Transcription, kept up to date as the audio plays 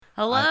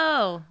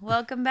Hello.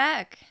 Welcome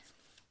back.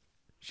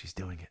 She's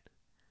doing it.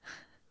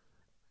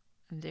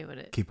 I'm doing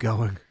it. Keep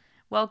going.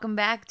 Welcome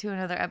back to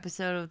another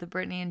episode of the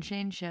Brittany and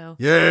Shane Show.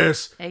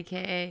 Yes.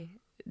 AKA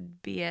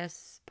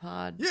BS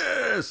Pod.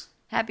 Yes.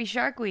 Happy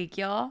Shark Week,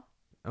 y'all.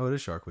 Oh, it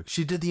is Shark Week.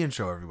 She did the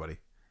intro, everybody.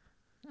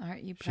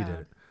 Aren't you proud? She did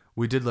it.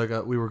 We did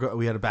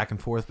we had a back and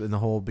forth in the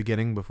whole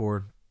beginning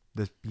before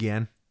this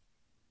began.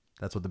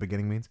 That's what the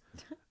beginning means.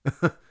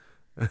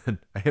 And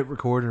I hit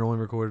record and only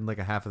recorded like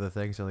a half of the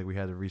thing, so like we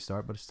had to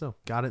restart, but still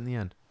got it in the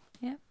end.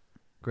 Yeah.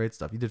 Great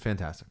stuff. You did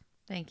fantastic.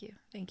 Thank you.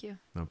 Thank you.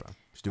 No problem.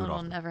 Just do it It'll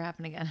often. never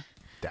happen again.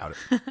 Doubt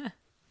it.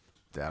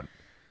 Doubt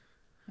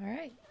All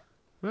right.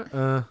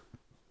 it.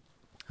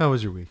 How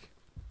was your week?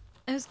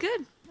 It was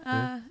good.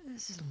 Yeah.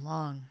 This is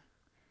long.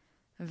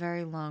 A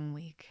very long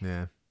week.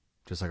 Yeah.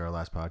 Just like our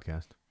last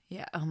podcast.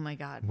 Yeah. Oh my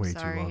God. Way too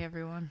Sorry, long.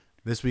 everyone.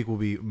 This week will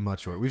be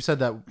much shorter. We've said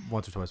that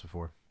once or twice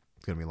before.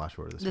 It's going to be a lot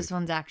shorter this week. This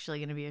one's actually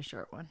going to be a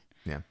short one.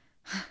 Yeah.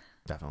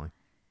 Definitely.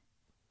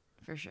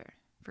 For sure.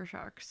 For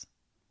sharks.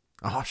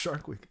 Oh,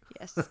 Shark Week.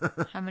 Yes.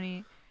 How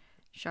many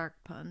shark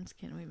puns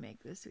can we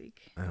make this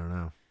week? I don't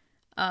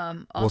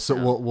know. Also,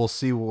 We'll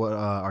see what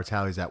our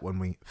tally's at when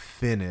we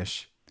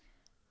finish.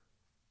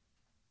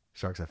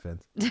 Sharks have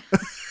fins.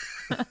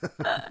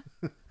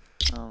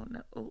 oh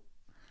no. Oh,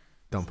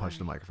 Don't punch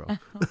the microphone.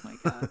 oh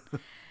my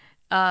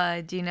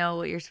God. Do you know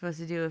what you're supposed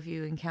to do if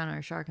you encounter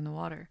a shark in the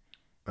water?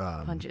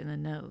 Punch it in the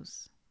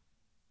nose.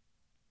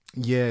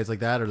 Yeah, it's like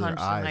that or Punch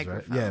their the eyes, right?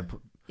 microphone. Yeah.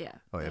 Yeah.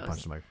 Oh, yeah, that punch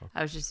was- the microphone.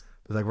 I was just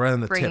It's like right on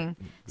the bringing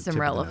tip. the some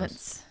tip of the nose.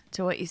 relevance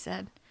to what you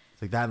said.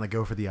 It's like that and like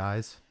go for the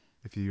eyes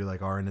if you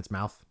like are in its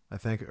mouth, I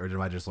think. Or did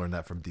I just learn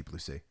that from Deep Blue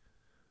Sea?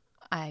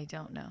 I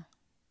don't know.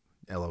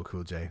 LL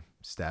Cool J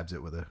stabs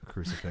it with a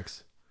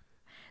crucifix.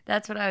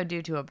 That's what I would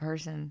do to a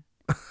person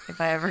if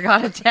I ever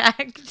got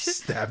attacked.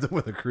 Stabbed them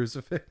with a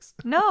crucifix?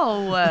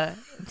 No.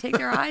 Take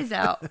their eyes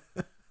out.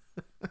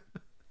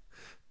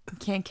 You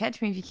can't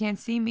catch me if you can't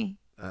see me.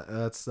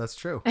 That's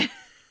true.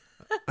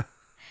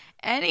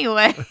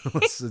 Anyway.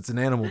 It's an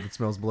animal that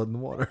smells blood in the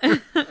water.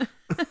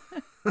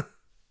 All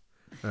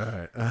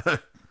right.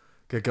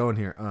 Get going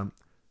here.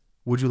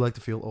 Would you like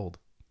to feel old?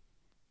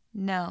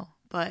 No,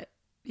 but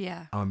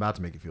yeah. I'm about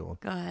to make you feel old.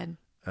 Go ahead.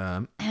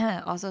 Um,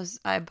 Also,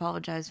 I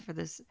apologize for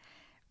this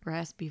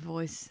raspy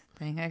voice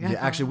thing I got.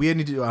 yeah, actually, we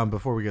need to,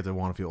 before we get to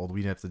want to feel old,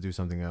 we have to do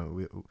something,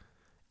 an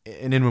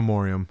in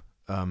memoriam.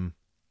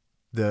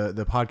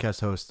 The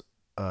podcast host,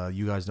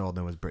 you guys all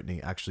know as Brittany,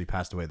 actually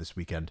passed away this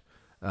weekend.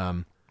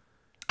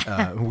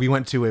 We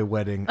went to a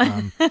wedding,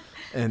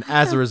 and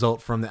as a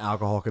result from the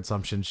alcohol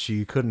consumption,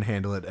 she couldn't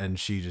handle it, and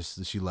she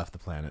left the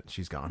planet.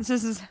 She's gone.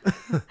 This is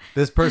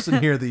This person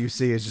here that you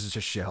see is just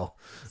a shell,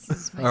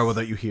 my or well,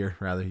 that you hear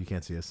rather. You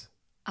can't see us.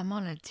 I'm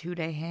on a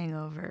 2-day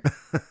hangover.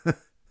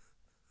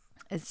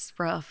 It's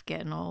rough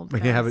getting old.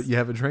 But Guys. you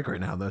have a drink right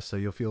now though, so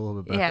you'll feel a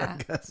little bit better. Yeah.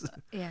 I guess.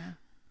 Yeah.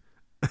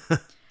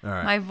 All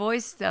right. My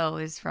voice though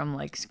is from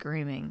like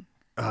screaming.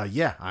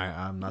 Yeah.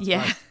 I'm not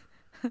Yeah.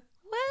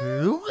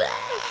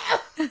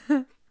 surprised.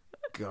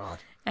 God.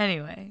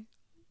 Anyway,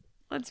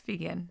 let's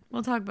begin.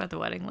 We'll talk about the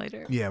wedding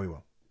later. Yeah, we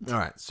will. All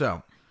right.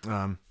 So,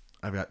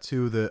 I've got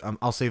two.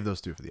 I'll save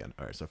those two for the end.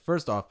 All right. So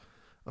first off,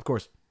 of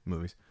course,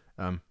 movies.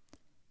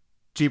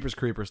 Jeepers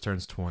Creepers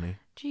turns 20.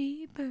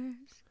 Jeepers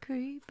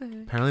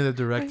Creepers. Apparently, the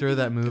director of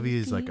that movie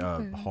is like a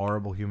Creepers.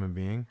 horrible human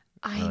being.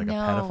 I Or like know, a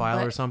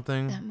pedophile or but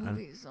something. That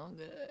movie is so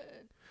good.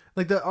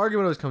 Like the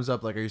argument always comes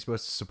up, like, are you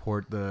supposed to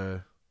support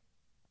the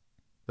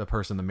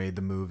person that made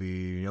the movie?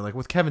 You know, like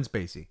with Kevin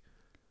Spacey.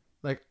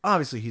 Like,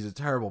 obviously he's a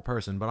terrible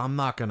person, but I'm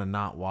not gonna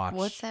not watch.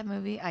 What's that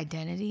movie?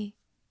 Identity?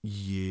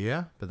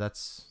 Yeah, but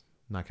that's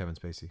not Kevin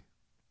Spacey.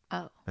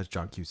 Oh. That's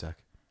John Cusack.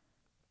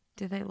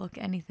 Do they look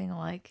anything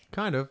alike?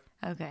 Kind of.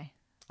 Okay.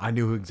 I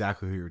knew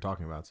exactly who you were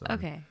talking about. So.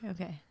 Okay.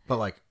 But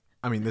like,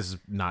 I mean, this is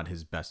not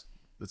his best.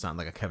 It's not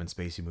like a Kevin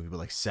Spacey movie, but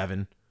like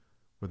Seven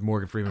with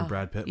Morgan Freeman, Oh,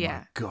 Brad Pitt. yeah.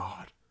 My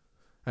God.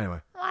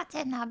 Anyway. What's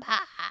in the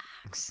box?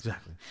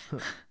 Exactly.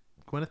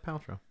 Gwyneth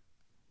Paltrow.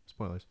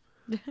 Spoilers.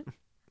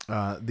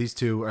 These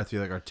two are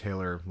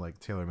tailor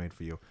made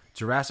for you.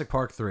 Jurassic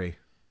Park 3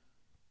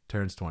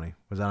 turns 20.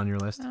 Was that on your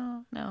list?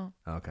 Oh, no.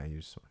 Okay,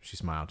 she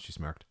smiled. She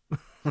smirked.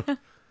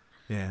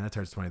 Yeah, that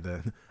turns 20.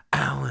 The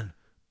Alan,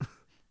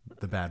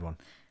 the bad one.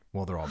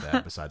 Well, they're all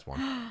bad besides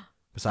one.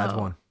 Besides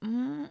one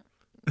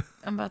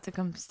I'm about to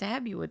come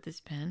stab you with this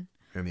pen.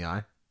 in the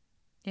eye.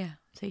 Yeah,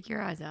 take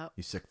your eyes out.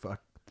 You sick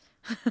fuck.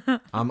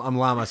 I'm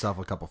allowing myself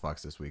a couple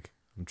fucks this week.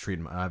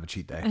 I have a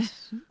cheat day.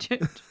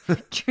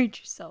 Treat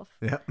yourself.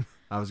 Yep.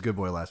 I was a good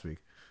boy last week.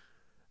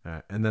 All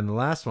right. And then the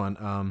last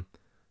one,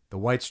 the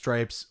White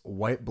Stripes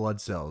White Blood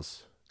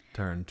Cells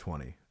turned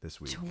 20 this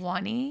week.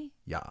 20?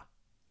 Yeah.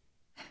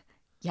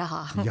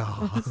 Yeah. Yeah.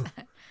 What was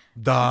that?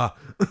 Duh.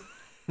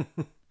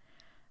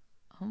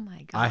 Oh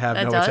my god. I have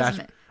That no does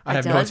attachment. ma- I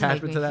have that no does make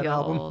attachment me to that feel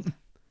album. old.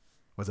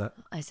 What's that?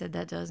 I said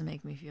that does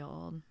make me feel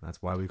old.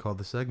 That's why we called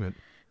this segment.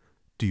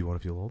 Do you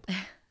want to feel old?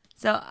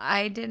 So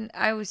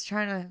I was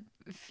trying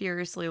to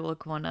furiously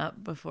look one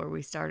up before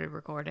we started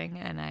recording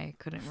and I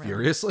couldn't really.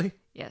 Furiously?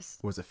 Yes.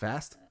 Was it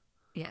fast?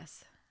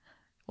 Yes.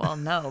 Well,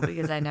 no,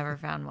 because I never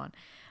found one.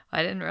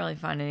 I didn't really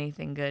find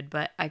anything good,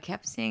 but I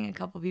kept seeing a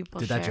couple people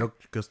Did share. that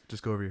joke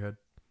just go over your head?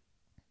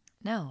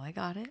 No, I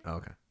got it. Oh,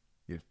 okay.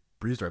 You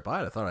breezed right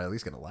by it. I thought I'd at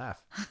least get a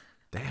laugh.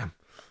 Damn.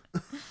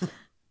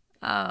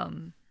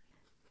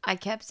 I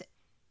kept... At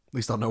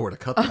least I'll know where to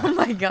cut that. Oh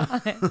my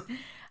God.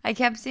 I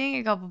kept seeing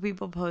a couple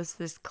people post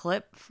this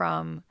clip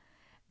from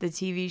the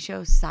TV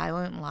show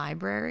Silent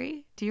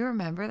Library. Do you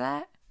remember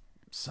that?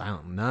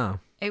 Silent, no.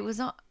 It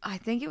was on, I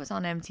think it was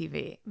on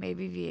MTV,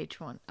 maybe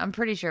VH1. I'm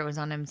pretty sure it was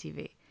on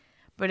MTV.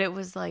 But it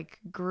was like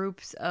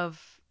groups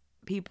of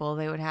people,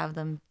 they would have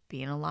them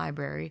be in a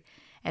library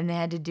and they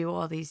had to do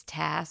all these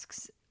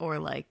tasks or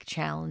like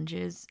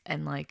challenges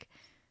and like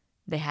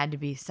they had to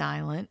be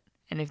silent.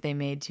 And if they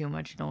made too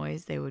much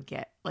noise, they would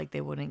get like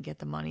they wouldn't get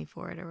the money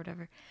for it or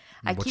whatever.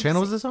 What channel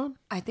was this on?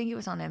 I think it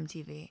was on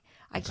MTV.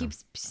 I keep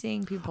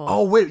seeing people.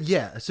 Oh wait,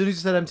 yeah. As soon as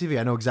you said MTV,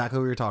 I know exactly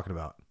what you're talking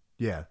about.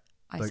 Yeah.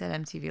 I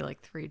said MTV like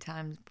 3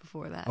 times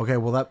before that. Okay,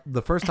 well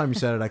the first time you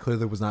said it, I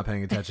clearly was not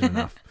paying attention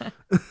enough.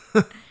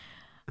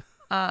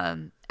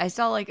 I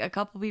saw like a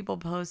couple people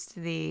post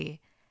the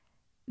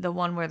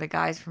one where the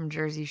guys from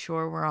Jersey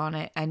Shore were on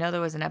it. I know there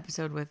was an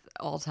episode with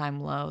All Time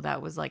Low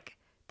that was like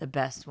the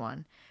best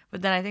one.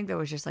 But then I think there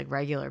was just like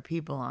regular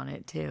people on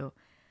it too.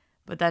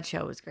 But that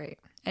show was great.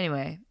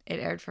 Anyway, it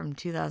aired from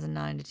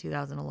 2009 to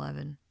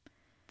 2011.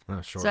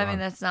 Sure. So I mean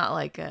that's not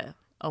like a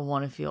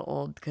want to feel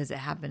old because it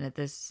happened at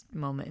this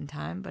moment in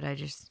time, but I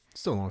just...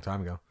 Still a long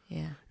time ago.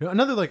 Yeah. You know,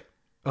 another like,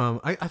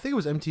 I think it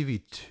was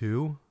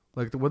MTV2.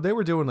 Like when they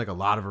were doing like a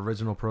lot of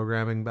original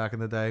programming back in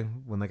the day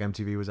when like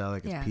MTV was at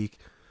like its peak.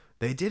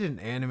 They did an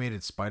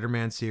animated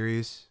Spider-Man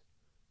series.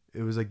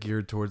 It was like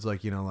geared towards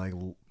like, you know, like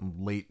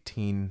late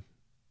teen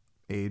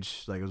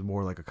age. Like it was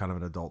more like a kind of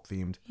an adult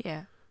themed.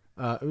 Yeah.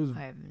 It was.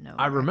 I have no.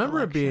 I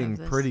remember it being of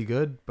this. pretty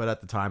good, but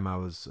at the time I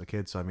was a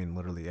kid, so I mean,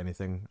 literally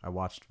anything I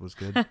watched was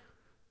good.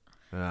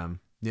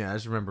 Yeah, I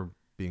just remember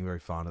being very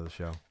fond of the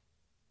show.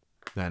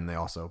 And they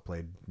also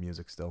played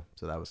music still,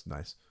 so that was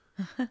nice.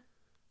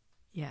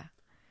 Yeah.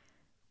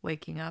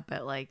 Waking up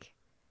at like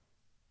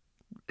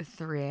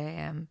 3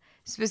 a.m.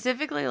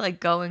 Specifically like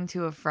going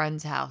to a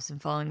friend's house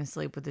and falling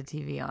asleep with the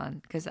TV on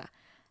because I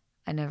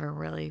didn't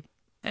really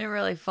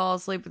fall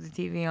asleep with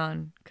the TV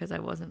on because I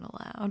wasn't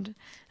allowed.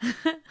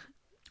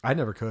 I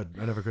never could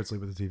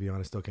sleep with the TV on.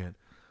 I still can't.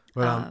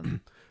 But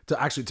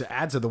to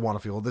add to the wanna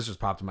feel, this just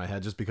popped in my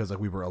head just because like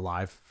we were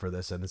alive for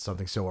this and it's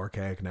something so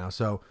archaic now.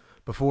 So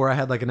before I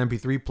had like an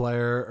MP3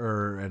 player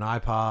or an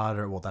iPod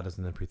or, well, that is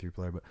an MP3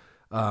 player, but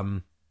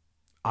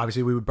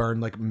obviously we would burn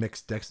like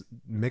mixed dicks,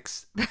 no,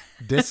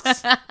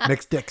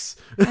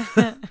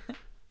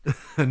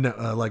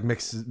 like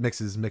mixed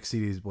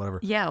CDs, whatever.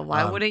 Yeah,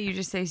 why wouldn't you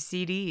just say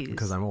CDs?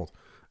 Because I'm old.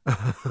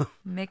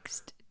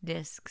 Mixed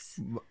discs.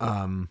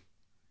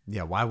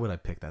 Yeah, why would I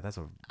pick that?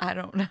 I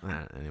don't know.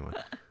 Anyway.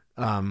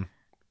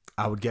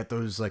 I would get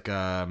those like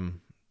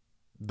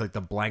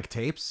the blank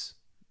tapes.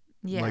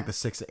 Yeah. Like the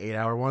 6 to 8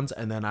 hour ones,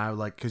 and then I would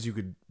like, because you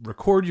could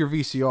record your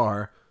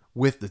VCR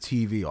with the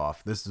TV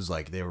off. This is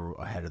like they were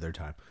ahead of their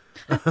time.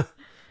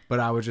 But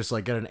I would just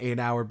like get an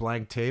 8-hour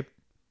blank tape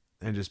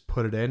and just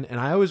put it in. And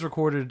I always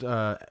recorded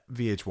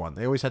VH1.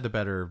 They always had the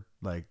better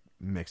like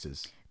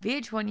mixes.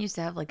 VH1 used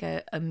to have like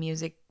a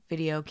music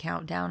video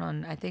countdown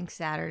on I think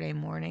Saturday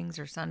mornings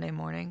or Sunday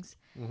mornings.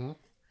 Mm-hmm.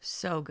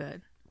 So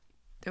good.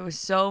 There was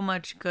so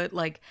much good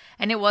like,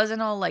 and it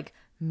wasn't all like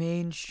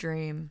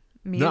mainstream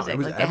music. No, it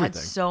was like everything. They had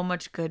so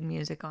much good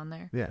music on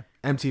there. Yeah.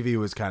 MTV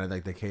was kind of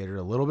like they catered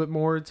a little bit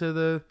more to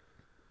the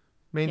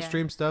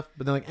mainstream stuff,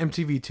 but then like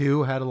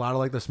MTV2 had a lot of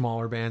like the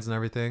smaller bands and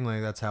everything.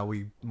 Like that's how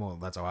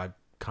I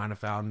kind of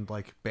found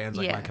like bands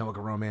like My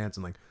Chemical Romance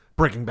and like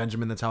Breaking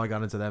Benjamin. That's how I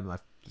got into them. My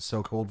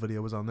So Cold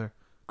video was on there.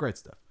 Great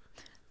stuff.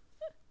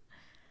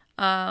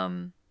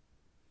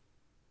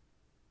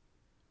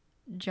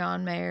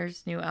 John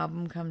Mayer's new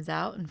album comes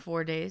out in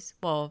 4 days.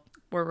 Well,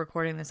 we're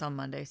recording this on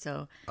Monday,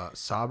 so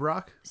Sob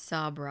Rock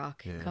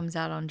comes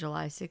out on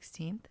July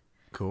 16th.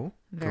 Cool.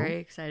 Very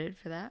excited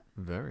for that.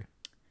 Very.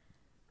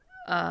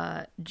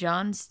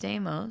 John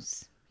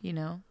Stamos, you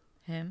know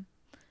him.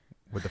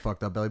 With the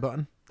fucked up belly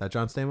button? That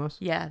John Stamos?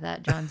 Yeah,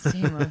 that John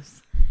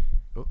Stamos.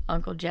 Oh.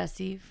 Uncle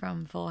Jesse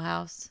from Full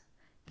House,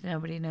 if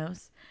nobody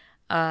knows.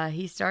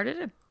 He started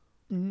a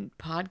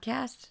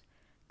podcast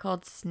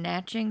called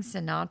Snatching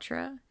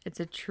Sinatra. It's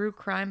a true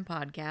crime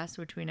podcast,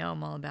 which we know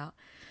him all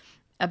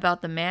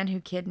about the man who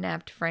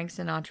kidnapped Frank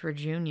Sinatra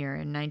Jr.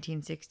 in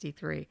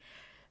 1963.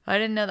 I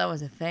didn't know that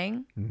was a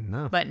thing.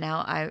 No. But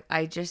now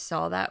I just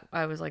saw that.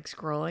 I was like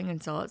scrolling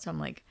and saw it, so I'm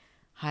like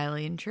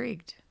highly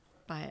intrigued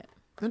by it.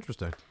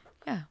 Interesting.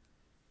 Yeah.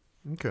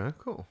 Okay,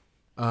 cool.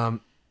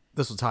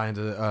 This will tie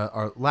into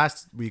our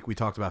last week we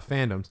talked about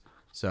fandoms.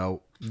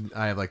 So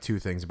I have like 2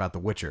 things about The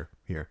Witcher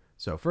here.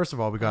 So first of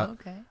all, we got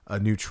a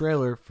new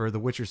trailer for The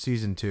Witcher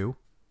Season 2.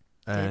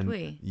 And did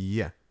we?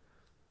 Yeah.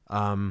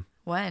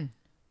 When?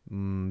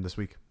 This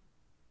week.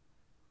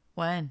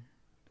 When?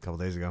 A couple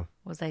days ago.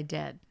 Was I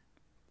dead?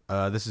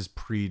 This is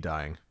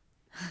pre-dying.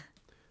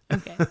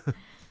 Okay.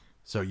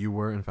 So you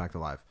were in fact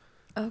alive.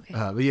 Okay.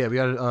 But yeah, we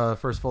got a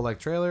first full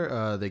length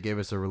trailer. They gave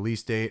us a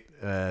release date.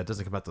 It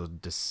doesn't come out till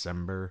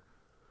December,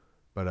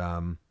 but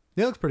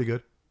yeah, it looks pretty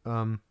good.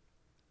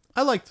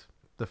 I liked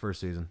the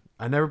first season.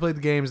 I never played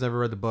the games, never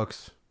read the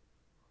books,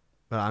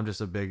 but I'm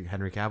just a big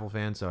Henry Cavill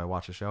fan, so I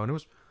watched the show,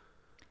 and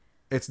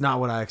it's not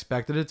what I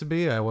expected it to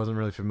be. I wasn't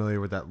really familiar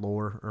with that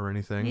lore or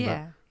anything.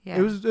 Yeah. But Yeah.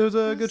 it was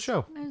a good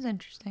show. It was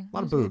interesting. A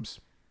lot of boobs.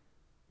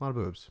 A lot of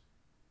boobs.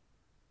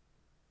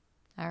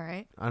 All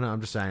right. I know.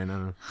 I'm just saying. I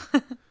don't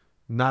know.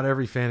 Not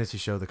every fantasy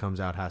show that comes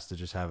out has to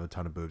just have a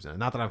ton of boobs in it.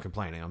 Not that I'm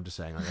complaining. I'm just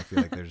saying. Like, I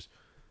feel like there's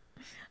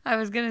I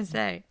was gonna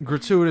say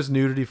gratuitous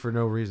nudity for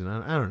no reason.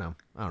 I don't know.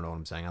 I don't know what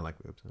I'm saying. I like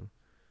boobs.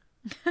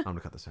 I'm gonna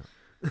cut this out.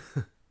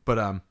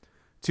 But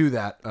to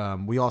that,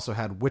 we also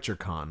had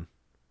WitcherCon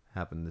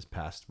happen this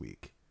past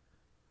week,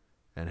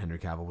 and Henry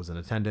Cavill was in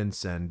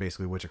attendance. And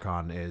basically,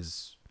 WitcherCon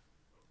is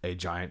a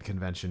giant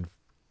convention,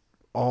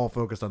 all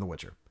focused on The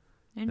Witcher,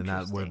 and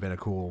that would have been a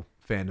cool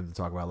fandom to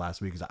talk about last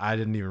week because I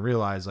didn't even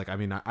realize. Like, I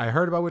mean, I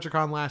heard about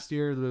WitcherCon last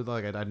year.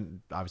 Like, I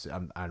didn't. Obviously,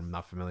 I'm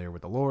not familiar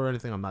with the lore or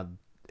anything. I'm not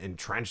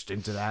entrenched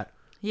into that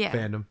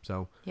fandom,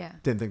 so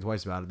didn't think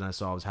twice about it. And I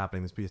saw it was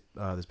happening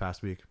this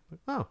past week. Like,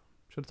 oh,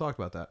 should have talked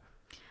about that.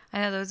 I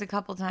know there was a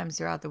couple times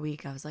throughout the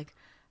week I was like,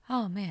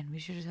 oh man, we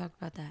should have talked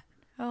about that.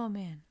 Oh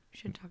man, we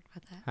should have talked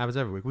about that. Happens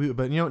every week.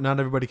 But you know, not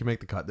everybody can make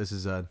the cut. This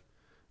is a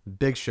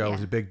big show.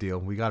 It's a big deal.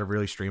 We got to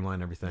really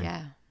streamline everything.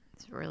 Yeah,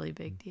 it's a really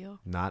big deal.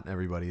 Not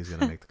everybody is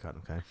gonna make the cut.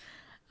 Okay.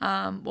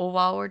 Well,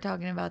 while we're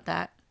talking about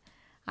that,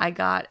 I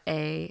got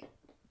a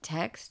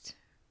text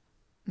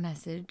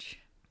message.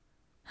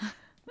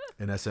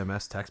 An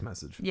SMS text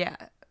message. Yeah.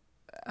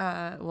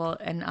 Well,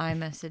 an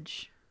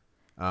iMessage.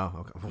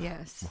 Oh, okay.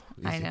 Yes,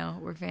 Well, I know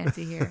we're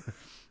fancy here.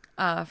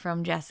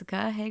 From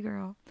Jessica. Hey,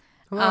 girl.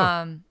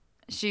 Hello.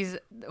 She's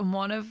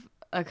one of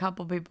a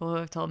couple people who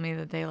have told me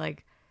that they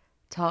like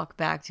talk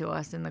back to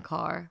us in the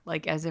car,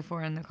 like as if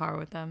we're in the car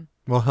with them.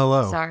 Well,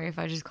 hello. Sorry if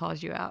I just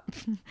called you out,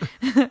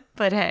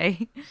 but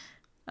hey.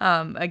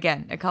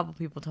 Again, a couple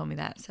people told me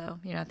that, so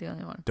you're not the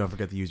only one. Don't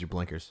forget to use your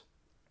blinkers.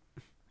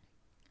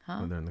 Huh?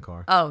 When they're in the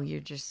car. Oh, you're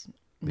just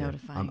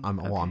notifying.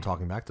 Well, I'm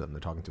talking back to them. They're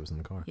talking to us in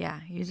the car.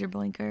 Yeah, use your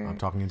blinker. I'm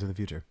talking into the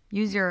future.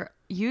 Use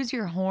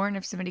your horn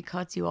if somebody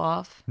cuts you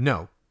off.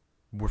 No,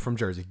 we're from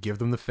Jersey. Give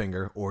them the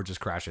finger or just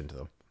crash into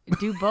them.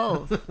 Do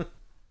both.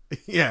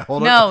 Yeah,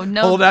 hold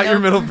out your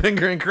middle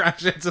finger and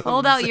crash into them.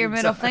 Hold out your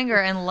middle finger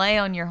and lay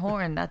on your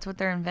horn. That's what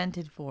they're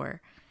invented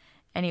for.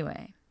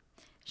 Anyway,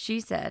 she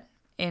said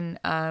in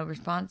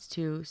response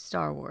to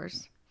Star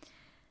Wars,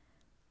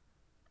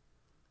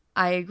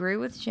 I agree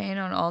with Shane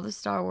on all the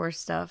Star Wars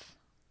stuff.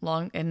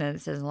 And then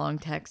it says long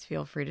text,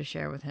 feel free to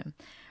share with him.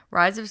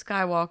 Rise of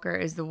Skywalker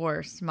is the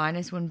worst,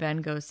 minus when Ben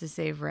goes to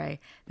save Rey.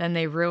 Then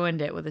they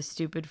ruined it with a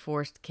stupid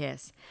forced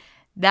kiss.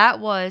 That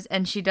was,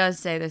 and she does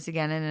say this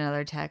again in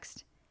another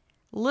text,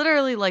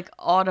 literally like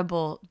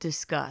audible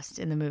disgust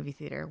in the movie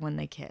theater when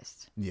they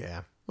kissed.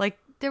 Yeah. Like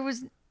there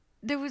was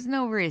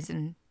no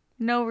reason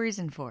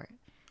for it.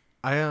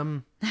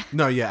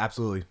 No, yeah,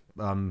 absolutely.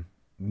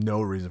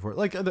 No reason for it.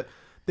 Like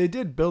they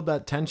did build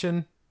that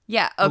tension.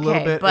 Yeah, okay, a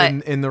little bit but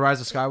in the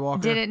Rise of Skywalker.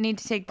 Did it need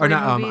to take 3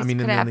 movies? I mean,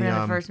 could have happened in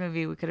the first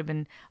movie. We could have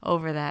been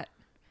over that.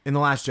 In The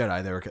Last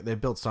Jedi, they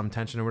built some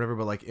tension or whatever,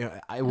 but like, you know,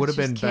 it would have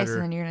been better.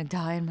 And then you're gonna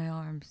die in my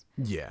arms.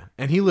 Yeah,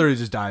 and he literally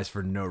just dies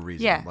for no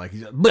reason. Yeah, like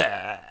he's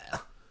bleh.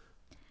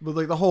 But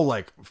like the whole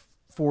like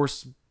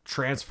force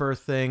transfer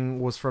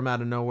thing was from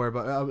out of nowhere.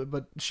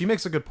 But she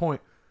makes a good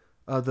point.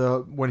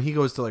 When he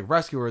goes to like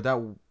rescue her,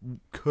 that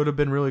could have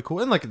been really cool,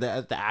 and like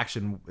the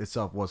action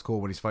itself was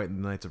cool when he's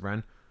fighting the Knights of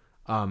Ren.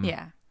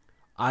 Yeah.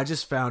 I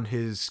just found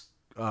his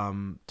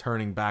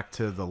turning back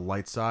to the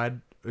light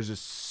side was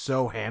just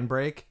so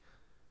handbrake.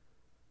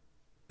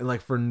 And like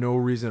for no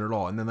reason at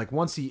all. And then like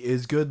once he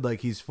is good,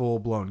 like he's full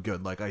blown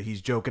good. Like he's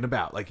joking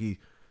about. Like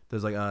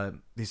there's like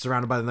he's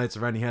surrounded by the Knights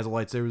of Ren. He has a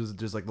lightsaber.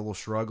 There's like the little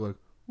shrug, like,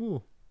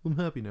 oh, I'm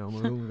happy now.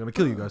 I'm gonna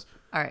kill you guys.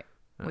 All right,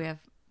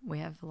 we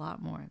have a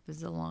lot more. This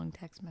is a long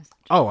text message.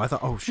 Oh, I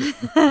thought. Oh shit.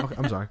 Okay,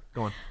 I'm sorry.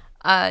 Go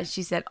on.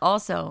 She said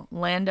also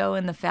Lando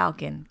and the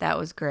Falcon. That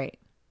was great.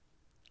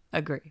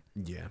 Agree.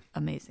 Yeah.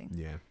 Amazing.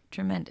 Yeah.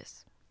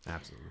 Tremendous.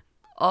 Absolutely.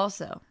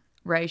 Also,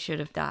 Rey should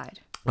have died.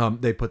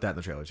 They put that in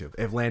the trailer too.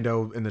 If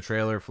Lando in the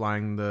trailer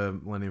flying the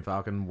Millennium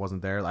Falcon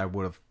wasn't there, I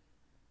would have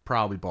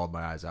probably bawled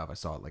my eyes out if I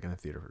saw it like in the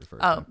theater for the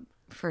first time. Oh,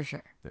 for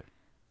sure. Yeah.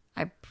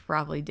 I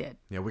probably did.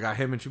 Yeah, we got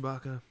him and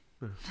Chewbacca.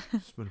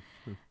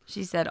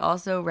 She said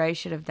also Rey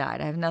should have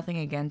died. I have nothing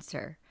against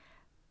her.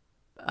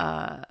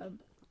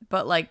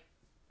 But like,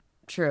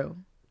 true.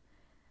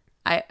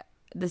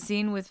 The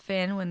scene with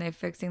Finn when they're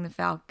fixing the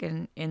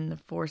Falcon in The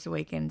Force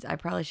Awakens, I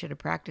probably should have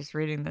practiced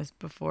reading this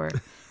before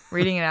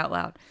reading it out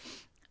loud.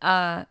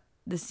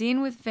 The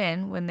scene with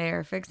Finn when they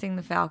are fixing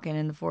the Falcon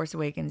in The Force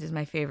Awakens is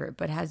my favorite,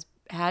 but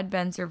had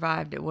Ben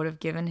survived, it would have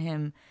given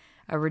him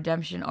a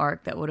redemption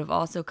arc that would have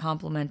also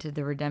complemented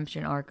the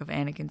redemption arc of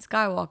Anakin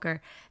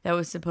Skywalker that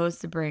was supposed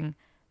to bring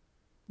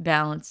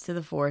balance to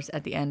the Force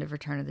at the end of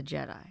Return of the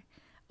Jedi.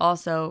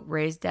 Also,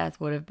 Rey's death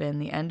would have been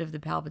the end of the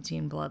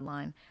Palpatine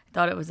bloodline. I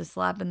thought it was a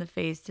slap in the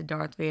face to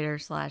Darth Vader /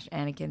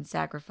 Anakin's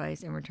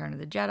sacrifice in Return of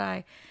the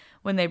Jedi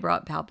when they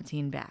brought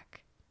Palpatine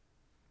back.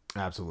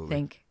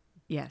 Absolutely.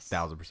 Yes.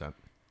 1000%.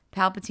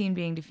 Palpatine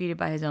being defeated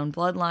by his own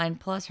bloodline,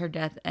 plus her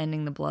death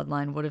ending the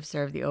bloodline, would have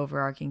served the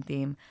overarching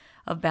theme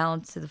of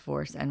balance to the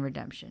Force and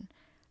redemption.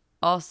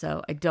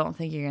 Also, I don't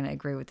think you're going to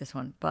agree with this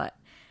one, but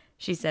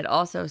she said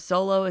also,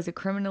 Solo is a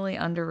criminally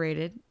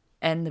underrated,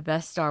 and the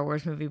best Star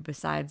Wars movie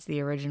besides the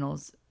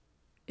originals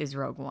is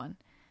Rogue One.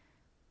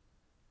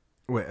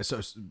 Wait,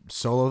 so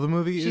Solo the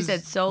movie? She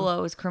said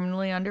Solo is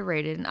criminally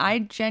underrated, and I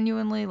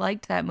genuinely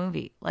liked that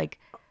movie. Like,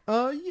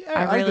 yeah,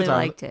 I really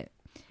liked it.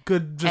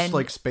 Good, just And-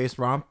 like space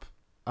romp.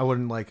 I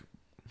wouldn't like.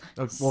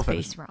 We'll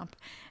finish. Space romp.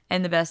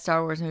 And the best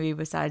Star Wars movie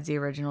besides the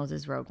originals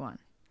is Rogue One.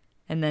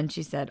 And then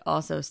she said,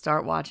 also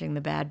start watching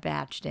The Bad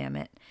Batch, damn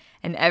it.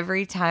 And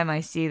every time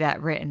I see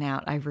that written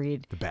out, I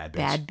read The Bad Bitch.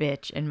 Bad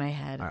Bitch in my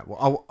head. All right,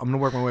 well, I'm gonna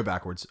work my way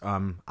backwards.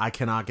 I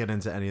cannot get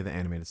into any of the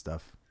animated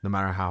stuff, no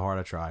matter how hard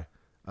I try.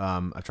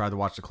 I tried to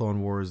watch the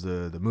Clone Wars,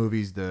 the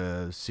movies,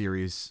 the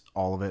series,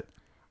 all of it.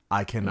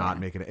 I cannot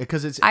make it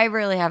because it's. I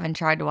really haven't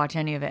tried to watch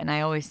any of it, and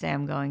I always say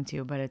I'm going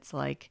to, but it's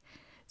like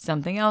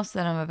something else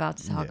that I'm about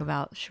to talk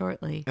about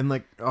shortly. And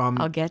like,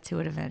 I'll get to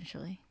it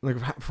eventually.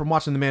 Like from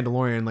watching The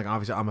Mandalorian, like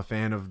obviously I'm a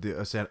fan of the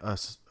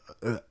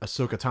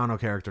Ahsoka Tano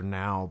character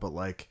now, but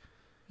like,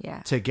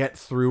 to get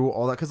through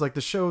all that, because like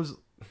the shows,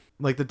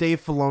 like the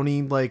Dave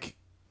Filoni like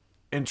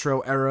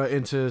intro era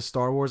into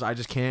Star Wars, I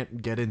just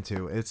can't get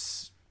into.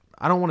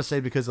 I don't want to say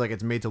because like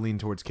it's made to lean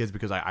towards kids,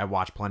 because I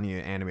watch plenty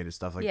of animated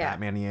stuff like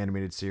Batman the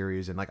animated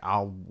series, and like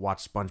I'll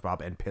watch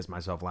SpongeBob and piss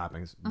myself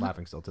laughing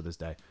still to this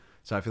day.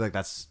 So I feel like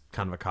that's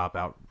kind of a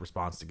cop-out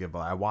response to give, but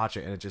I watch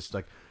it and it just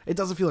like, it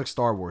doesn't feel like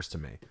Star Wars to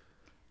me.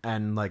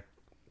 And like,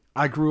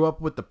 I grew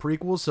up with the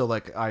prequels, so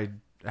like I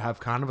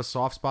have kind of a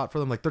soft spot for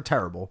them. Like they're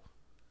terrible.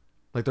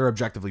 Like they're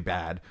objectively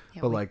bad.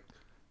 Yeah, but we like,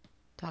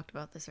 talked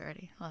about this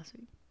already last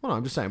week. well, no,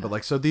 I'm just saying, but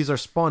like, so these are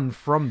spun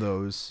from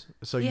those.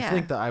 So you Yeah.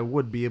 think that I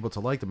would be able to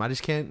like them. I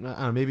just can't, I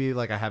don't know, maybe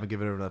like I haven't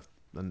given it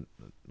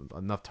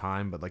enough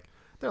time, but like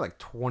they're like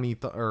 20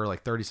 or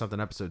like 30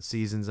 something episode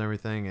seasons and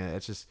everything. And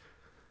it's just,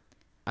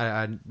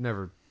 I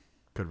never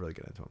could really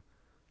get into them.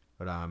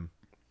 But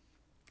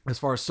as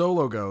far as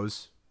Solo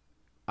goes,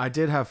 I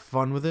did have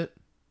fun with it.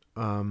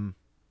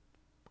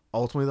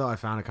 Ultimately, though, I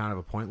found it kind of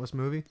a pointless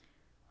movie.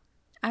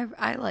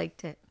 I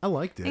liked it. I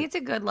liked it. I think it's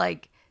a good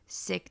like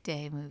sick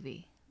day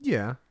movie.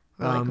 Yeah.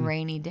 Or like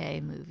rainy day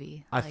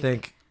movie. I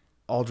think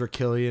Aldrich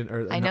Killian,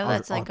 or I know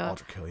that's like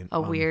Aldrich Killian, a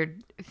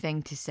weird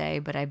thing to say,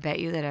 but I bet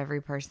you that every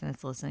person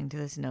that's listening to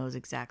this knows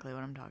exactly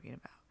what I'm talking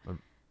about.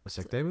 A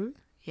sick day movie.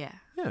 Yeah.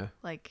 Yeah.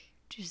 Like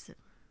just a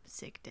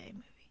sick day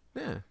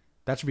movie. Yeah.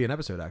 That should be an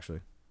episode, actually.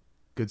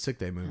 Good sick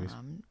day movies.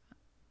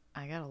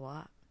 I got a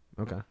lot.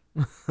 Okay.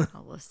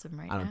 I'll list them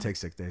right now. I don't take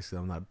sick days because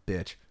I'm not a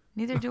bitch.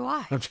 Neither do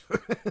I.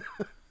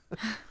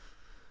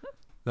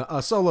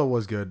 Solo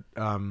was good.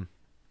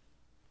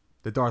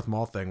 The Darth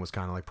Maul thing was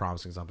kind of like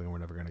promising something we're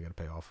never going to get a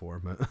payoff for.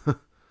 But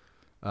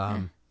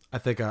I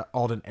think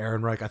Alden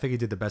Ehrenreich, I think he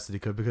did the best that he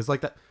could, because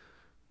like that,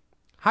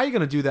 how are you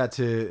going to do that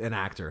to an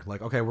actor?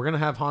 Like, okay, we're going to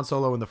have Han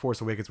Solo in The Force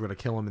Awakens. We're going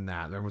to kill him in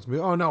that. Everyone's going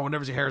to be, oh no, we'll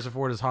never see Harrison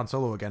Ford as Han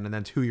Solo again. And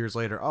then 2 years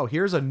later, oh,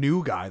 here's a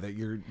new guy that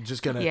you're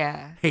just going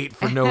to hate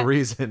for no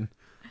reason.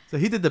 So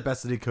he did the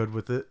best that he could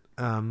with it.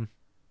 I'd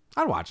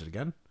watch it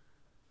again.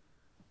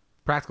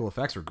 Practical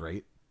effects were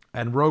great.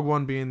 And Rogue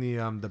One being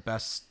the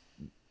best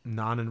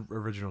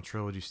non-original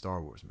trilogy Star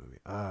Wars movie.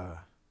 I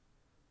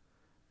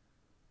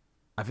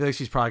feel like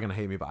she's probably going to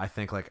hate me, but I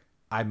think like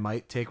I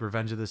might take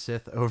Revenge of the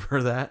Sith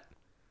over that.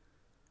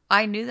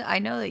 I know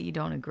that you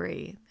don't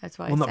agree. That's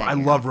why. Well, no, but I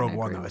love Rogue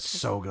One though. It's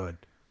so good.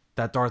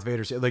 That Darth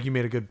Vader, like you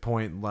made a good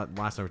point last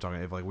time we were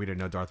talking. If like we didn't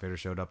know Darth Vader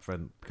showed up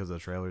because of the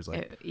trailers,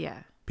 like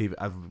people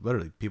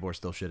are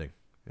still shitting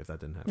if that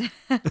didn't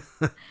happen.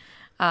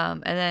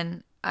 And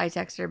then I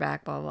texted her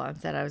back, blah blah, and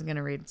said I was going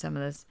to read some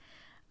of this.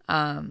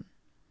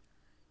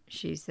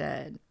 She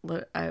said,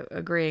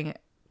 agreeing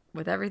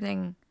with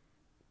everything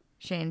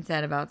Shane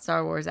said about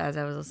Star Wars as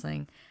I was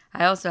listening.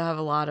 I also have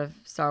a lot of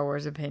Star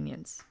Wars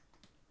opinions.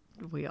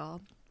 We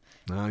all.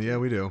 Yeah,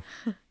 we do.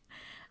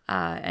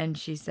 And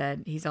she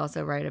said he's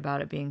also right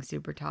about it being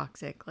super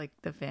toxic, like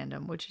the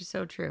fandom, which is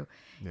so true.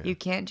 Yeah. You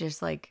can't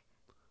just like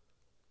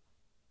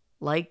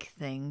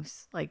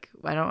things. Like,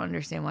 I don't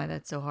understand why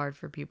that's so hard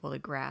for people to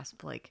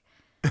grasp. Like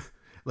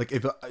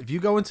if you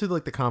go into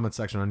like the comment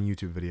section on a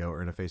YouTube video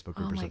or in a Facebook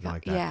group or something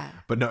like that. Yeah.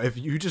 But no, if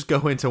you just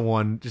go into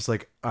one, just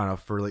like, I don't know,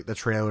 for like the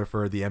trailer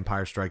for The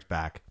Empire Strikes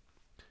Back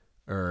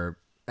or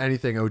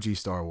anything OG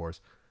Star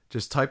Wars,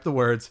 just type the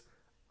words,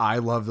 I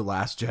love The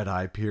Last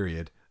Jedi,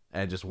 period,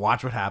 and just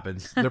watch what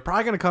happens. They're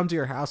probably going to come to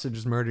your house and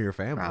just murder your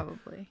family.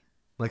 Probably.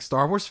 Like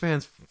Star Wars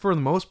fans, for the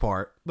most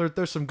part,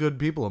 there's some good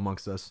people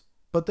amongst us,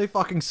 but they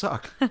fucking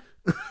suck.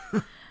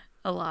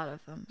 A lot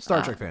of them.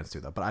 Star Trek fans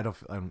too, though, but I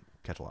don't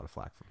catch a lot of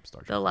flack from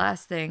Star Trek. The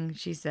last thing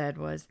she said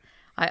was,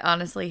 I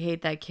honestly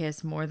hate that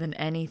kiss more than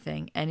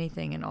anything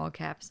in all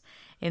caps.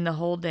 in the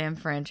whole damn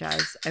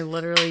franchise. I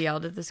literally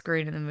yelled at the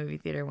screen in the movie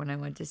theater when I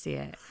went to see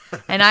it.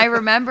 And I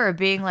remember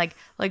being like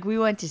we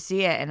went to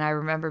see it and I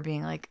remember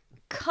being like,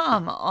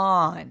 come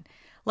on.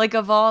 Like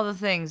of all the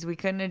things, we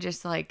couldn't have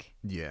just like.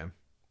 Yeah.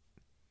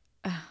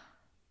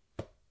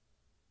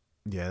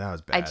 Yeah, that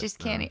was bad. I just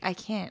can't. I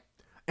can't.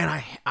 And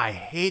I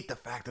hate the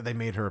fact that they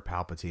made her a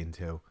Palpatine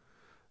too.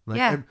 Like,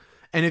 yeah.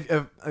 And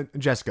if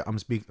Jessica, I'm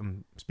speak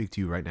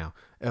to you right now.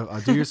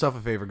 Do yourself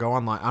a favor. Go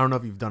online. I don't know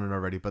if you've done it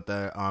already, but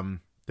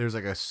there's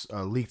like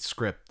a leaked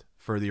script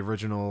for the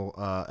original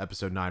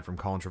episode 9 from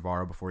Colin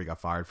Trevorrow before he got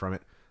fired from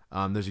it.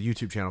 There's a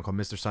YouTube channel called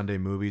Mr. Sunday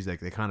Movies. They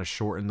kind of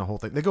shorten the whole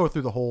thing. They go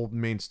through the whole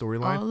main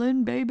storyline. All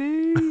in,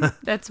 baby.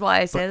 That's why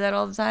I say that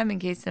all the time in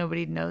case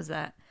nobody knows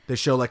that. They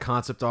show like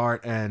concept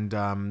art and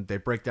they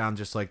break down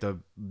just like the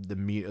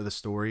meat of the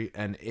story,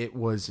 and it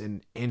was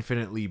an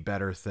infinitely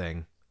better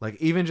thing. Like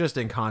even just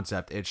in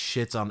concept, it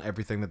shits on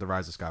everything that The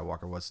Rise of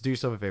Skywalker was. So do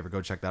yourself a favor, go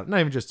check that out.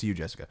 Not even just to you,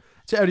 Jessica.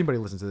 To anybody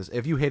who listens to this,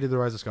 if you hated The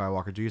Rise of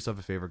Skywalker, do yourself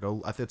a favor.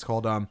 Go. I think it's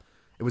called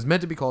it was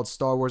meant to be called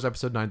Star Wars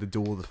Episode 9: The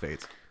Duel of the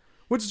Fates,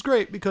 which is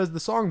great because the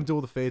song "The Duel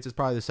of the Fates" is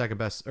probably the second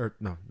best, or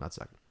no, not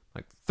second,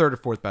 like third or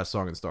fourth best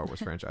song in the Star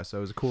Wars franchise. So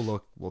it was a cool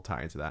little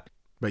tie into that.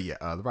 But yeah,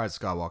 The Rise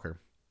of Skywalker,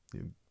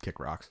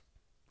 kick rocks.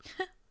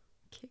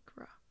 Kick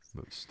rocks.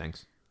 Movie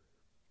stinks.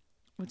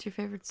 What's your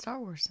favorite Star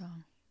Wars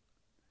song?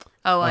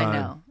 Oh, I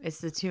know. It's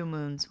the Two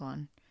Moons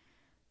one.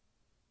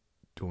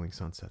 Dueling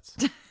Sunsets.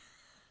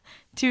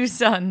 Two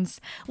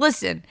Suns.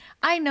 Listen,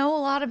 I know a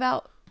lot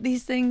about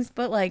these things,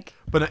 but like...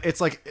 But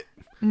it's like...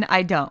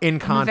 I don't. In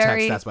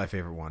context, that's my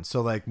favorite one. So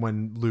like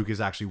when Luke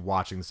is actually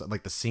watching this,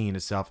 like the scene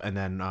itself, and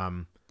then...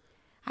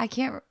 I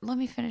can't... Let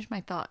me finish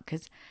my thought,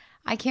 because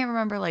I can't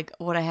remember like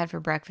what I had for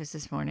breakfast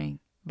this morning.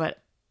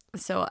 But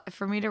so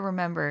for me to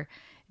remember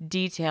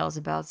details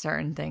about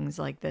certain things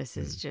like this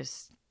is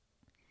just...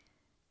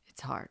 It's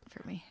hard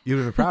for me. You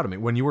would have been proud of me.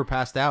 When you were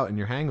passed out in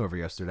your hangover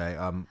yesterday,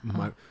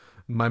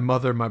 my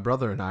mother, my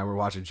brother, and I were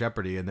watching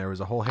Jeopardy, and there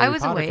was a whole Harry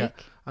Potter. I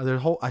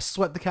was awake. I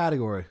swept the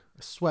category.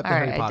 I swept the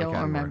Harry Potter category. I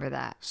don't remember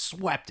that.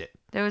 Swept it.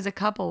 There was a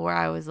couple where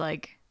I was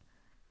like...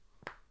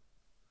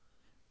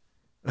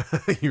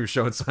 You were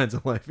showing signs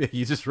of life.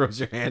 You just rose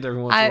your hand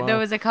every once in a while. There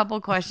was a couple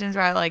questions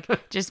where I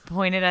like just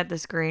pointed at the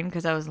screen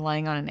because I was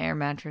laying on an air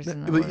mattress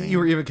in the living room. You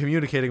were even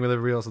communicating with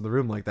everybody else in the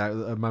room like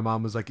that. My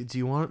mom was like, "Do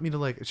you want me to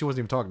like?" She wasn't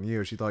even talking to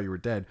you. She thought you were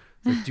dead.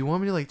 Like, "Do you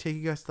want me to like take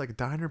you guys to like a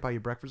diner, buy you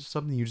breakfast or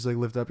something?" You just like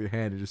lift up your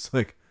hand and just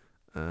like,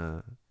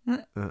 I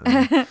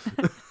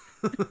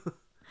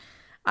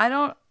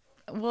don't.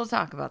 We'll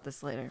talk about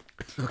this later.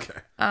 Okay.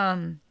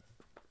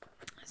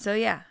 So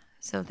yeah.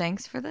 So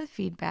thanks for the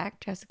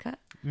feedback, Jessica.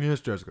 Yes,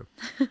 Jessica.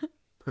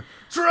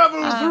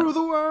 Travels through the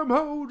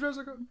wormhole,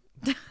 Jessica.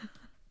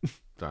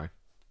 Sorry.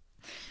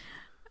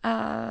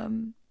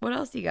 What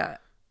else you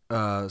got?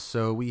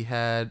 So we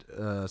had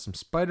some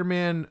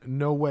Spider-Man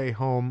No Way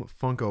Home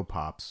Funko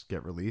Pops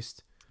get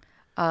released.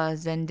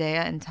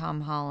 Zendaya and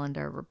Tom Holland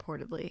are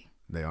reportedly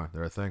They're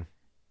a thing.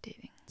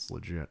 dating. It's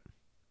legit.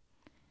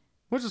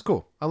 Which is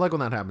cool. I like when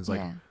that happens.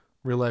 Like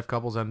real life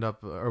couples end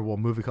up, or well,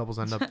 movie couples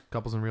end up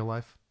couples in real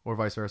life, or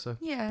vice versa.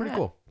 Yeah, pretty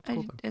cool.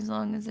 As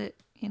long as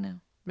it,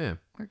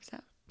 works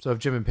out. So if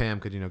Jim and Pam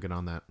could, get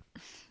on that,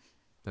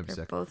 that'd be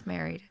They're sick. Both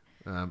married.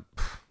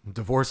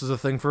 Divorce is a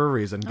thing for a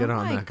reason. Get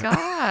on that.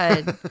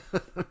 Oh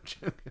my God.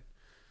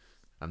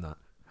 I'm not.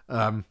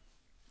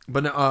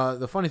 But no,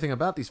 the funny thing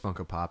about these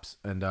Funko Pops,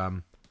 and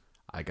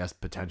I guess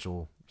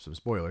some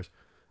spoilers.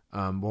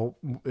 Well,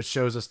 it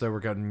shows us that we're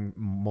getting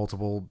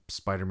multiple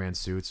Spider-Man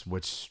suits,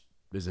 which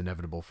is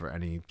inevitable for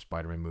any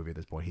Spider-Man movie at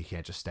this point. He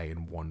can't just stay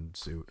in one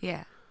suit.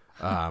 Yeah.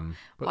 But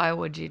Why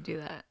would you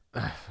do that?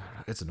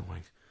 It's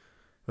annoying.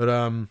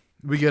 But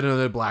we get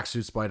another black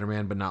suit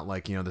Spider-Man, but not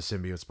like, the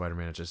symbiote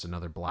Spider-Man. It's just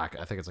another black.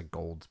 I think it's like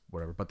gold,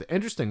 whatever. But the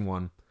interesting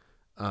one,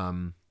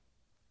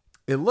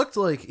 it looked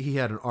like he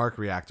had an arc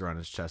reactor on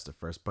his chest at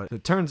first, but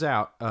it turns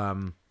out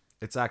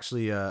it's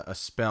actually a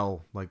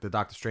spell, like the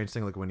Doctor Strange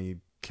thing, like when he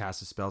casts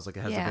his spells, like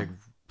it has a big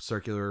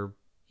circular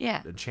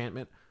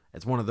enchantment.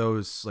 It's one of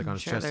those, like on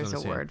his chest. There's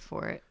a word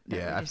for it.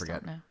 Yeah, I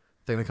forget.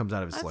 Thing that comes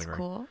out of his sling ring.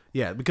 Cool.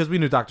 Yeah, because we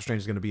knew Doctor Strange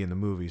is going to be in the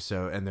movie,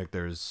 so and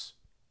there's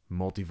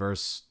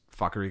multiverse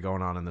fuckery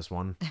going on in this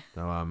one.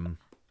 So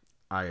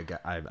I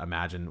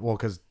imagine, well,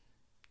 because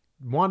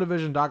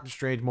WandaVision, Doctor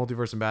Strange,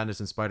 Multiverse of Madness,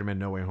 and Spider-Man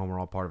No Way Home are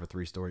all part of a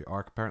 3-story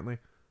arc apparently.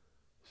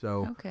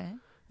 So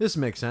this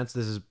makes sense.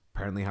 This is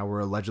apparently how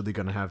we're allegedly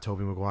going to have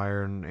Tobey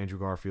Maguire and Andrew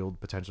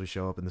Garfield potentially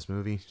show up in this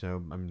movie.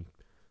 So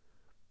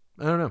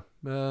I don't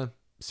know.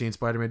 Seeing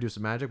Spider-Man do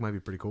some magic might be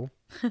pretty cool.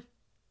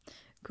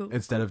 Cool.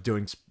 Instead of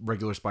doing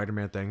regular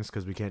Spider-Man things,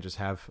 because we can't just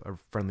have a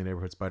friendly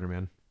neighborhood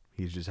Spider-Man.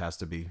 He just has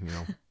to be,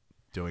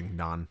 doing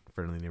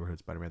non-friendly neighborhood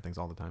Spider-Man things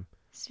all the time.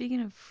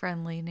 Speaking of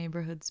friendly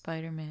neighborhood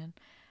Spider-Man,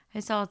 I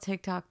saw a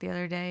TikTok the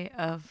other day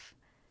of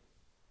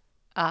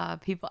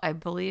people, I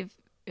believe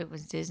it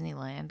was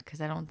Disneyland,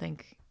 because I don't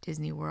think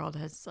Disney World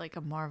has like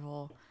a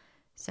Marvel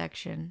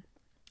section.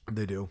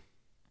 They do.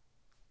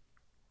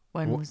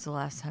 When was the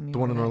last time you The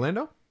one in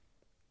Orlando?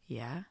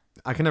 Yeah.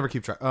 I can never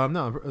keep track.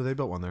 No, they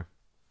built one there.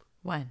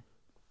 When?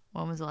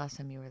 When was the last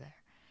time you were there?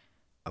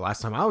 The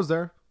last time I was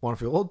there, want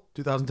to feel old?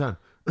 2010.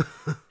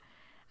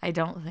 I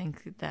don't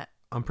think that.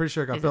 I'm pretty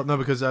sure it got Is built. it? No,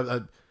 because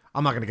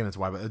I'm not going to get into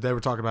why, but they were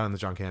talking about it in the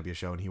John Campea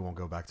show, and he won't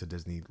go back to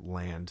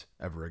Disneyland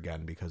ever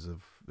again because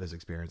of his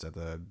experience at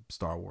the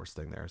Star Wars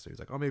thing there. So he's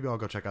like, oh, maybe I'll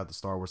go check out the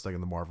Star Wars thing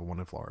and the Marvel one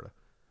in Florida.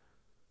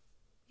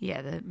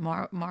 Yeah, the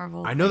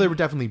Marvel. I know they thing. were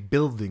definitely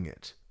building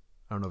it.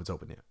 I don't know if it's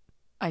open yet.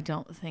 I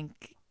don't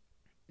think.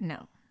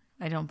 No,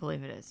 I don't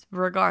believe it is.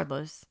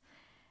 Regardless,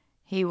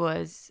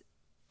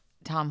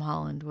 Tom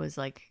Holland was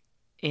like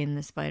in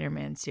the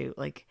Spider-Man suit,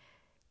 like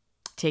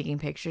taking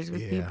pictures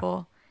with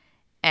people.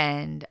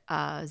 And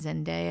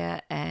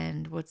Zendaya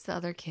and what's the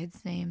other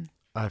kid's name?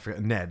 I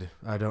forget Ned.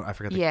 I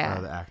forget the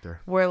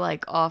actor. Were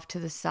like off to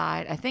the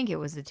side. I think it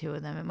was the two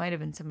of them. It might have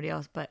been somebody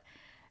else, but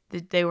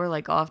they were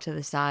like off to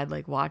the side,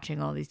 like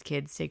watching all these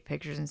kids take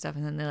pictures and stuff.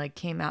 And then they like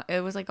came out.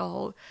 It was like a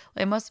whole.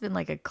 It must have been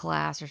like a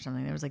class or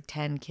something. There was like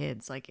 10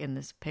 kids like in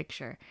this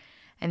picture,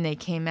 and they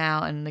came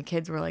out and the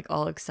kids were like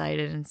all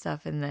excited and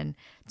stuff. And then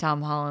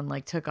Tom Holland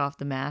like took off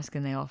the mask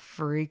and they all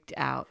freaked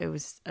out. It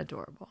was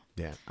adorable.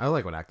 Yeah, I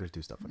like when actors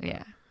do stuff like that.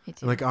 Yeah, me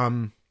too. Like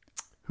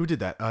who did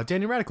that?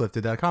 Daniel Radcliffe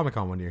did that at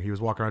Comic-Con one year. He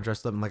was walking around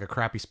dressed up in like a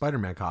crappy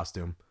Spider-Man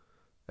costume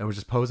and was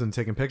just posing and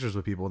taking pictures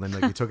with people. And then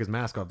like he took his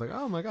mask off, like,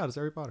 oh my god, it's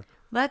Harry Potter.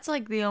 That's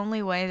like the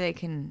only way they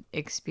can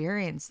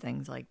experience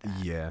things like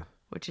that. Yeah,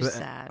 which is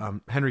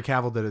sad. Henry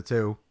Cavill did it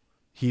too.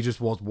 He just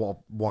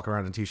walk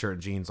around in t-shirt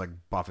and jeans, like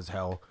buff as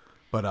hell,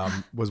 but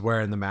was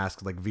wearing the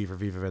mask like V for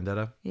V for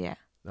Vendetta. Yeah.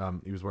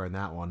 He was wearing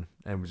that one,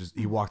 and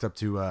he walked up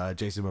to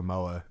Jason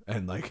Momoa,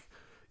 and like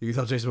you can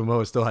tell Jason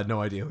Momoa still had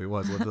no idea who he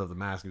was. Lifted up the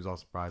mask, he was all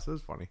surprised. It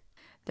was funny.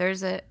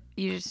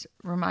 You just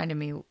reminded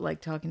me,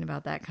 like talking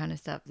about that kind of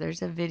stuff.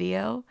 There's a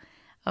video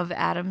of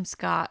Adam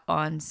Scott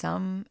on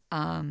some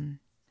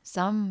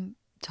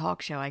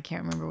talk show. I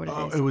can't remember what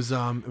it is. It was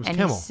and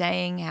Kimmel. He's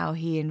saying how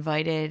he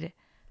invited.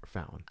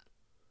 Fallon.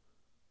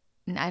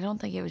 I don't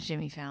think it was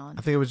Jimmy Fallon.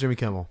 I think it was Jimmy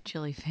Kimmel.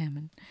 Chili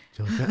Famine.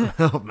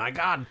 Oh my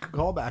God,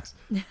 callbacks.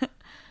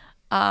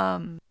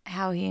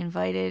 How he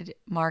invited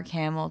Mark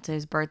Hamill to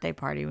his birthday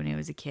party when he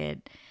was a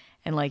kid,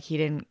 and like he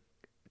didn't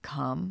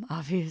come,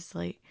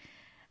 obviously.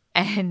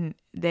 And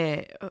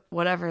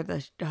whatever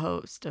the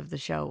host of the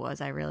show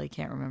was, I really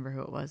can't remember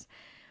who it was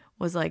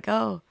like,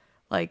 oh,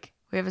 like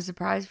we have a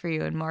surprise for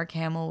you. And Mark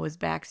Hamill was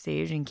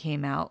backstage and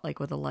came out like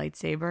with a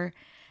lightsaber,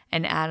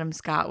 and Adam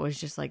Scott was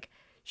just like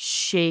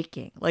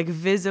shaking, like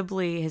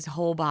visibly his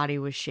whole body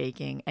was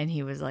shaking, and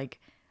he was like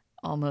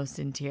almost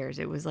in tears.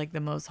 It was like the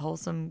most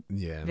wholesome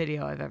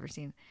video I've ever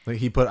seen. Like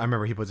I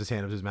remember he puts his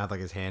hand up to his mouth, like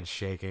his hand's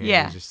shaking. Yeah,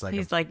 and he's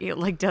just like it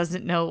like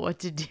doesn't know what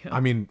to do. I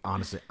mean,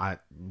 honestly,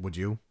 would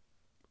you?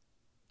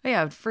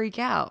 Yeah, I would freak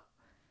out.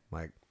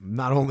 Like,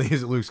 not only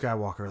is it Luke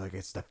Skywalker, like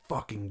it's the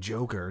fucking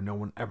Joker. No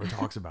one ever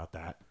talks about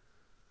that.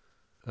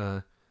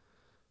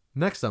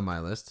 Next on my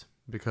list,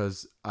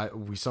 because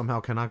we somehow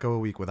cannot go a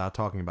week without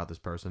talking about this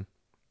person.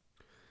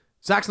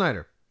 Zack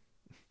Snyder.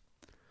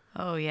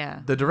 Oh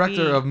yeah. The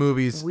director of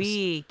movies.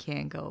 We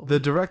can't go. The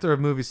director of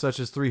movies such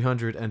as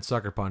 300 and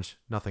Sucker Punch.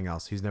 Nothing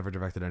else. He's never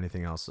directed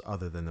anything else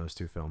other than those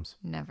two films.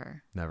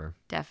 Never.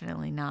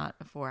 Definitely not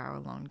a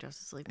 4-hour-long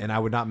Justice League. And I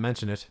would not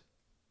mention it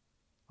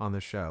on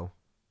this show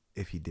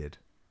if he did.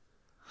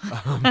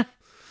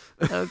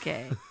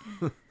 Okay.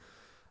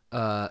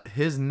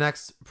 His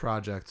next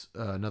project,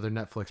 another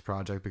Netflix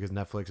project, because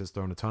Netflix has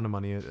thrown a ton of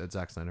money at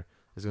Zack Snyder,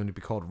 is going to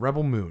be called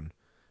Rebel Moon.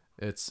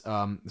 It's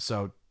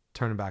so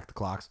turning back the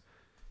clocks.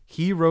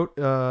 He wrote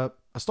a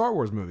Star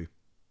Wars movie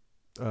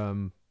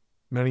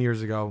many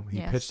years ago.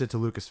 He pitched it to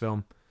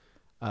Lucasfilm.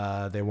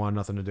 They wanted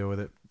nothing to do with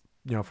it,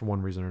 for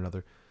one reason or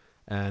another.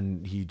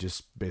 And he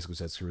just basically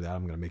said, screw that,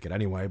 I'm going to make it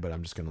anyway, but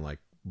I'm just going to like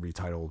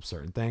retitle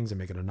certain things and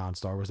make it a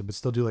non-Star Wars, but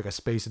still do like a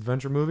space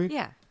adventure movie.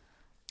 Yeah.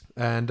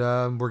 And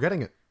we're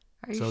getting it.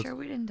 Are you sure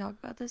we didn't talk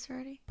about this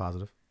already?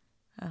 Positive.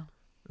 Oh.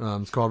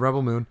 It's called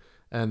Rebel Moon.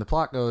 And the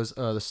plot goes,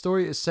 the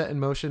story is set in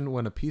motion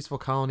when a peaceful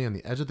colony on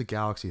the edge of the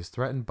galaxy is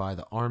threatened by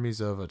the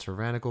armies of a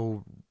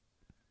tyrannical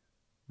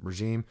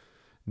regime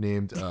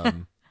named,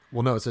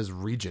 it says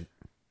Regent.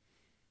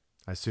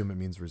 I assume it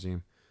means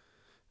regime.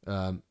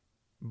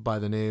 By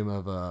the name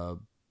of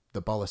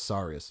the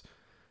Belisarius.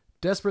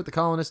 Desperate, the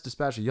colonists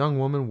dispatch a young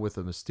woman with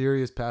a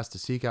mysterious past to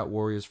seek out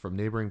warriors from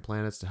neighboring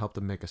planets to help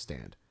them make a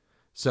stand.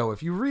 So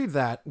if you read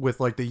that with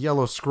like the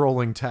yellow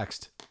scrolling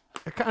text,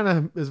 it kind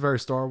of is very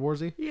Star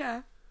Warsy.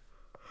 Yeah.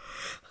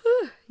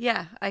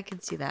 Yeah, I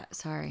can see that.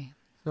 Sorry.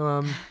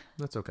 So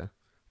that's okay.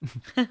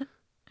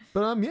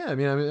 But I'm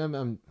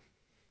in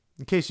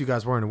case you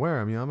guys weren't aware,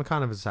 I'm a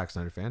kind of a Zack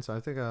Snyder fan, so I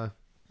think a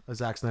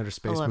Zack Snyder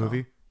space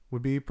movie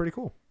would be pretty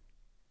cool.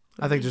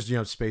 I think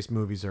just space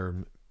movies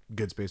are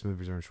good. Space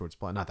movies are in short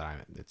supply. Not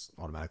that it's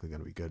automatically going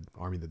to be good.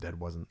 Army of the Dead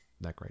wasn't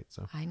that great,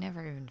 so I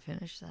never even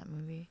finished that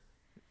movie.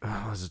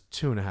 It was a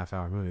 2.5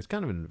 hour movie. It's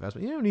kind of an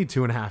investment. You don't need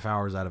 2.5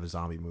 hours out of a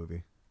zombie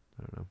movie.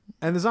 I don't know.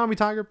 And the zombie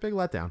tiger, big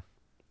letdown.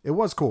 It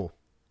was cool.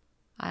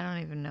 I don't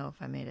even know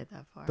if I made it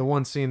that far. The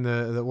one scene,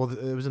 it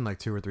was in like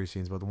 2 or 3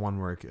 scenes, but the one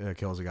where it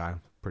kills a guy,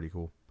 pretty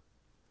cool.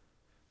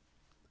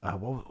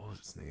 what was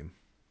his name?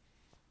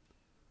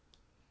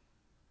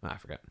 I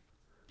forget.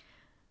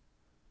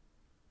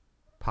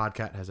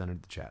 Podcat has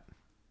entered the chat.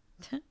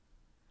 All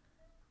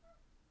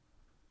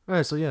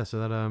right, so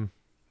that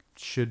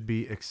should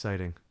be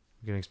exciting.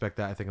 You can expect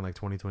that, I think, in like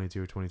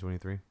 2022 or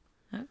 2023.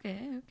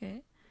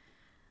 Okay.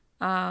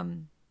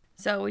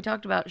 So we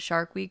talked about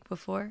Shark Week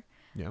before.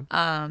 Yeah.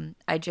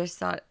 I just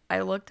thought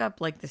I looked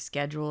up like the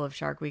schedule of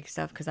Shark Week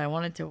stuff because I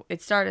wanted to.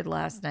 It started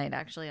last night,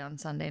 actually, on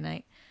Sunday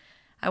night.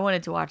 I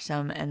wanted to watch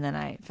some, and then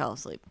I fell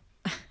asleep.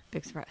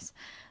 Big surprise.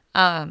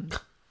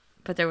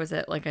 But there was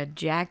a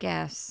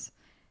Jackass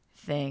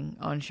thing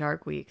on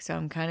Shark Week, so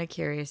I'm kind of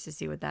curious to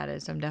see what that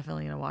is. So I'm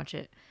definitely gonna watch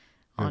it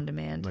on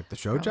demand. Like the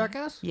show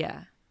Jackass?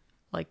 Yeah,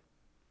 like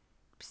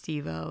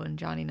Steve-O and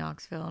Johnny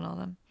Knoxville and all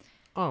them.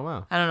 Oh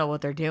wow! I don't know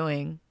what they're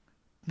doing.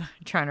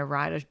 Trying to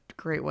ride a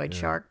great white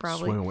shark,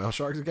 probably. Swimming whale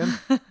sharks again?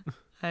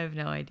 I have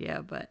no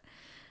idea, but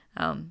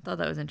thought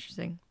that was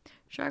interesting.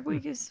 Shark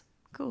Week is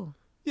cool.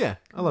 Yeah,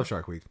 I love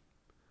Shark Week.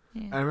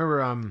 Yeah. I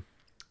remember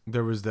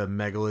there was the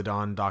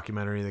Megalodon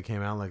documentary that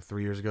came out like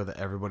 3 years ago that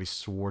everybody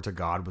swore to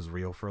God was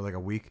real for like a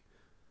week.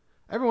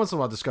 Every once in a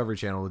while, Discovery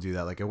Channel will do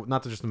that. Like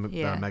not just the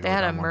Megalodon they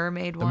had a one.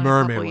 mermaid The one.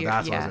 mermaid one. Years.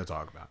 That's what I was going to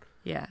talk about.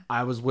 Yeah.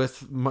 I was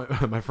with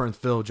my friend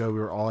Phil, Joe. We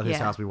were all at his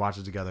house. We watched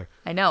it together.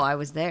 I know. I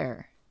was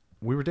there.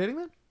 We were dating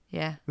then?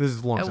 Yeah. This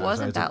is a long time. It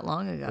wasn't that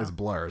long ago. It's a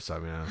blur, so I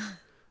mean,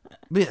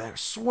 but yeah, they're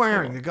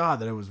swearing to God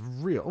that it was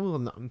real. Well,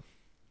 no, all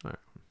right.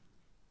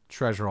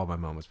 Treasure all my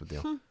moments with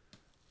Neil.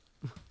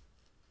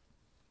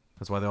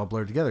 That's why they all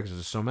blurred together because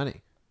there's so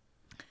many.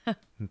 In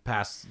the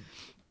past,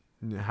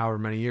 however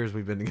many years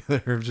we've been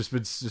together, have just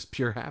been just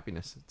pure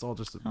happiness. It's all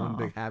just one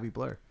big happy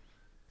blur.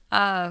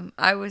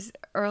 I was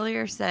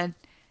earlier said,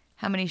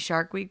 how many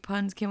Shark Week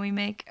puns can we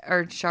make?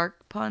 Or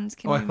shark puns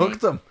can we make? I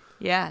hooked them.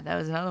 Yeah, that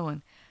was another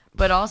one.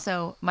 But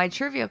also, my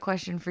trivia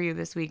question for you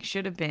this week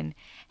should have been,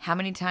 how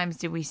many times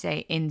did we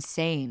say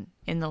insane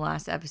in the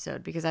last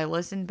episode? Because I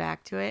listened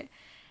back to it.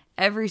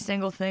 Every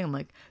single thing, I'm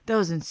like, that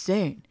was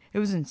insane. It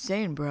was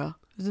insane, bro.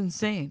 It was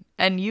insane.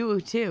 And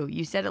you, too.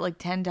 You said it like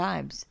 10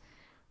 times.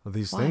 Well,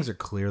 these things are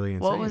clearly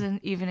insane. What was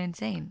even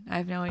insane? I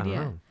have no idea. I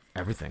don't know.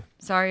 Everything.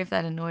 Sorry if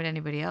that annoyed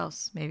anybody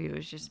else. Maybe it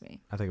was just me.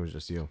 I think it was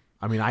just you.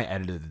 I mean, I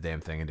edited the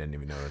damn thing and didn't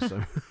even notice.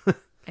 So.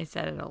 I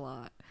said it a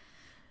lot.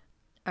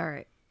 All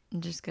right. I'm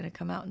just going to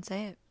come out and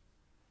say it.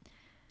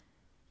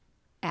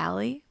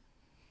 Allie,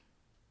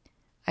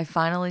 I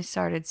finally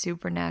started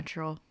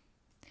Supernatural.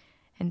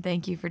 And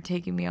thank you for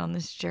taking me on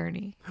this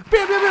journey.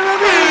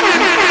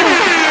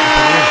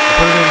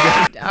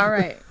 All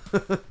right.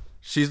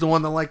 She's the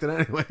one that liked it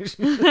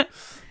anyway.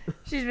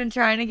 She's been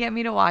trying to get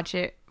me to watch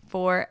it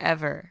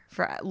forever.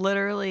 For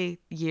literally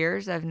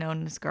years, I've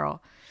known this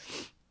girl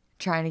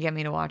trying to get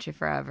me to watch it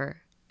forever.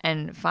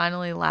 And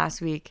finally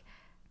last week,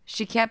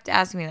 she kept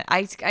asking me that.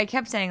 I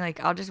kept saying, like,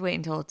 I'll just wait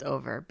until it's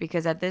over.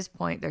 Because at this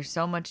point, there's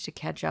so much to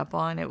catch up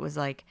on. It was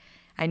like,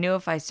 I knew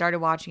if I started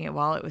watching it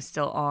while it was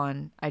still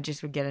on, I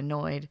just would get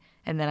annoyed.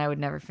 And then I would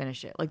never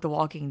finish it. Like The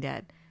Walking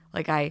Dead.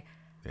 Like, I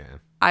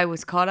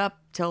was caught up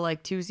till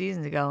like 2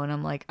 seasons ago. And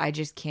I'm like, I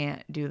just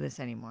can't do this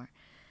anymore.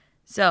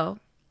 So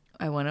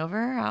I went over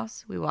her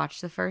house. We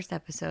watched the first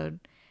episode.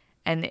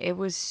 And it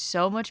was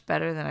so much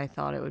better than I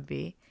thought it would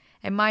be.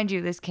 And mind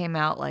you, this came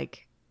out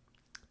like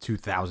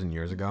 2,000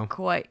 years ago.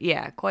 Quite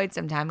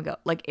some time ago.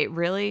 Like it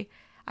really,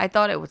 I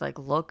thought it would like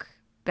look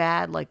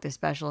bad, like the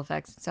special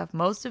effects and stuff.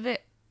 Most of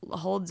it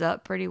holds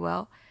up pretty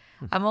well.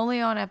 I'm only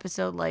on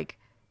episode like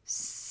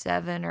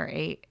 7 or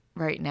 8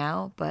 right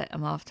now, but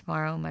I'm off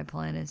tomorrow. My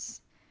plan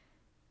is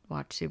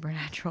watch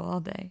Supernatural all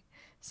day.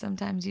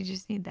 Sometimes you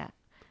just need that.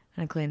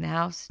 I'm gonna clean the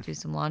house, do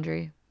some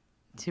laundry.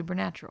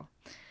 Supernatural.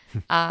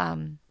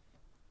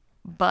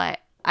 But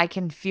I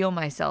can feel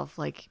myself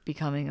like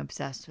becoming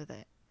obsessed with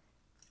it.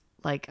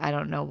 Like, I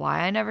don't know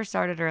why I never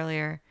started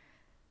earlier.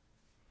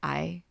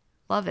 I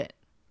love it.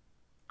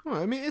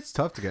 Well, I mean, it's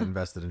tough to get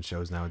invested in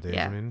shows nowadays.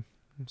 Yeah. I mean,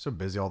 I'm so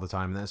busy all the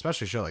time, and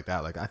especially a show like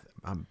that. Like,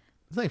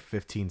 it's like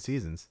 15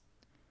 seasons.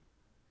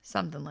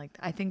 Something like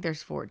that. I think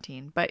there's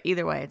 14, but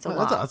either way, it's a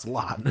lot. That's a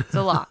lot. It's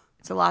a lot.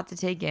 It's a lot to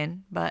take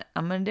in, but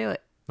I'm gonna do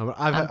it. No, but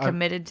I'm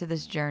committed to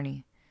this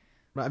journey.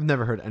 I've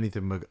never heard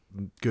anything but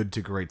good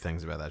to great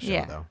things about that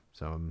show, though.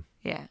 So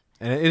yeah,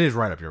 and it is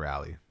right up your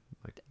alley.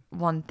 Like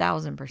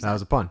 1,000%. That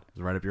was a pun. It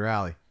was right up your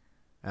alley.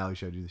 Allie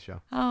showed you the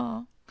show.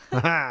 Oh,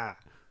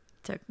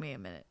 took me a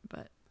minute,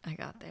 but I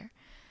got there.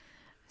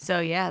 So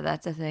yeah,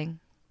 that's a thing.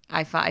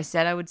 I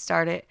said I would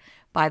start it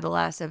by the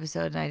last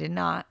episode, and I did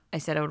not. I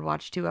said I would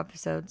watch 2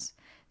 episodes,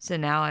 so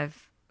now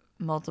I've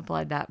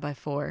multiplied that by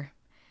 4,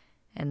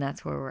 and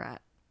that's where we're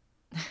at.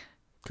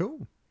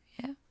 Cool.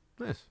 Yeah.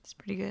 Nice. It's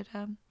pretty good.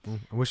 Well,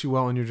 I wish you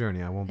well on your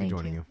journey. I won't be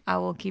joining you. I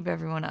will keep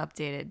everyone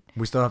updated.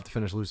 We still have to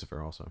finish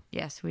Lucifer also.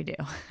 Yes, we do.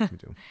 We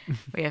do.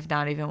 We have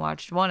not even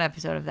watched 1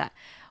 episode of that.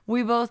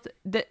 We both,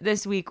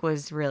 this week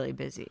was really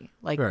busy.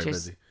 Like Very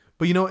busy.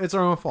 But it's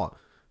our own fault.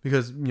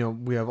 Because,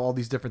 we have all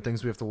these different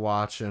things we have to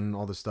watch and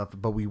all this stuff.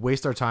 But we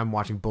waste our time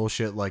watching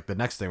bullshit like the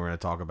next thing we're going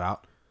to talk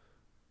about.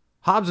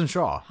 Hobbs and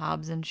Shaw.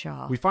 Hobbs and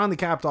Shaw. We finally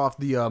capped off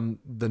the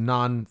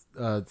non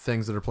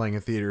things that are playing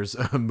in theaters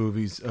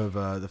movies of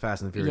the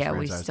Fast and the Furious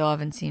franchise. We still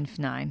haven't seen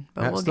F9,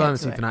 but we'll still get haven't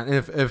to seen it. F9. And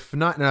if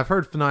F9, and I've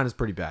heard F9 is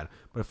pretty bad,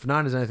 but if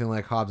F9 is anything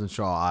like Hobbs and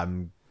Shaw, I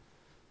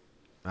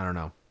don't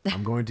know.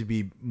 I'm going to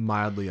be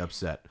mildly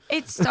upset.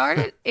 It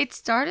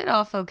started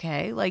off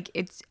okay. Like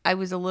I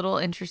was a little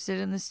interested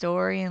in the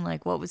story and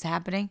like what was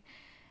happening.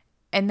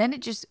 And then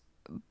it just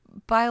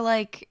by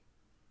like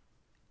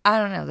I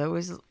don't know, there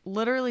was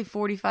literally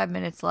 45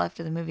 minutes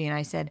left of the movie and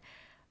I said,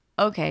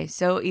 "Okay,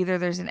 so either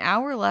there's an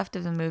hour left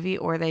of the movie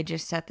or they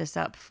just set this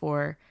up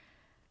for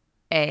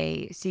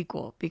a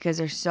sequel because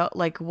there's so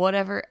like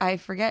whatever, I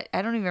forget,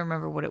 I don't even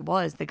remember what it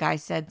was. The guy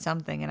said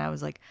something and I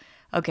was like,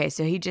 okay,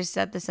 so he just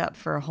set this up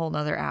for a whole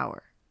nother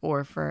hour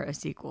or for a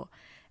sequel.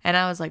 And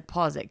I was like,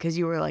 pause it, because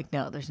you were like,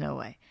 no, there's no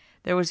way.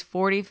 There was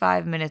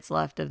 45 minutes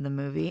left of the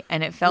movie,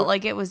 and it felt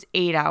like it was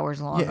 8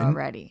 hours long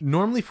already.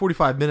 Normally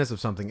 45 minutes of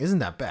something isn't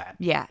that bad.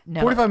 Yeah,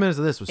 no. 45 minutes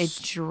of this was... It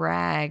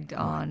dragged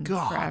on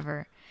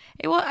forever.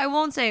 I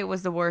won't say it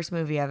was the worst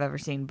movie I've ever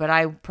seen, but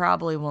I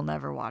probably will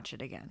never watch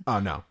it again. Oh,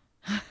 no.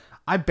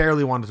 I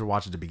barely wanted to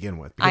watch it to begin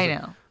with. I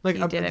know. Like,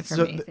 you did it for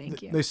me.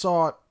 Thank you. They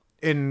saw it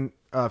in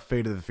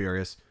Fate of the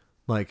Furious.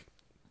 Like,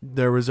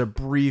 there was a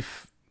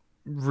brief,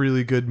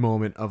 really good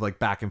moment of, like,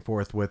 back and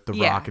forth with The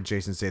Rock and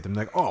Jason Statham.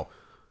 Like, oh,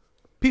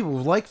 people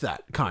like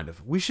that, kind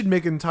of. We should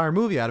make an entire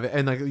movie out of it.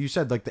 And like you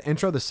said, like, the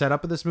intro, the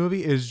setup of this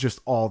movie is just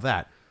all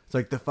that. It's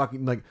like the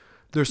fucking, like,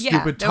 their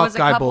stupid tough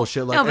guy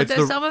bullshit. Like, no,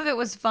 but some of it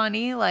was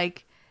funny,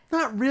 like...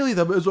 Not really,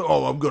 though. It was like,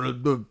 oh, I'm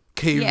going to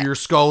cave your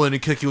skull in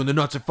and kick you in the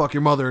nuts and fuck your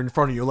mother in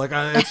front of you. Like,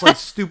 it's like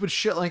stupid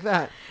shit like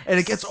that. And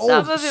it gets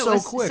old so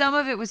quick. Some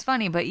of it was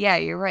funny, but yeah,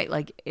 you're right.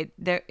 Like, it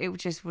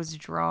just was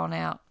drawn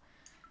out.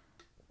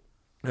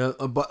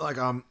 But, like,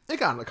 it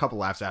got a couple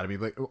laughs out of me,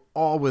 but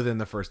all within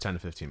the first 10 to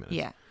 15 minutes.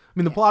 Yeah. I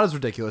mean, the plot is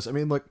ridiculous. I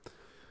mean, like,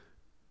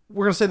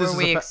 we're going to say this is...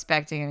 Were we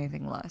expecting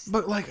anything less?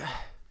 But, like,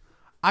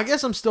 I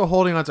guess I'm still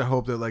holding on to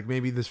hope that, like,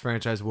 maybe this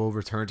franchise will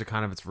return to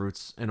kind of its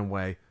roots in a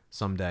way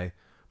someday.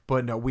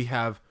 But no, we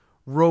have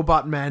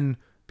robot men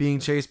being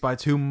chased by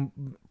two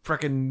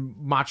freaking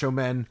macho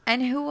men.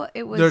 And who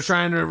it was... They're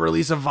trying to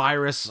release a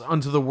virus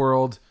onto the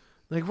world.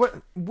 Like,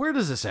 what? Where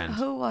does this end?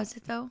 Who was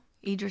it, though?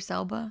 Idris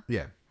Elba?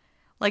 Yeah.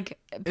 Like,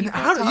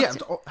 how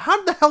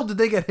the hell did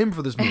they get him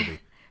for this movie?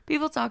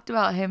 People talked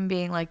about him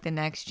being like the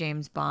next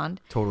James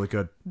Bond. Totally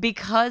could.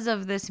 Because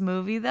of this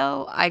movie,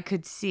 though, I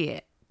could see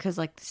it. Because,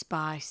 like, the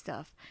spy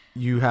stuff.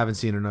 You haven't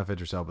seen enough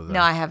Idris Elba, though.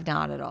 No, I have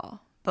not at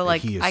all. But,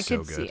 like, I so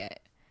could good. see it.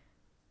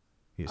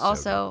 He is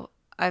Also, so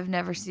I've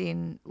never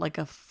seen, like,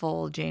 a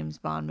full James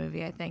Bond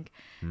movie, I think.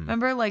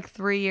 Remember, like,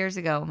 3 years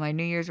ago, my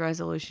New Year's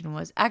resolution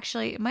was...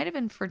 Actually, it might have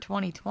been for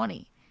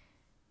 2020.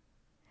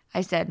 I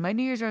said, my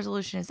New Year's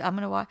resolution is I'm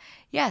going to watch...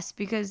 Yes,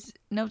 because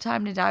No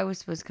Time to Die was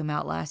supposed to come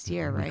out last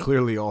year, right? We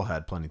clearly all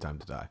had plenty of time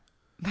to die.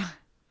 The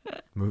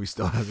movie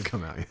still hasn't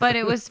come out yet. But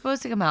it was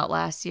supposed to come out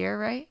last year,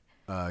 right?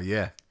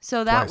 Yeah.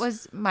 So that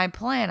was my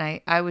plan.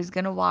 I was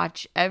going to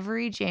watch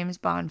every James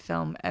Bond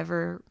film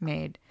ever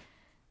made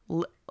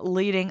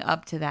leading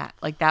up to that.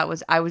 Like, that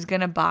was... I was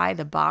going to buy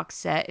the box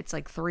set. It's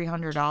like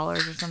 $300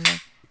 or something.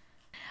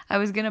 I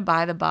was going to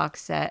buy the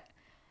box set,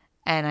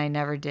 and I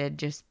never did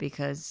just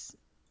because...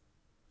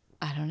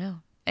 I don't know.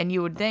 And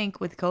you would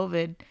think with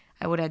COVID,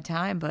 I would have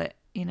time, but,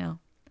 you know.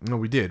 No,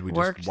 we did. We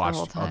just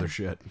watched other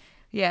shit.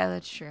 Yeah,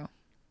 that's true.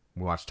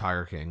 We watched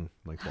Tiger King,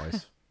 like,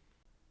 twice.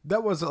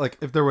 That was, like,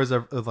 if there was,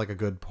 a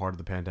good part of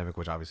the pandemic,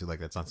 which obviously,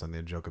 like, that's not something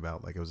to joke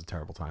about. Like, it was a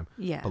terrible time.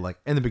 Yeah. But, like,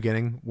 in the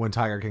beginning, when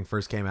Tiger King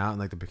first came out and,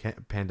 like, the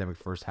pandemic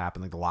first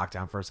happened, like, the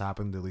lockdown first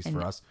happened, at least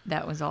for us.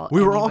 That was all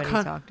we were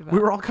talked about. We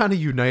were all kind of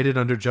united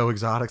under Joe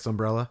Exotic's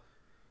umbrella.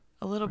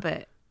 A little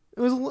bit. It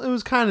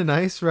was kind of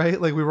nice,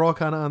 right? Like, we were all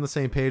kind of on the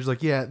same page.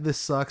 Like, yeah, this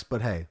sucks,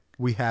 but hey,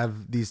 we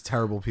have these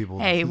terrible people.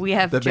 Hey, we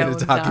have that Joe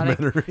made a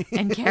documentary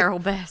and Carol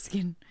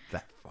Baskin.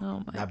 That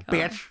God.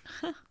 bitch.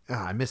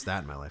 I missed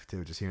that in my life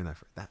too. Just hearing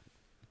that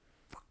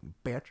fucking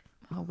bitch.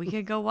 Well, we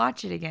could go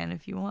watch it again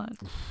if you want.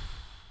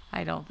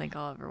 I don't think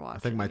I'll ever watch it. I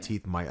think my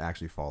teeth might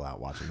actually fall out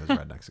watching those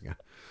rednecks again.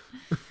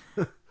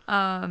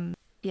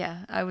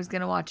 Yeah, I was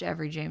gonna watch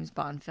every James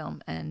Bond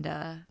film, and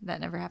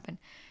that never happened.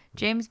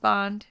 James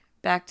Bond,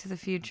 Back to the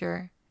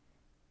Future,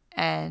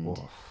 and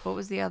what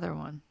was the other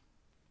one?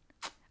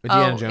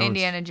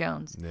 Indiana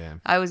Jones. Yeah.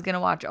 I was going to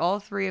watch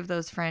all three of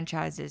those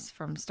franchises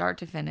from start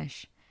to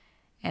finish,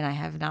 and I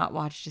have not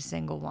watched a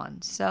single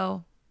one.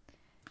 So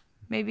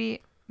maybe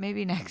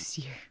next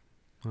year.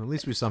 Well, at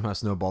least we somehow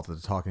snowballed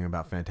to talking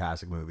about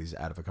fantastic movies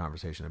out of a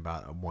conversation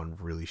about one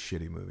really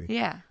shitty movie.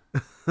 Yeah.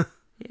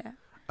 Yeah.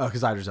 Oh,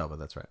 because Idris Elba,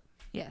 that's right.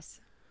 Yes.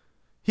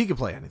 He could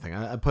play anything.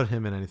 I put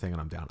him in anything and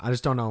I'm down. I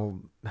just don't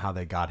know how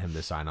they got him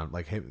to sign on.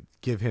 Like,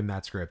 give him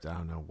that script. I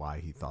don't know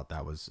why he thought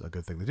that was a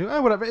good thing to do.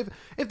 Whatever.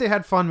 If they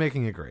had fun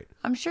making it, great.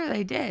 I'm sure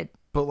they did.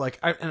 But,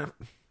 like,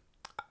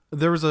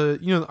 there was are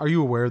you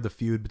aware of the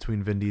feud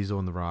between Vin Diesel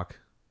and The Rock?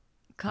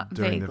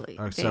 Vaguely.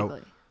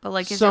 So, but,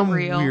 like, is it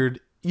real? Weird,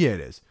 yeah,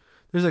 it is.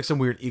 There's like some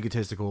weird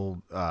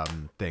egotistical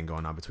thing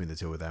going on between the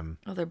two of them.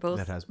 Oh, they're both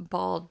that has,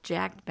 bald,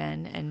 jacked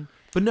men, and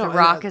but no, The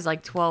Rock is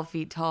like 12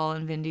 feet tall,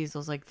 and Vin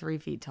Diesel's like 3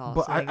 feet tall.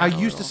 But so I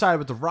used to side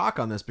with The Rock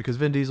on this because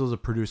Vin Diesel's a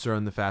producer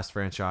on the Fast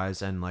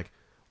franchise and like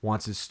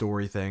wants his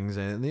story things,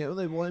 and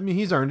well, I mean,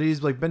 he's earned it.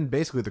 He's like been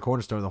basically the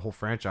cornerstone of the whole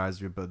franchise,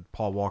 but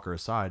Paul Walker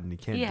aside, and he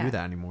can't do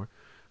that anymore.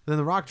 But then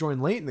The Rock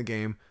joined late in the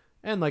game,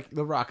 and like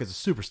The Rock is a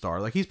superstar.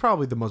 Like he's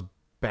probably the most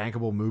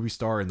bankable movie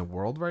star in the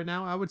world right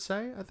now, I would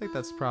say. I think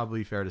that's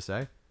probably fair to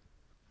say.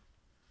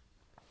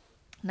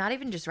 Not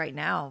even just right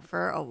now,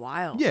 for a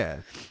while. Yeah,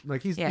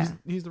 like he's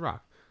The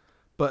Rock.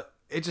 But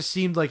it just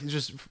seemed like,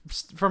 just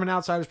from an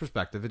outsider's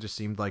perspective, it just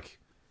seemed like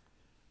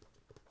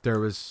there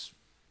was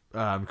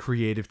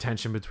creative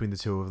tension between the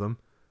two of them.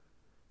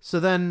 So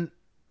then,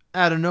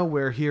 out of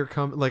nowhere, here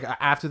come like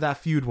after that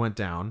feud went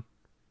down,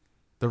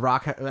 The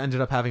Rock ended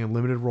up having a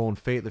limited role in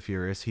Fate the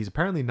Furious. He's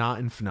apparently not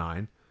in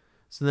F9.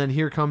 So then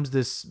here comes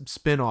this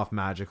spin-off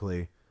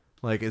magically.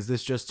 Like, is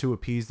this just to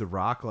appease The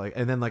Rock? Like,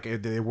 and then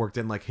like they worked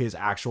in like his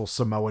actual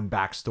Samoan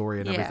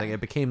backstory and everything.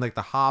 It became like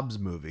the Hobbs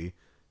movie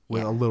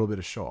with a little bit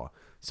of Shaw.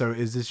 So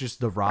is this just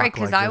The Rock? Right,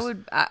 because like, I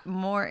would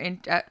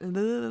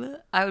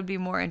I would be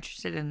more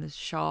interested in the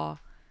Shaw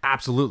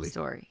absolutely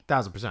story.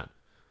 1000%.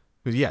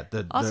 But yeah,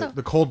 Also,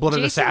 the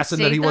cold-blooded Jason assassin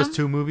that he was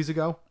Statham, 2 movies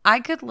ago.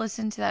 I could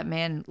listen to that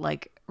man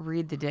like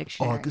read the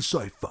dictionary. I can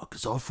say fuck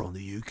because I'm from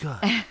the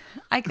UK.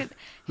 I could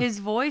his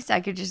voice.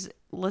 I could just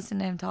listen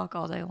to him talk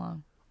all day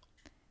long.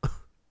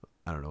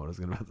 I don't know what I was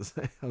about to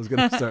say. I was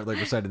going to start like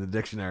reciting the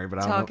dictionary, but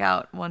I don't know. Talk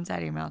out one side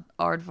of your mouth.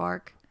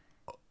 Aardvark.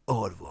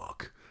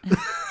 Aardvark.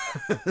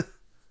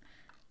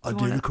 I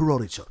did a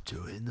karate chop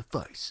to it in the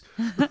face.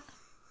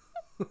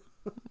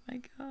 Oh my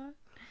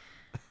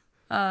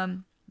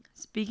god.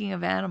 Speaking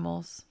of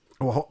animals.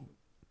 Well,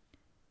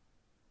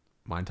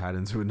 mine tied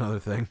into another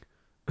thing.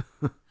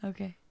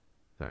 Okay.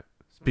 Sorry.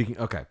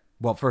 Okay.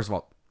 Well, first of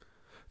all,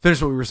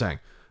 finish what we were saying.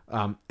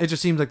 It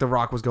just seems like The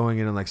Rock was going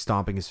in and like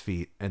stomping his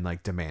feet and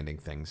like demanding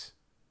things.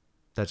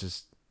 That's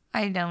just.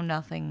 I know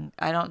nothing.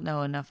 I don't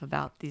know enough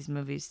about these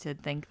movies to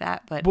think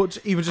that, but Well,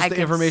 even just the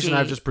information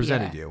I've just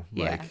presented you.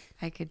 Yeah, Like,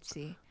 I could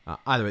see.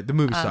 Either way, the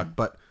movie sucked,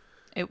 but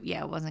It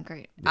wasn't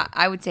great. Yeah.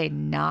 I would say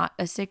not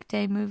a sick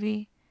day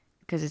movie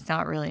because it's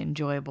not really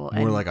enjoyable.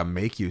 more like a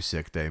make you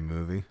sick day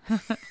movie.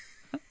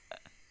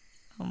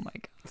 Oh my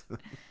god.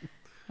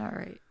 All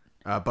right.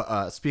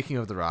 But speaking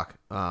of The Rock,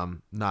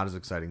 not as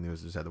exciting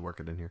news. Just had to work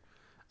it in here.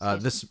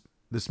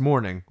 This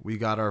morning we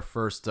got our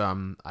first,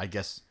 I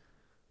guess,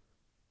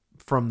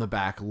 from the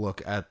back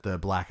look at the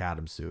Black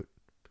Adam suit.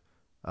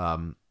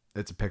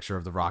 It's a picture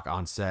of The Rock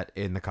on set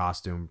in the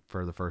costume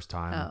for the first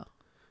time. Oh.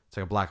 It's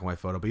like a black and white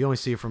photo, but you only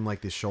see it from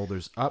like the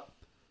shoulders up.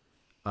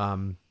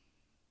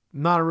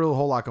 Not a real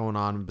whole lot going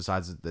on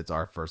besides it's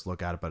our first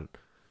look at it. But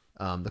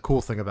the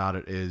cool thing about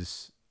it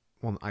is,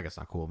 well, I guess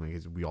not cool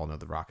because we all know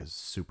The Rock is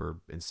super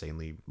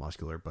insanely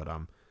muscular. But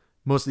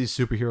most of these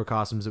superhero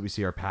costumes that we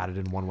see are padded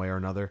in one way or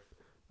another.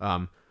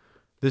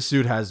 This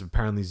suit has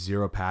apparently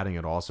zero padding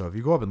at all. So if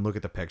you go up and look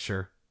at the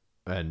picture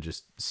and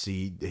just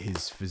see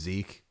his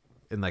physique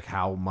and like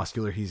how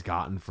muscular he's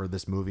gotten for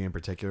this movie in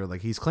particular, like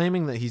he's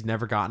claiming that he's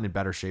never gotten in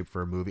better shape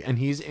for a movie, and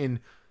he's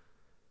in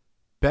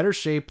better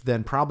shape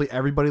than probably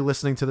everybody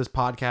listening to this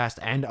podcast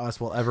and us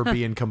will ever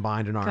be in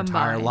combined in our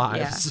entire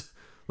lives. Yeah.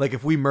 Like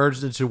if we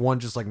merged into one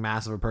just like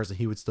massive a person,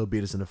 he would still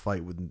beat us in a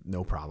fight with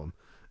no problem.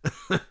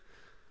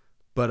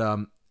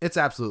 But it's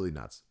absolutely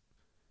nuts.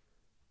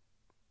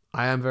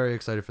 I am very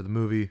excited for the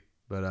movie,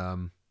 but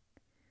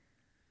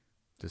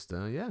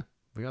yeah,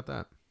 we got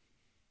that.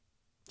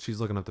 She's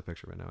looking up the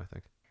picture right now, I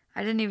think.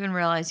 I didn't even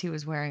realize he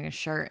was wearing a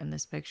shirt in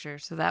this picture,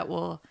 so that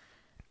will.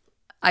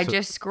 I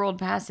just scrolled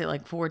past it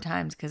like 4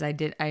 times because I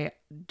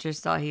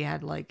just thought he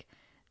had like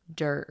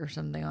dirt or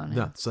something on him.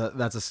 No, so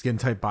that's a skin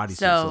tight bodysuit.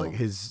 So like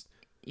his.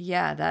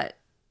 Yeah, that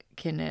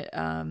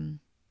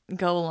can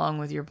go along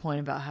with your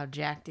point about how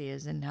jacked he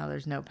is and how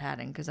there's no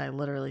padding because I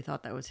literally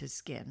thought that was his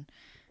skin.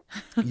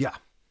 Yeah.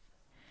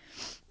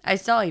 I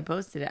saw he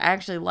posted it. I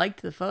actually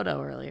liked the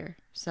photo earlier,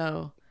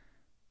 so.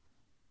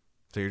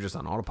 So you're just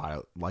on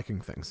autopilot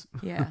liking things.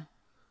 Yeah,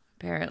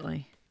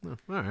 apparently. Oh,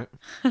 all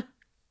right.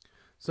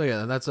 So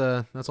yeah, that's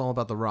all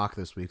about The Rock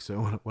this week.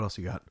 So what else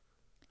you got?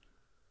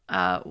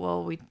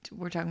 Well,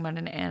 we're talking about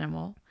an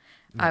animal.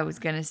 Yeah. I was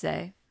gonna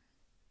say,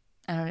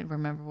 I don't even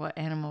remember what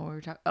animal we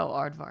were talking. Oh,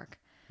 aardvark.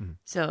 Mm-hmm.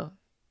 So,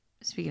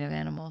 speaking of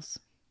animals,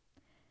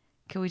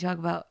 can we talk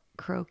about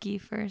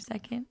Croki for a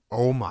second?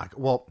 Oh my!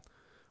 Well,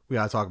 we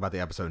gotta talk about the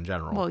episode in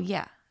general. Well,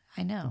 yeah,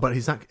 I know. But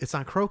he's not. It's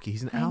not Croki.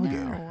 He's an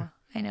alligator.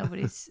 I know, but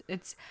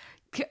it's.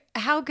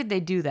 How could they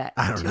do that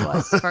to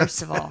us?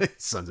 First of all,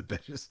 sons of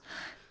bitches.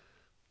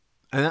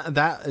 And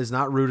that is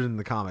not rooted in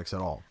the comics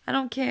at all. I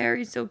don't care.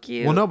 He's so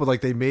cute. Well, no, but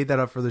like they made that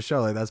up for the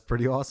show. Like that's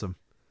pretty awesome.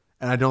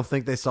 And I don't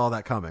think they saw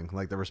that coming.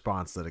 Like the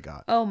response that it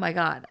got. Oh my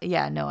god!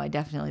 Yeah, no, I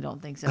definitely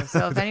don't think so.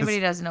 So if anybody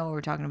doesn't know what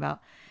we're talking about,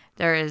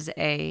 there is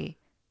an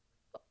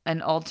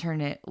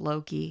alternate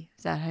Loki.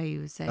 Is that how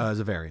you would say? As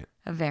a variant.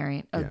 A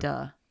variant. Oh, yeah.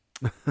 Duh.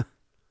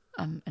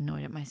 I'm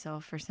annoyed at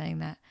myself for saying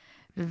that.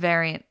 The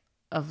variant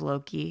of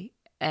Loki,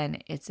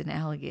 and it's an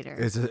alligator.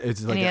 It's like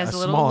and he has a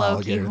little small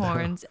Loki alligator,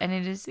 horns, and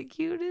it is the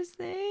cutest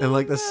thing. and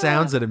like the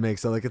sounds that it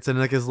makes. So like it's in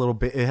like his little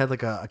bit. It had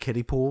like a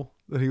kiddie pool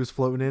that he was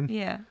floating in.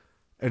 Yeah.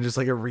 And just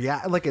like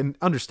it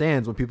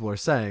understands what people are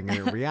saying, and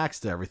it reacts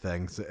to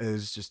everything. So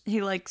it's just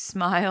He like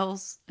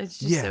smiles. It's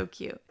just so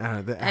cute.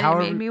 And it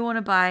made me want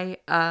to buy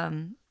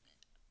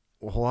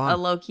hold on. a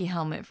Loki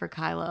helmet for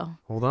Kylo.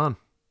 Hold on.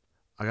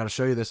 I got to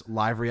show you this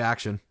live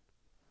reaction.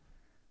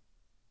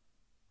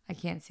 I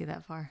can't see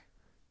that far.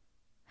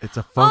 It's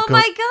a Funko. Oh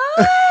my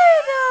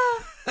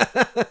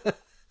god!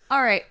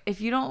 All right, if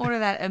you don't order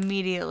that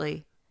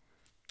immediately.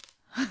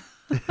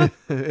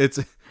 It's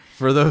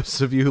for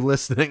those of you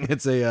listening.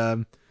 It's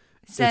a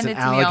Send it to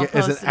me. I'll post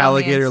it's an it on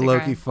alligator the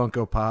Loki Instagram.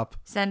 Funko Pop.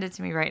 Send it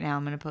to me right now.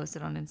 I'm gonna post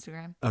it on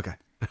Instagram. Okay.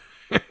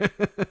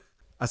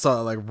 I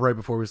saw it like right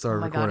before we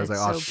started recording. I was like,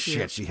 it's oh so shit,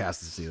 cute. she has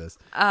to see this.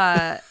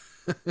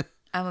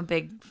 I'm a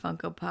big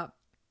Funko Pop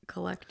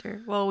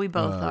collector. Well, we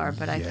both are,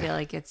 but I feel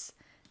like it's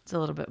a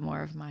little bit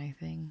more of my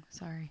thing.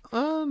 Sorry.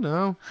 Oh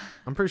no,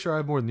 I'm pretty sure I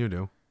have more than you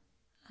do.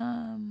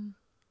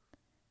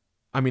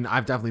 I mean,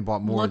 I've definitely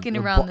bought more. Looking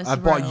around this I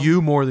bought room.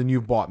 you more than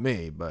you've bought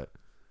me, but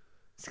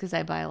It's because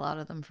I buy a lot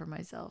of them for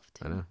myself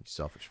too. I know you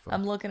selfish fuck.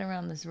 I'm looking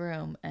around this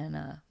room, and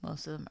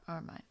most of them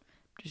are mine.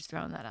 Just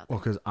throwing that out there. Well,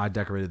 because I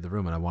decorated the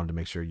room and I wanted to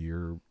make sure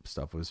your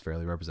stuff was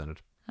fairly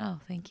represented. Oh,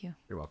 thank you.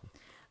 You're welcome.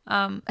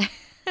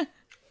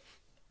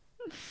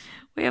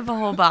 We have a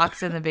whole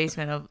box in the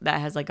basement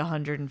that has like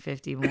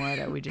 150 more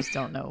that we just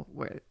don't know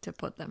where to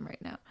put them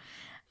right now.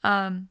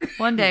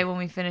 One day when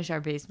we finish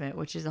our basement,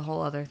 which is a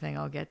whole other thing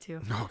I'll get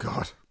to. Oh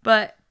God.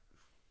 But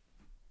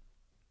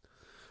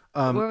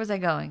where was I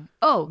going?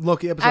 Oh,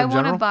 Loki episode I in want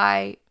to general?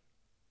 buy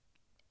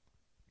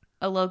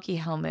a Loki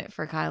helmet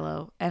for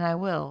Kylo, and I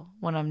will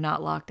when I'm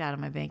not locked out of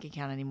my bank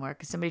account anymore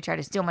because somebody tried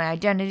to steal my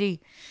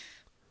identity.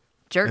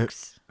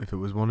 Jerks. If it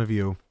was one of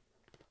you,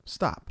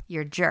 stop.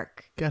 You're a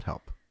jerk. Get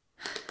help.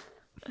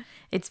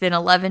 It's been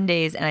 11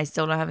 days and I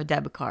still don't have a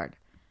debit card.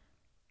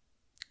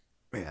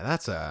 Yeah,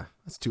 that's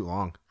too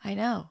long. I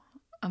know.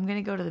 I'm going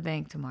to go to the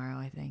bank tomorrow,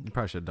 I think. You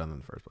probably should have done that in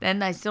the first place.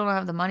 And I still don't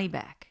have the money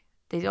back.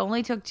 They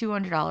only took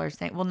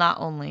 $200. Well, not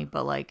only,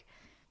 but like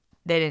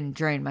they didn't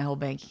drain my whole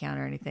bank account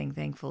or anything,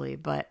 thankfully.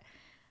 But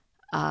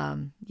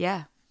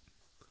yeah,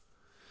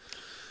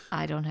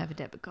 I don't have a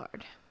debit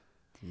card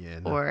Yeah,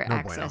 or no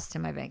access to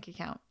my bank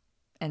account.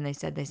 And they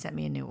said they sent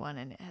me a new one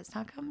and it has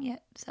not come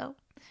yet. So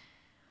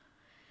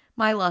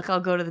my luck, I'll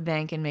go to the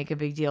bank and make a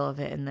big deal of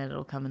it and then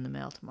it'll come in the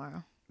mail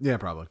tomorrow. Yeah,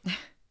 probably.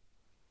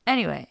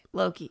 Anyway,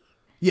 Loki.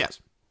 Yes.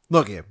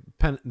 Loki,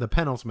 the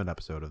penultimate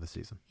episode of the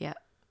season. Yeah.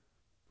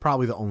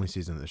 Probably the only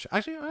season of the show.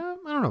 Actually, I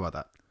don't know about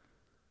that.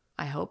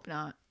 I hope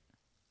not.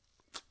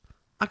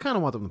 I kind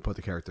of want them to put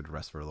the character to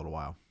rest for a little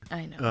while.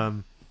 I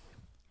know.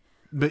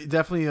 But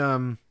definitely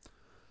a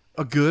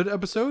good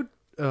episode.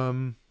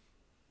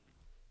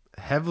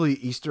 Heavily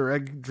Easter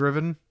egg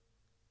driven.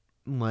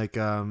 Like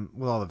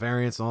with all the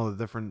variants and all the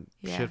different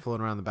shit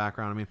floating around in the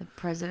background. I mean, The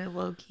President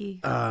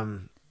Loki.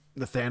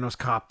 the Thanos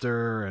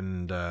copter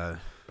and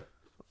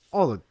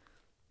all the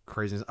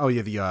craziness. Oh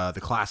yeah,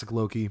 the classic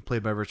Loki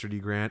played by Richard E.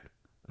 Grant.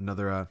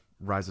 Another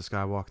Rise of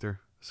Skywalker.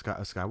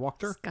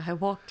 Skywalker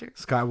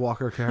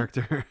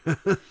character.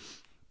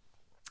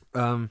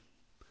 A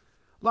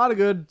lot of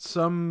good,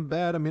 some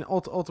bad. I mean,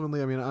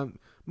 ultimately, I mean,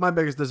 my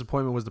biggest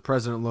disappointment was the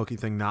President Loki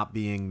thing not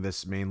being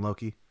this main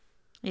Loki.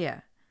 Yeah.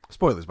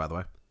 Spoilers, by the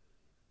way.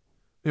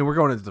 I mean, we're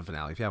going into the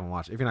finale. If you haven't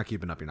watched, if you're not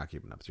keeping up, you're not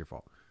keeping up. It's your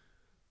fault.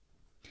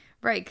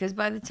 Right, because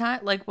by the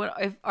time, like,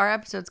 if our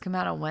episodes come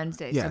out on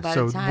Wednesday, Yeah, so by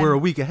so the time we're a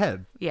week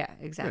ahead. Yeah,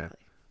 exactly.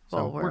 So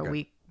Well, we're we're a good.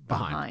 week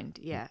behind.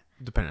 Yeah,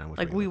 Depending on which.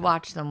 like way you we look at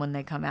watch them when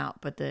they come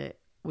out, but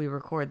we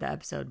record the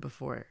episode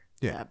before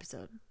the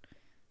episode.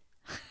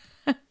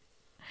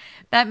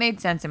 That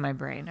made sense in my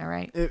brain. All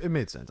right. it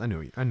made sense. I knew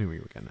where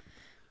you were getting it.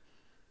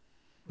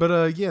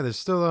 But yeah, there's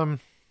still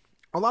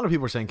a lot of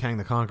people are saying Kang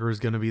the Conqueror is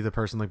going to be the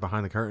person like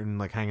behind the curtain,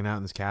 like hanging out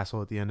in this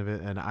castle at the end of it,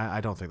 and I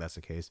don't think that's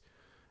the case.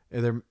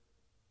 They're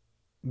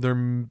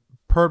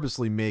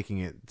purposely making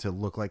it to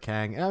look like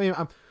Kang. I mean,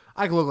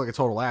 I could look like a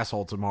total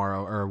asshole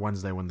tomorrow or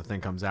Wednesday when the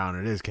thing comes out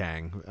and it is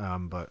Kang.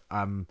 But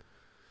I'm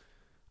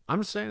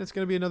just saying it's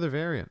going to be another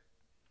variant.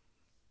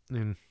 I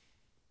mean,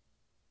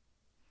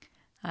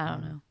 I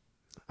don't know.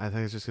 I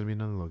think it's just going to be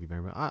another Loki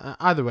variant. But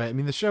either way, I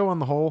mean, the show on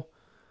the whole.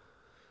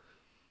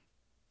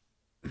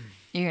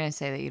 You're gonna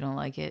say that you don't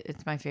like it.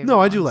 It's my favorite. No,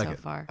 I do like so it.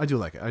 Far. I do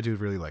like it. I do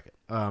really like it.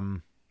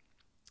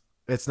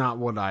 It's not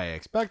what I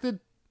expected,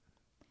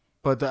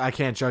 but I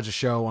can't judge a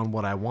show on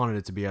what I wanted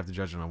it to be. I have to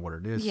judge it on what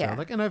it is. Yeah.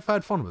 So, and I've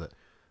had fun with it.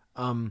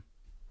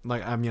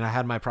 Like I mean, I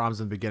had my problems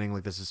in the beginning.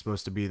 Like this is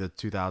supposed to be the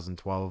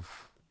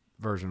 2012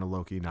 version of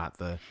Loki, not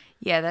the.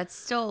 Yeah, that's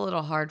still a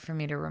little hard for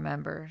me to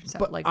remember. So,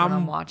 But like when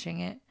I'm watching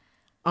it.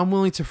 I'm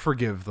willing to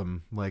forgive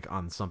them, like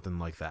on something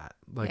like that.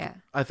 Like Yeah.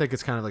 I think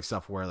it's kind of like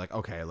stuff where, like,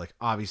 okay, like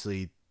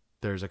obviously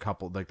there's a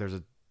couple, like there's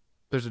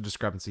a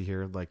discrepancy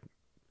here. Like,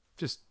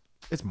 just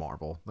it's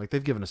Marvel. Like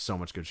they've given us so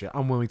much good shit.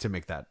 I'm willing to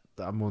make that.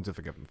 I'm willing to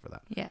forgive them for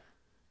that. Yeah.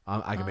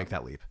 I can make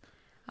that leap.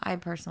 I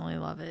personally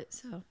love it,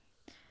 so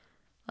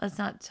let's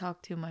not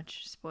talk too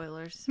much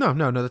spoilers. No,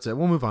 that's it.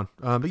 We'll move on.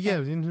 But Okay.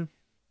 yeah,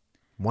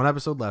 one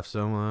episode left,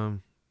 so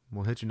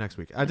we'll hit you next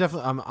week.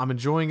 I'm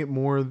enjoying it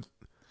more.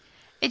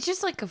 It's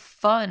just like a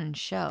fun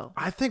show.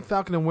 I think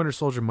Falcon and Winter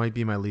Soldier might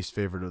be my least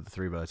favorite of the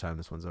three by the time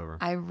this one's over.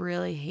 I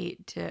really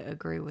hate to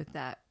agree with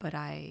that, but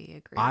I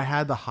agree. I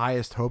had the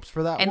highest hopes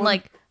for that and one.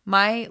 like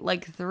my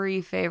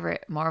three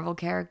favorite Marvel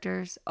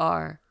characters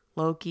are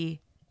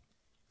Loki,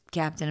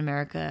 Captain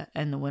America,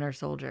 and the Winter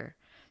Soldier.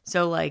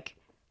 So like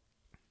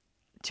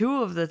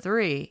two of the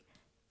three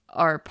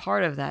are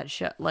part of that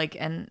show. Like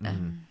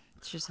and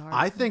it's just hard.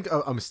 I think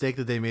a mistake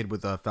that they made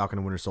with Falcon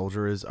and Winter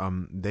Soldier is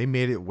they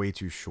made it way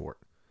too short.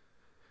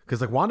 Because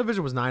like WandaVision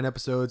was 9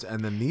 episodes,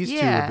 and then these two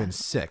have been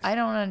 6. I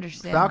don't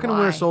understand Falcon why.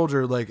 and Winter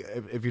Soldier, like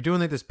if you're doing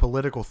like this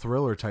political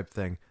thriller type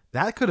thing,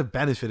 that could have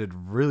benefited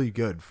really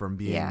good from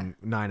being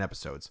 9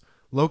 episodes.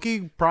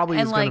 Loki probably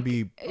is going to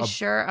be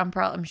sure.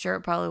 I'm sure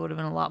it probably would have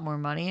been a lot more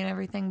money and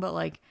everything, but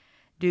like,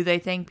 do they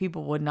think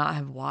people would not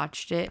have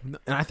watched it? And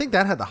I think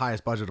that had the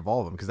highest budget of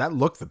all of them because that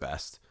looked the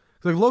best.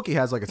 Like Loki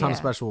has like a ton of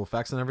special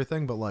effects and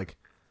everything, but like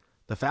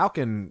the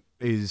Falcon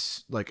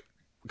is like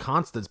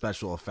constant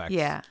special effects.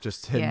 Yeah.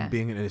 Just him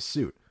being in his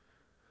suit.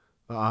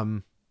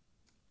 I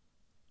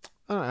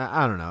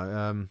don't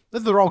know.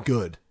 They're all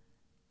good.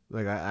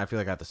 Like I feel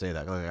like I have to say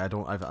that. Like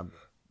I'm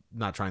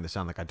not trying to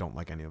sound like I don't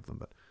like any of them,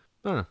 but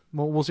I don't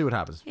know. We'll see what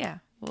happens. Yeah.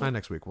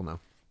 Next week we'll know.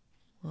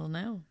 We'll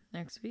know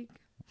next week.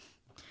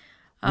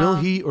 Will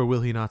he or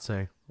will he not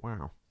say,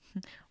 wow?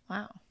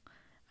 Wow.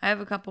 I have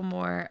a couple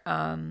more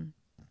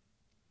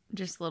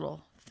just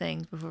little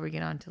things before we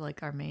get on to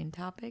like our main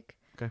topic.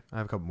 Okay. I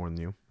have a couple more than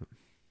you.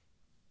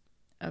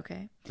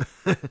 Okay.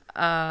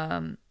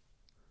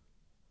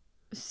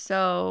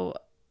 So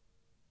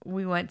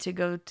we went to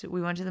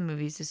the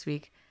movies this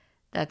week.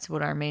 That's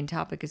what our main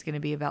topic is going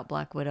to be about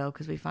Black Widow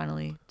because we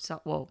finally saw.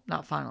 Well,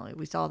 not finally.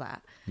 We saw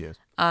that. Yes.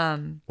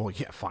 Well,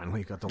 yeah.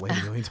 Finally, got delayed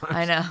a million times.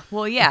 I know.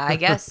 Well, yeah. I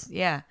guess.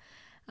 Yeah.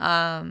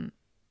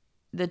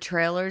 The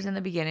trailers in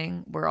the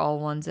beginning were all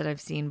ones that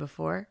I've seen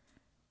before,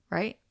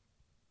 right?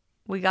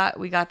 We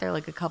got there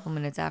like a couple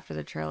minutes after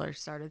the trailer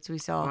started, so we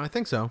saw. I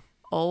think so.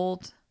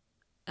 Old,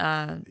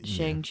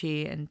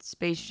 Shang-Chi and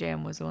Space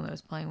Jam was the one that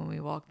was playing when we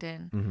walked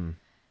in. Mm-hmm.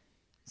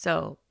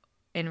 So,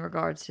 in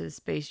regards to the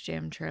Space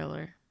Jam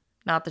trailer,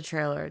 not the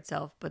trailer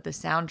itself, but the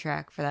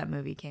soundtrack for that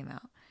movie came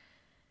out.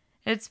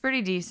 It's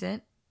pretty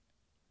decent.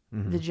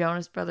 Mm-hmm. The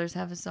Jonas Brothers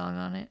have a song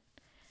on it.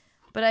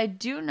 But I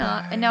do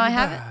not, and now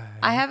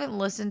I haven't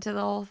listened to the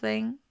whole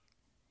thing.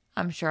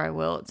 I'm sure I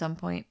will at some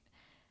point.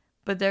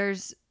 But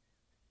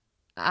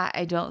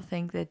I don't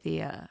think that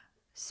the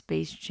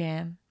Space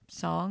Jam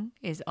song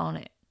is on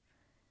it.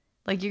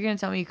 Like, you're going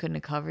to tell me you couldn't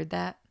have covered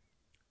that?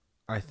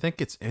 I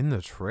think it's in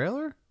the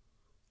trailer.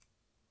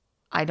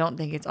 I don't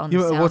think it's on the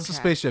soundtrack. What's the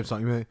Space Jam song?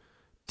 You mean,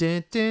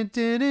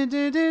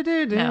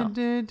 No.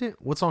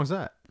 What song's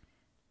that?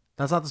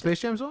 That's not the Space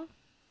Jam song?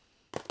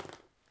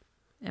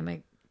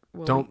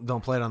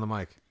 Don't play it on the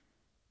mic.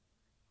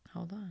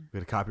 Hold on. We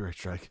get a copyright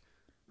strike.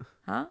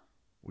 Huh?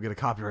 We get a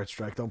copyright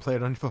strike. Don't play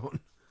it on your phone.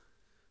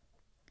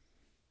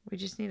 We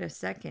just need a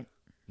second.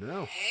 No.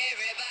 Everybody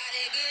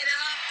get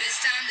up,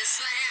 it's time to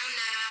slam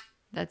now.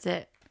 That's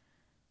it.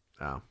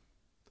 Oh.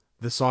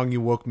 The song you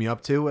woke me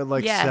up to at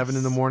like Yes. 7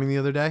 in the morning the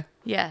other day?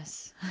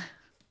 Yes.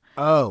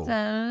 Oh.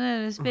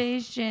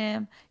 Space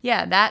Jam.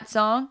 Yeah, that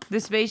song, the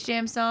Space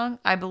Jam song,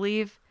 I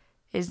believe,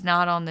 is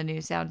not on the new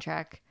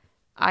soundtrack.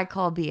 I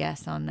call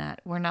BS on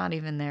that. We're not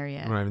even there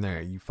yet. We're not even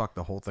there. You fucked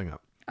the whole thing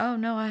up. Oh,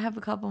 no, I have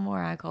a couple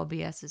more I call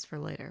BS's for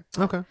later.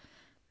 Okay.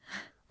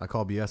 I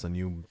call BS on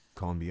you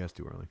calling BS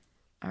too early.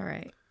 All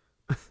right.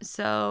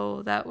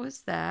 So that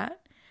was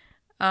that.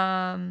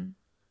 Peloton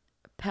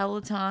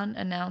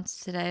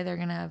announced today they're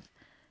going to have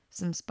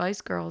some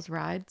Spice Girls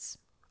rides.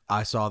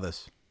 I saw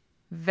this.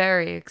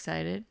 Very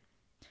excited.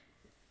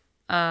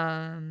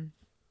 Also,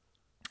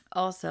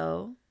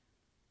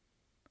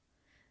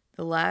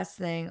 the last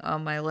thing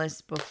on my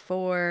list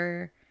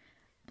before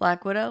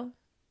Black Widow,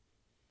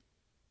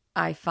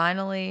 I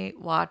finally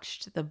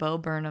watched the Bo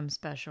Burnham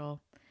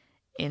special,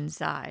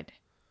 Inside.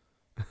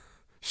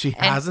 She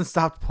hasn't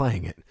stopped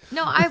playing it.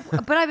 No,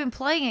 but I've been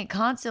playing it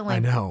constantly. I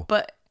know.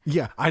 But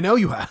yeah, I know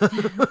you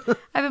have.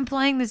 I've been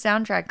playing the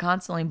soundtrack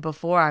constantly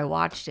before I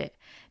watched it.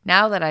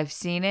 Now that I've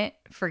seen it,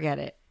 forget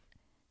it.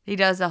 He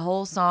does a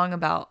whole song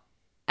about,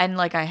 and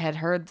like I had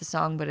heard the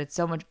song, but it's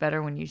so much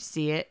better when you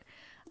see it.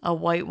 A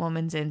white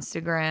woman's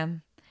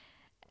Instagram.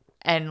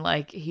 And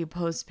like he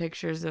posts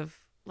pictures of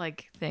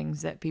like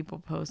things that people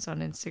post on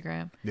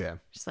Instagram. Yeah.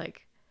 Just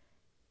like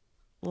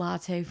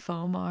latte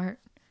foam art.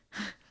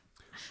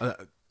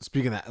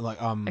 Speaking of that,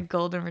 like A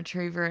golden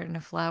retriever and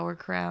a flower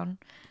crown.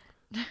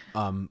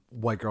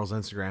 white girls'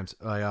 Instagrams.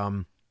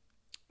 I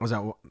was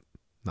out.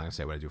 Not gonna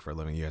say what I do for a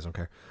living. You guys don't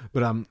care.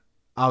 But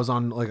I was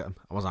on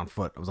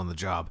foot. I was on the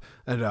job,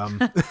 and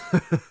I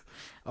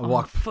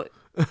walked. Foot.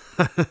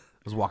 I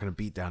was walking a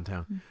beat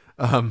downtown.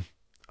 On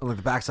like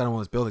the backside of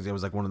one of those buildings, it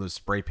was like one of those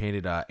spray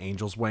painted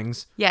angels'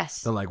 wings.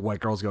 Yes. That like white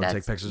girls go and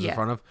take pictures in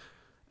front of.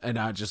 And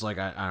I just like,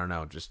 I don't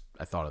know, just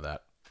I thought of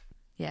that.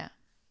 Yeah.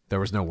 There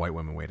was no white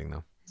women waiting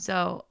though.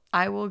 So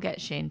I will get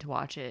Shane to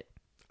watch it.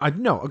 I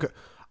know. Okay.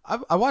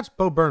 I watched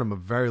Bo Burnham a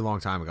very long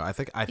time ago.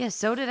 Yeah,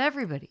 so did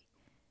everybody.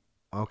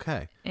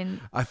 Okay.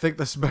 And I think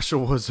the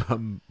special was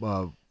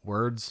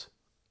Words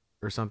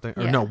or something.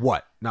 Or Yeah. no,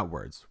 what? Not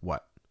Words.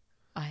 What?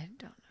 I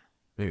don't know.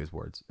 Maybe it's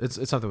Words. It's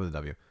something with a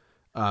W.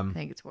 I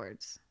think it's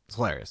Words. It's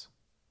hilarious.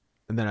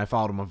 And then I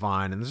followed him on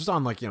Vine, and this is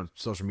on like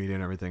social media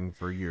and everything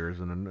for years,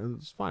 and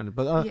it's fine.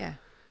 But Yeah.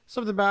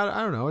 something about it,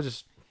 I don't know. I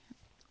just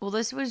Well,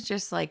 this was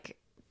just like,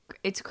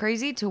 it's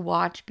crazy to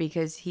watch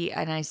because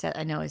I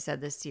know I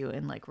said this to you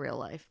in like real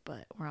life,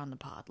 but we're on the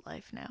pod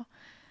life now.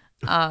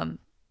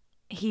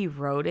 He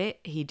wrote it,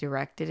 he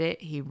directed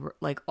it,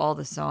 like all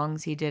the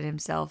songs he did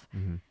himself.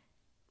 Mm-hmm.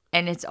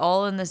 And it's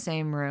all in the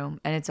same room,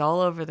 and it's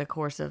all over the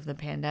course of the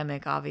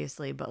pandemic,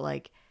 obviously, but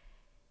like,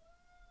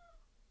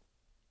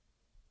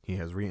 he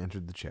has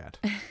re-entered the chat.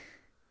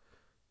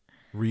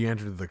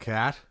 Re-entered the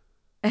cat.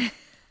 Ew,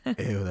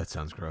 that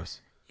sounds gross.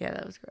 yeah,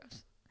 that was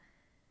gross.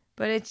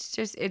 But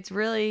it's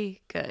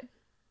really good.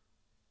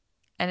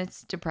 And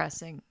it's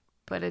depressing,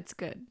 but it's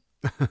good.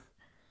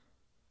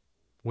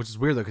 Which is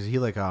weird though, because he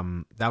like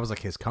that was like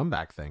his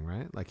comeback thing,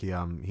 right? Like he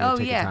had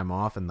taken yeah. time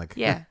off and like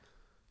Yeah.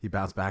 he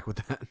bounced back with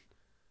that.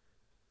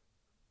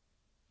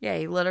 Yeah,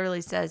 he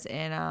literally says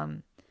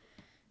in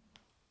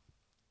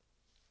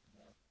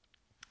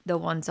the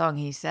one song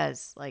he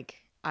says, like,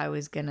 I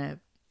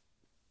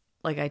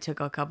took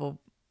a couple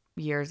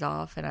years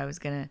off and I was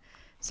gonna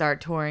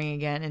start touring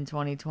again in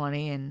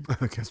 2020, and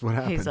Guess what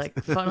happened? he's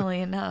like,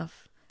 funnily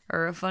enough,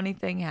 or a funny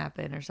thing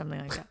happened or something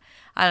like that.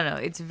 I don't know.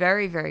 It's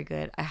very, very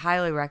good. I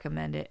highly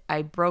recommend it.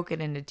 I broke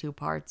it into 2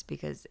 parts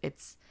because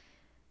it's,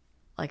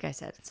 like I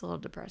said, it's a little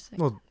depressing.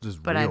 well,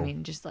 just But real. I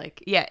mean, just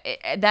like, yeah,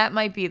 that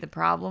might be the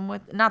problem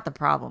with, not the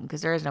problem,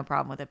 because there is no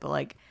problem with it, but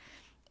like,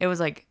 it was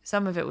like,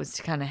 some of it was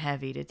kind of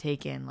heavy to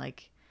take in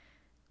like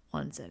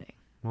one sitting.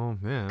 Well,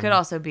 yeah. Could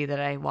also be that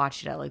I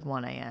watched it at like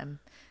 1 a.m.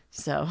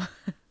 So,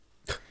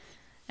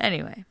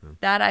 anyway,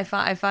 that I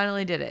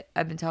finally did it.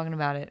 I've been talking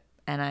about it,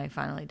 and I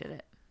finally did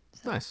it.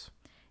 So, Nice.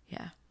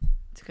 yeah,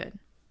 it's good.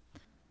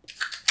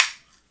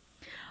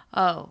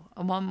 Oh,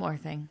 and one more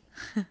thing.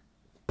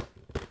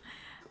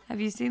 Have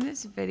you seen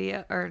this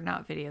video, or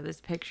not video, this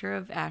picture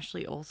of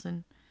Ashley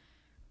Olsen?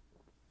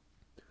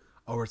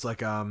 Oh, it's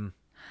like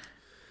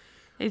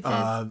It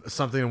says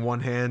something in one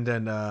hand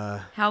and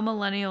how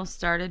millennials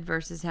started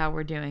versus how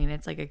we're doing. And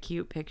it's like a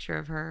cute picture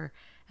of her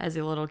as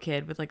a little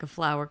kid with like a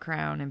flower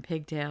crown and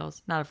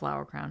pigtails. Not a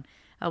flower crown,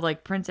 of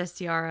like princess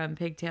tiara and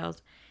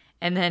pigtails.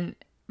 And then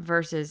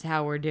versus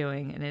how we're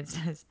doing. And it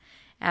says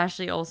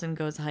Ashley Olsen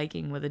goes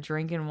hiking with a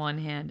drink in one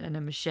hand and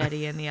a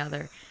machete in the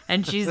other.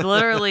 And she's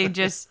literally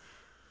just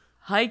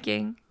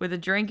hiking with a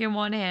drink in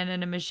one hand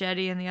and a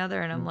machete in the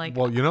other. And I'm like,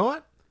 well, you know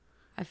what?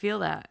 I feel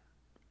that.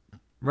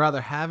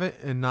 Rather have it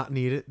and not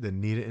need it than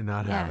need it and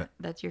not have Yeah, it.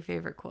 that's your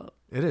favorite quote.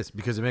 It is,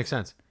 because it makes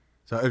sense.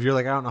 So if you're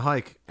like out on a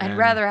hike, I'd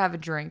rather have a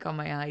drink on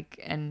my hike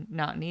and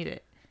not need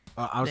it.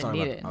 I was than talking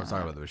need about it. I was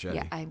talking about the machete.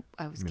 Yeah,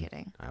 I was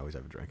kidding. I always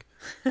have a drink.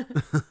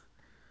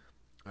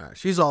 All right,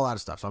 she's all out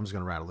of stuff, so I'm just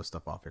gonna rattle this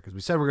stuff off here because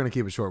we said we're gonna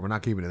keep it short. We're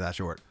not keeping it that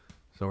short,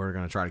 so we're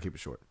gonna try to keep it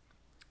short.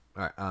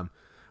 All right,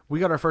 we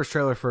got our first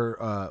trailer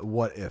for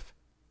What If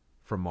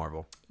from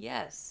Marvel.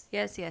 Yes.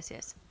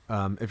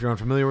 If you're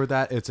unfamiliar with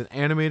that, it's an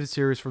animated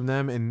series from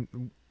them,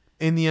 and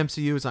in the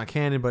MCU, it's not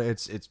canon, but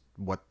it's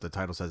what the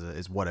title says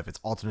is What If. It's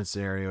alternate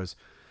scenarios,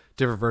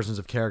 different versions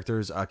of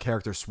characters,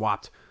 characters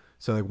swapped.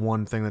 So like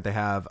one thing that they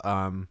have,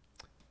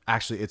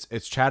 actually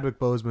it's Chadwick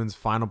Boseman's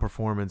final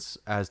performance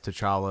as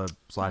T'Challa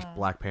 /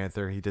 Black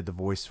Panther. He did the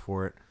voice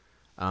for it,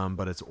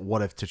 but it's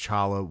what if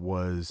T'Challa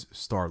was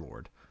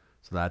Star-Lord.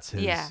 So that's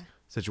his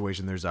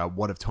situation. There's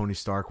what if Tony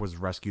Stark was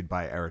rescued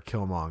by Eric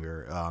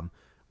Killmonger.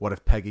 What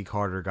if Peggy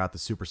Carter got the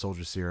super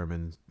soldier serum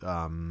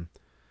and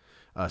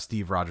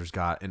Steve Rogers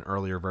got an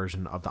earlier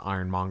version of the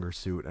Ironmonger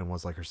suit and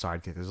was like her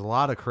sidekick. There's a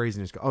lot of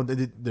craziness. Oh,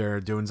 they're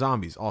doing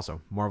zombies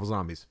also. Marvel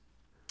zombies.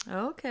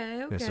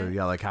 Okay. Yeah, so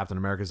yeah, like Captain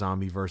America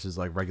zombie versus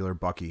like regular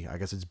Bucky. I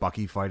guess it's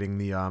Bucky fighting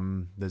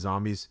the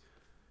zombies,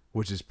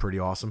 which is pretty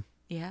awesome.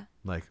 Yeah.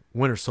 Like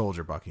Winter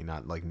Soldier Bucky,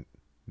 not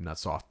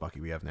soft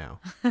Bucky we have now.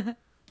 We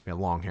got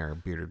long hair,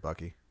 bearded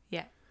Bucky.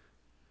 Yeah.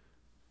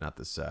 Not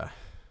this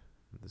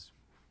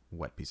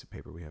wet piece of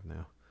paper we have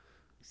now.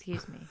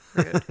 Excuse me.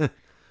 Rude.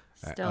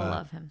 Still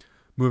love him.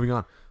 Moving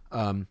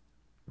on.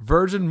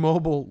 Virgin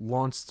Mobile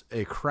launched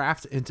a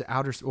craft into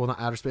not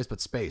outer space, but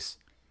space.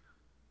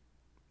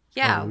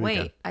 Yeah, over the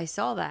weekend. wait. I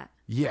saw that.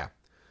 Yeah.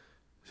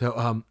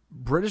 So,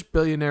 British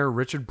billionaire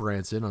Richard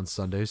Branson on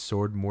Sunday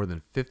soared more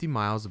than 50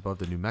 miles above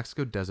the New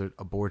Mexico desert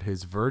aboard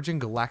his Virgin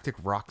Galactic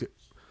rocket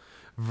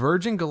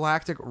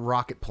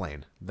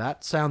plane.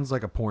 That sounds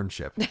like a porn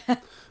ship.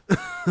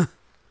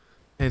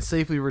 And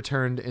safely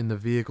returned in the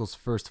vehicle's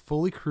first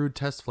fully crewed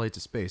test flight to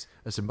space,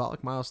 a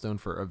symbolic milestone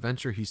for a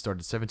venture he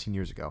started 17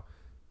 years ago.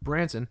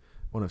 Branson,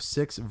 one of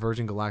 6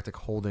 Virgin Galactic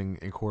Holding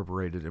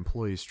Incorporated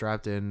employees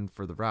strapped in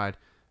for the ride,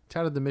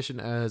 touted the mission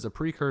as a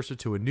precursor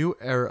to a new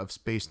era of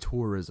space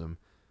tourism.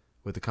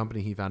 with the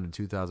company he founded in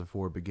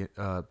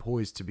 2004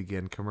 poised to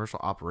begin commercial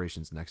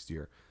operations next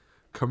year.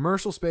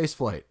 Commercial space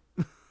flight.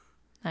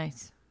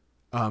 Nice.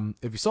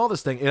 If you saw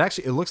this thing,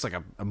 it looks like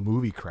a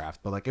movie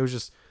craft, but like it was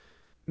just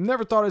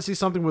never thought I'd see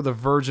something with a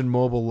Virgin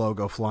Mobile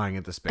logo flying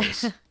into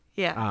space.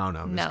 Yeah. I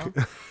don't know.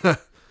 No.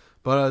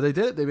 But they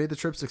did it. They made the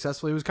trip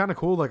successfully. It was kind of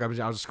cool. Like I was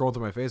just scrolling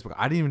through my Facebook.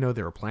 I didn't even know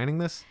they were planning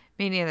this.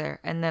 Me neither.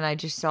 And then I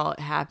just saw it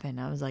happen.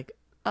 I was like,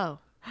 oh,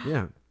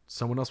 Yeah,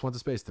 someone else went to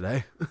space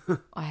today.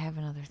 I have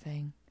another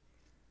thing.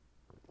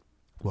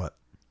 What?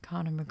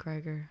 Conor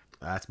McGregor.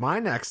 That's my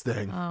next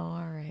thing. Oh,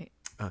 all right.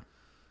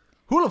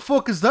 Who the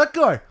fuck is that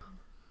guy?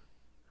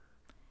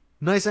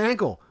 Nice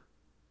ankle.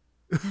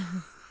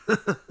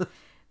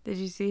 Did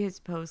you see his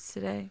post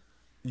today?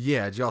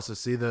 Yeah, did you also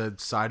see the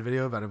side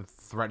video about him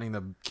threatening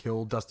to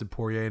kill Dustin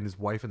Poirier and his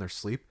wife in their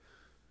sleep?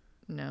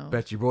 No.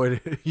 Bet your boy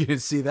you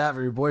didn't see that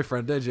for your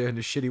boyfriend, did you? And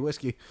his shitty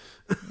whiskey.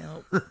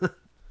 Nope.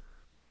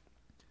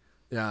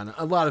 Yeah, and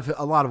a lot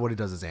of what he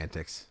does is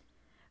antics.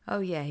 Oh,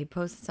 yeah. He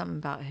posted something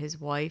about his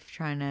wife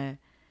trying to...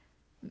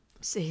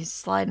 He's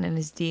sliding in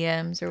his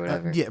DMs or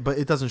whatever. Yeah, but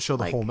it doesn't show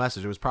the Like- whole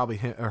message. It was probably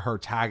her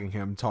tagging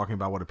him, talking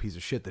about what a piece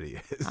of shit that he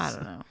is. I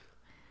don't know.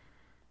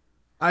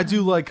 I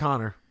do like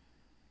Connor.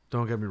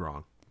 Don't get me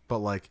wrong. But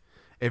like,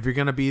 if you're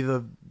gonna be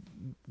the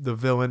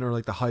villain or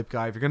like the hype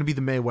guy, if you're gonna be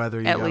the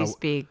Mayweather, you At gotta least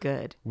be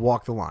good.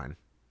 walk the line.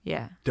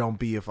 Yeah. Don't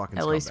be a fucking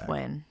At scumbag. least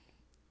win.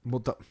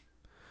 Well,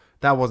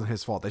 that wasn't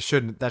his fault. That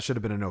should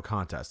have been a no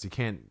contest. You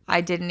can't.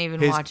 I didn't even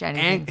His, watch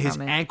anything his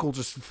from it. ankle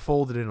just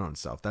folded in on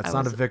itself. That's I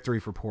not a was- victory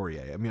for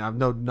Poirier. I mean, I've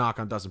no knock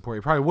on Dustin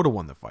Poirier. He probably would have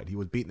won the fight. He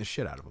was beating the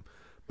shit out of him.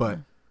 But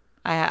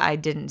I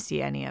didn't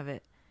see any of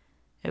it.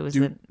 It was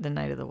Dude, the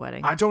night of the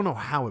wedding. I don't know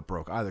how it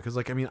broke either. Because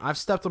like, I mean, I've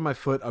stepped on my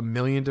foot a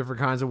million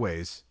different kinds of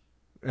ways,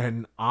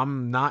 and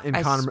I'm not in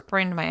I Conor.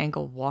 sprained my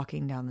ankle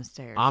walking down the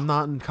stairs. I'm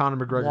not in Conor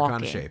McGregor kind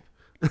Walking. of shape.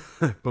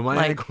 But my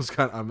Like- ankle's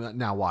kind of.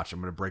 Now watch. I'm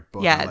gonna break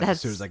both. Yeah, my legs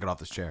as soon that's- as I get off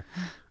this chair.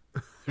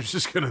 It's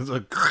just gonna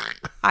like.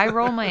 I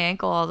roll my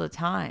ankle all the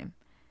time.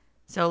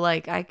 So,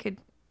 like, I could,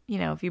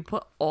 if you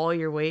put all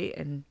your weight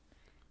and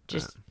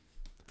just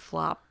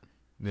flop.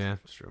 Yeah,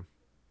 it's true.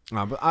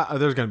 But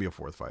there's gonna be a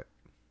fourth fight.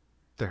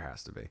 There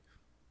has to be.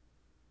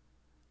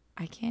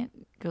 I can't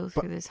go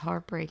through this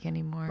heartbreak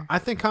anymore. I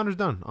think Connor's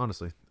done.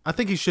 Honestly, I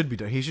think he should be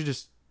done. He should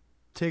just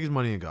take his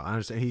money and go. I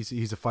understand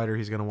he's a fighter.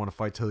 He's gonna want to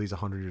fight till he's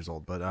 100 years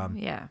old. But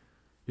Yeah.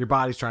 your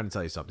body's trying to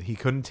tell you something. He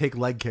couldn't take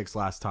leg kicks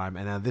last time,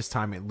 and then this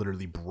time it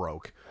literally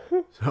broke.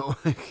 So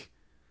like,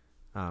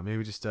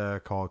 maybe just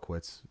call it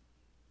quits.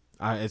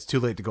 It's too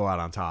late to go out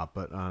on top.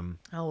 But Oh,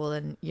 well,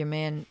 then your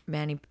man,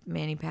 Manny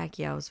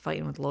Pacquiao, was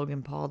fighting with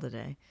Logan Paul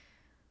today.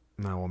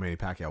 no, well, Manny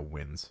Pacquiao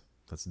wins.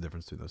 That's the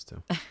difference between those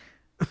two.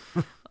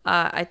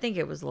 I think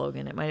it was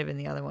Logan. It might have been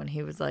the other one.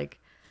 He was like,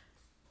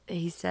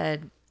 he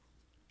said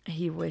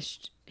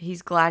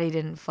he's glad he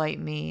didn't fight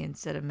me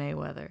instead of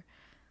Mayweather.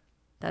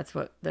 That's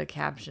what the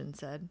caption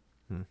said.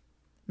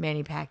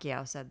 Manny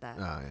Pacquiao said that.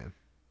 Oh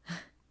yeah.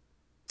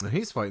 And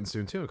he's fighting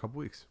soon too. In a couple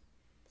weeks.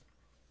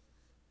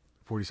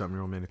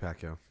 40-something-year-old Manny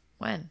Pacquiao.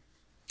 When?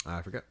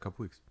 I forget. A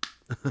couple weeks.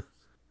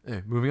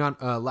 Hey, moving on.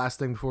 Last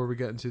thing before we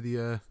get into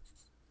the.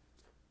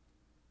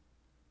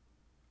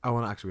 We have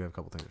a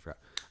couple things I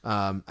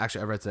forgot.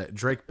 Actually, I read today.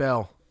 Drake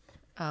Bell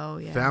Oh,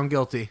 yeah. found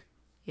guilty.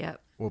 Yep.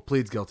 Well,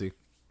 pleads guilty.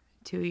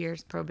 2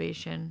 years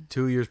probation.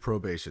 2 years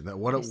probation.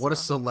 What a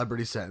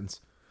celebrity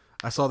sentence.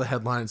 I saw the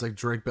headline. It's like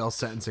Drake Bell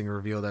sentencing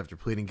revealed after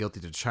pleading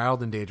guilty to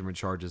child endangerment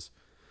charges.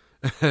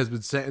 Has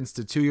been sentenced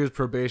to 2 years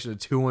probation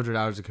and 200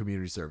 hours of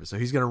community service. So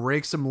he's gonna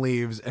rake some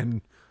leaves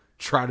and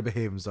try to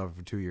behave himself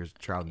for 2 years of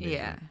child Yeah.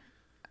 endangerment.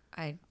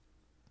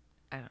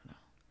 I don't know.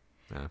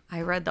 Yeah.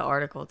 I read the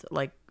article,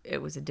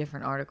 it was a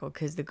different article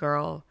because the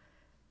girl,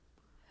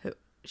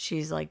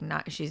 she's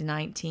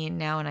 19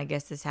 now, and I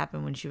guess this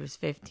happened when she was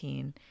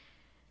 15.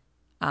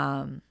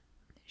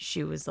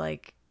 She was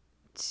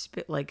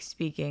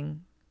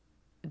speaking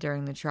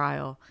during the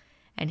trial,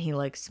 and he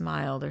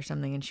smiled or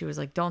something, and she was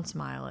like, "Don't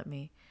smile at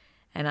me,"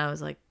 and I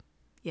was like,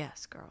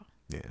 "Yes, girl,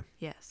 Yeah.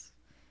 yes."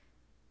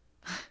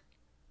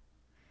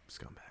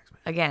 Scumbags,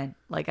 man. Again,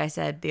 like I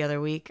said the other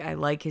week, I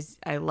like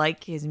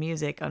his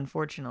music.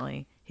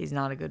 Unfortunately, he's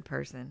not a good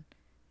person.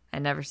 I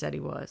never said he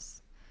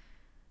was,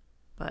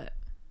 but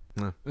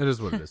No, it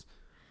is what it is.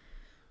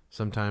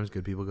 Sometimes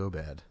good people go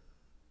bad.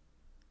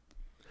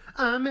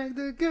 I make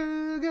the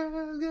good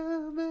girls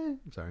go bad.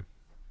 I'm sorry.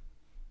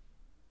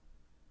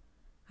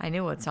 I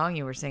knew what song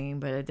you were singing,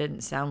 but it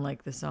didn't sound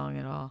like the song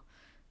at all.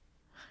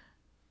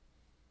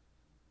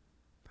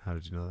 How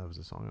did you know that was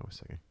the song I was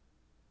singing?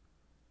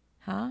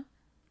 Huh?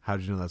 How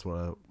did you know that's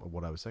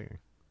what I was singing?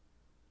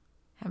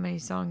 How many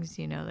songs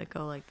do you know that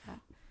go like that?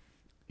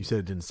 You said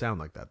it didn't sound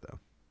like that though.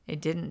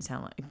 It didn't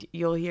sound like.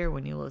 You'll hear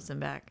when you listen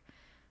back.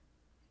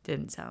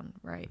 Didn't sound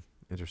right.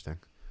 Interesting.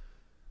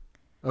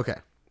 Okay.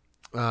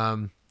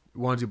 Want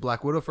to do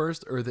Black Widow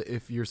first, or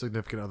if your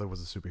significant other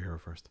was a superhero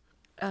first?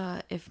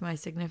 If my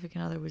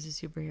significant other was a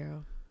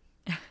superhero.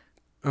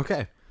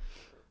 Okay.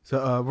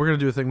 So we're gonna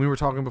do a thing. We were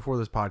talking before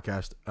this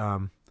podcast.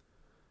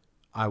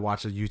 I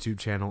watched a YouTube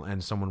channel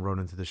and someone wrote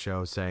into the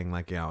show saying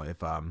like,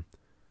 if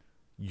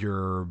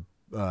your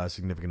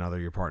significant other,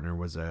 your partner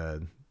was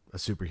a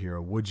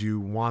superhero, would you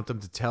want them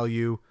to tell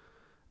you?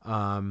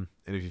 And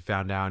if you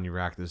found out and you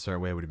reacted a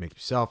certain way, would it make you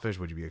selfish?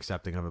 Would you be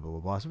accepting of it? Blah blah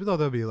blah. So we thought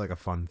that would be like a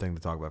fun thing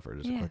to talk about for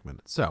just a quick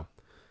minute. So,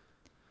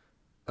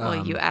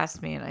 well, you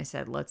asked me, and I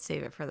said, let's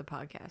save it for the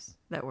podcast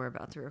that we're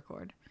about to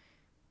record.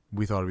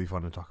 We thought it'd be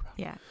fun to talk about.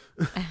 Yeah.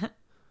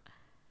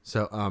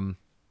 So,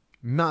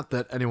 not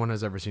that anyone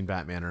has ever seen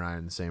Batman and I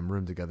in the same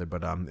room together,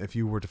 but if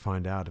you were to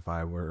find out if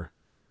I were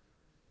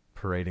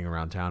parading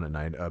around town at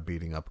night,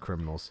 beating up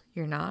criminals,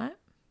 You're not?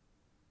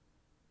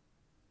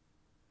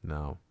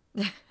 no.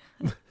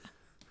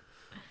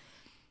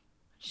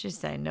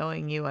 Just say,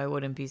 knowing you, I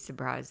wouldn't be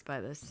surprised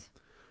by this.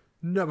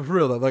 No, but for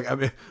real though, like, I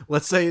mean,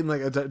 let's say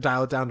like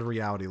dial it down to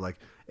reality. Like,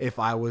 if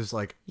I was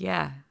like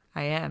Yeah,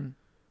 I am.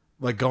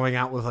 like going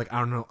out with like, I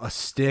don't know, a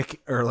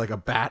stick or like a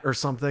bat or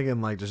something,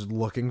 and like just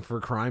looking for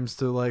crimes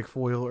to like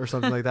foil or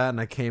something like that,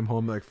 and I came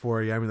home at like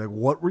 4 a.m. and like,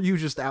 what were you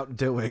just out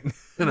doing?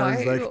 And I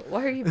was like,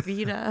 why are you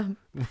beat up?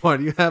 why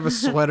do you have a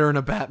sweater and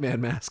a Batman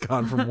mask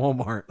on from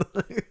Walmart?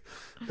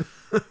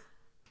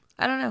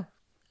 I don't know.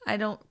 I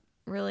don't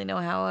really know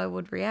how I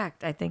would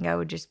react. I think I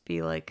would just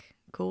be like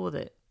cool with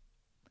it.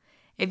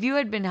 If you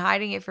had been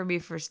hiding it from me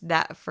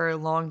for a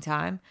long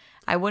time,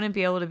 I wouldn't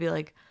be able to be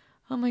like,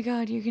 "Oh my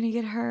God, you're gonna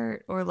get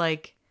hurt," or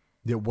like,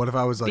 Yeah, what if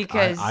I was like,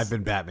 Because- I've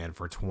been Batman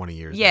for 20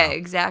 years yeah, now.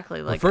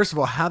 exactly. Well, Like, first of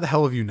all, how the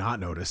hell have you not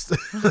noticed?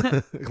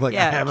 Like,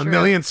 Yeah, I have a true.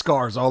 million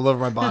scars all over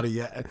my body,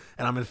 yet,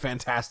 and I'm in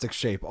fantastic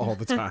shape all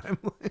the time.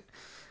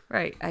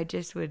 right? I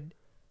just would.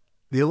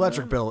 The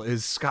electric bill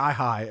is sky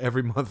high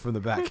every month from the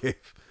Batcave.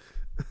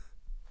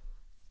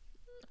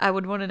 I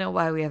would want to know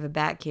why we have a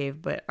bat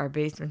cave, but our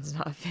basement's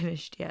not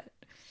finished yet.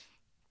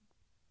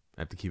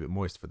 I have to keep it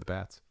moist for the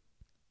bats.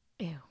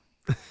 Ew.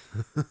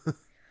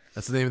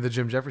 That's the name of the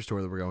Jim Jeffries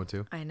store that we're going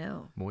to. I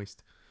know.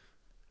 Moist.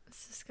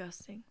 It's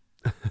disgusting.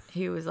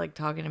 He was like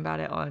talking about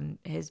it on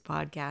his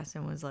podcast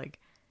and was like,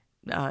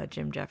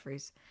 Jim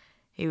Jeffries.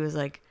 He was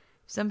like,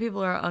 some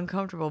people are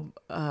uncomfortable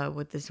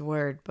with this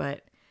word,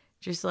 but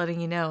just letting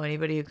you know,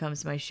 anybody who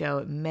comes to my show,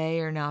 it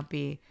may or not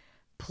be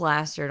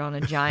plastered on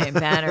a giant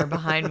banner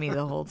behind me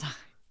the whole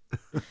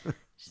time.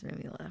 Just made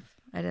me laugh.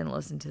 I didn't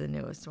listen to the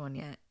newest one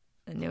yet.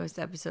 The newest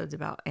episode's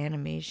about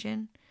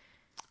animation.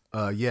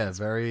 Yeah,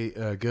 very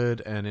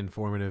good and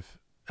informative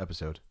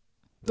episode.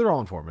 They're all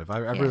informative. I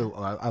really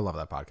I love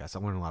that podcast. I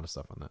learned a lot of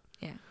stuff on that.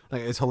 Yeah.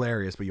 Like, it's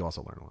hilarious, but you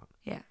also learn a lot.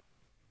 Yeah.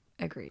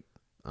 Agreed.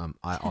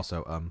 I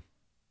also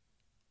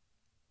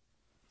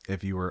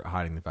if you were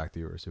hiding the fact that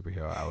you were a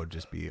superhero, I would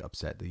just be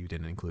upset that you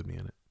didn't include me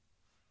in it.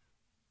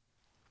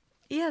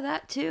 Yeah,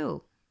 that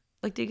too.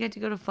 Like, do you get to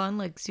go to fun,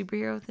 like,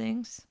 superhero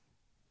things?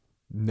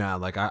 Nah,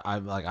 like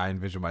I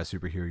envision my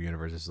superhero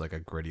universe as like a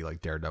gritty,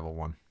 like Daredevil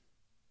one.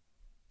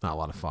 Not a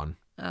lot of fun.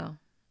 Oh.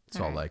 It's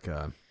all right. like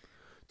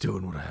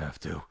doing what I have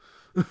to.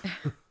 What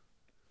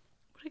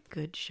a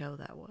good show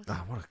that was.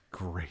 Ah, what a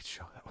great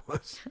show that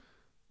was.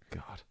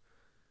 God.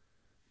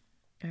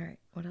 All right.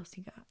 What else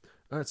you got?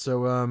 All right,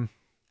 so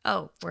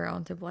Oh, we're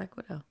on to Black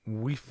Widow.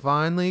 we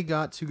finally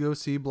got to go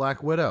see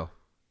Black Widow.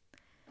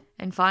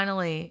 And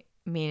finally,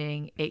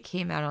 meaning it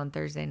came out on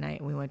Thursday night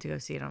and we went to go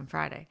see it on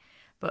Friday.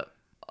 But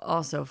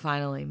also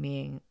finally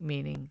meaning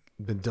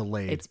Been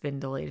delayed. it's been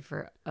delayed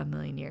for a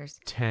million years.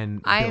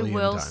 10 I billion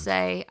will times.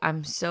 say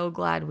I'm so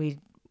glad we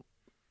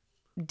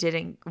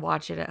didn't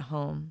watch it at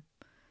home.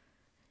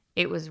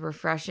 It was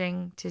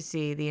refreshing to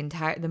see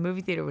the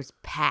movie theater was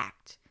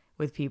packed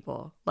with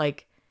people.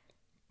 Like,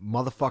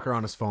 Motherfucker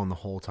on his phone the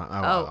whole time.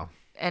 oh,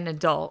 an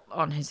adult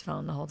on his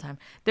phone the whole time.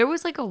 There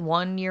was like a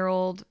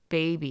 1-year-old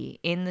baby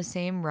in the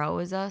same row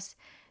as us.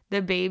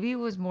 The baby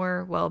was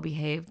more well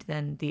behaved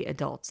than the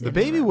adults. The in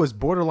baby row. was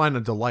borderline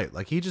a delight.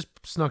 Like, he just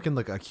snuck in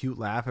like a cute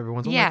laugh every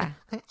once in a while.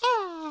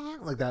 Yeah.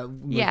 Like that like,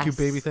 Yes. cute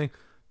baby thing.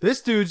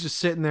 This dude's just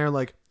sitting there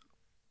like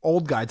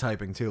old guy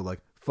typing too. Like,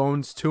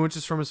 phone's 2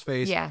 inches from his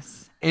face.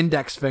 Yes.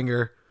 Index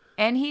finger.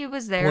 And he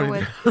was there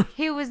Pointed with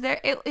he was there.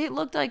 It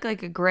looked like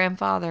a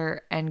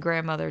grandfather and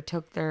grandmother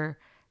took their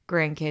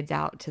grandkids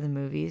out to the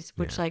movies,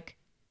 which like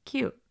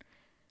cute.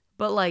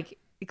 But like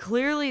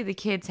clearly the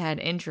kids had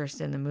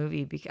interest in the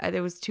movie because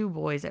there was 2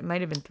 boys. It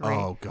might have been 3.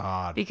 Oh,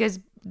 God. Because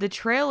the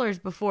trailers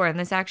before, and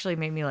this actually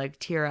made me like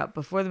tear up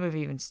before the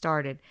movie even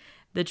started.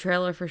 The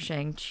trailer for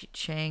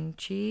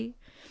Shang-Chi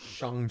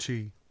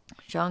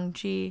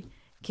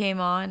came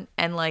on,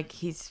 and like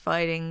he's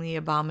fighting the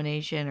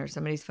Abomination, or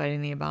somebody's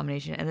fighting the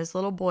Abomination, and this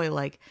little boy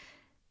like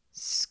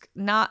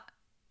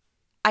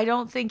I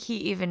don't think he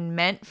even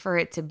meant for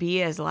it to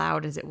be as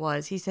loud as it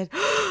was. He said,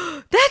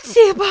 "That's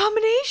the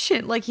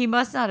Abomination!" Like, he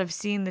must not have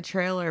seen the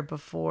trailer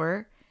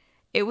before.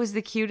 It was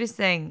the cutest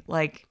thing.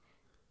 Like,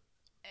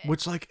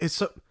 Which, like, it's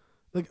so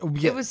like,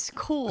 yeah, it was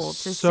cool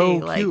to so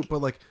see. Like, cute, but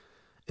like,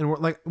 and we're,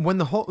 like, when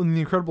the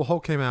Incredible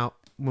Hulk came out,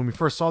 when we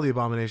first saw the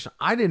Abomination,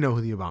 I didn't know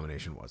who the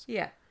Abomination was.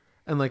 yeah.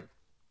 And like,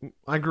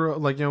 I grew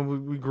up, like, you know,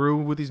 we grew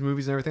with these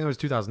movies and everything. It was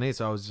 2008,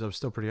 so I was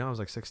still pretty young. I was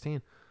like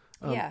 16.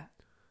 Yeah.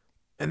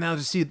 And now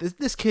to see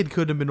this kid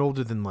could have been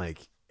older than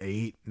like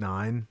 8,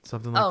 9,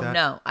 something like that. Oh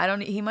no, I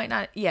don't. He might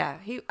not. Yeah,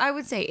 I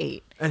would say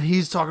 8. And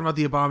he's talking about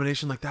the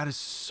Abomination. Like, that is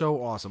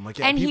so awesome. Like,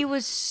 yeah, And he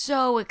was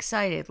so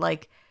excited.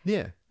 Like,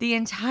 yeah. the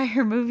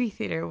entire movie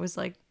theater was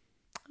like,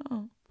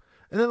 oh.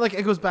 And then like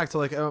it goes back to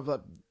like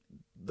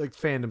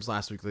fandoms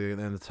last week, and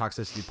then the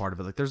toxicity part of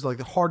it. Like, there's like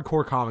the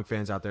hardcore comic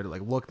fans out there that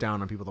like look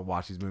down on people that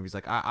watch these movies.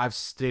 Like, I've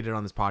stated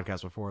on this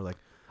podcast before, like,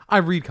 I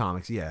read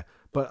comics, yeah,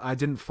 but I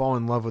didn't fall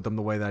in love with them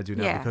the way that I do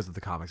now because of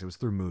the comics. It was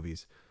through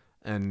movies.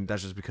 And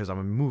that's just because I'm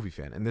a movie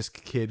fan. And this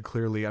kid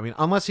clearly, I mean,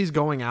 unless he's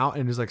going out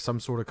and is like some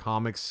sort of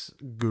comics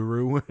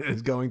guru and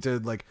is going to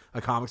like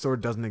a comic store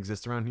that doesn't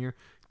exist around here,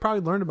 he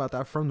probably learned about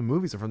that from the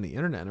movies and from the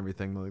internet and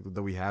everything like,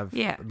 that we have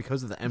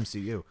because of the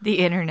MCU. The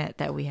internet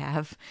that we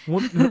have.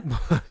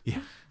 Yeah.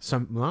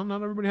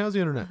 Not everybody has the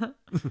internet.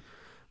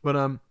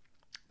 But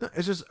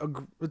it's just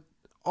an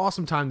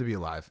awesome time to be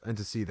alive and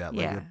to see that.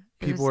 Like,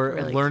 people are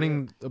really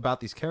learning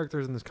about these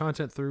characters and this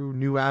content through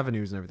new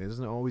avenues and everything. It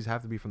doesn't always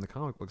have to be from the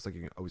comic books. Like,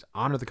 you can always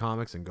honor the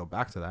comics and go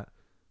back to that,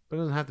 but it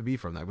doesn't have to be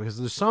from that, because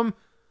there's some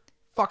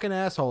fucking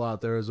asshole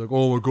out there who's like,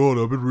 oh my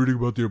god, I've been reading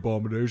about the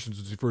Abomination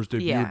since he first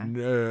debuted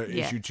in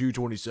issue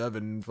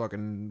 227,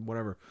 fucking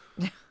whatever.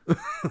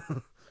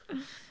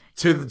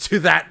 to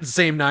that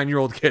same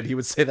 9-year-old kid, he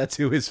would say that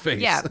to his face.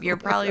 Yeah, you're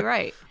probably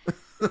right.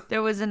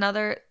 There was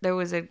another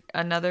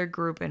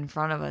group in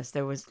front of us.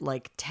 There was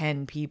like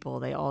 10 people.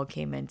 They all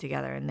came in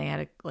together, and they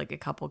had a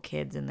couple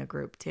kids in the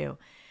group too.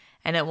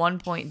 And at one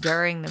point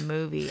during the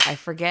movie, I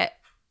forget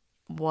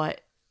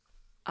what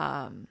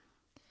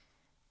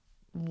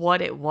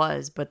it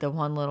was, but the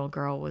one little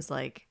girl was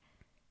like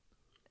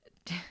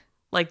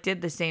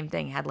did the same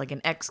thing, had like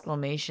an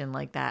exclamation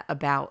like that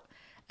about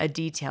a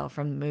detail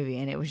from the movie,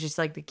 and it was just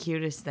like the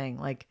cutest thing.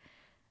 Like,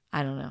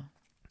 I don't know.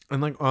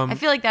 And like, I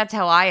feel like that's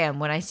how I am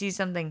when I see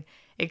something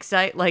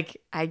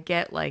like I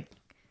get like,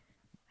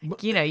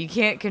 you know, you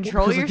can't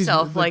control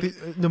yourself.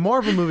 The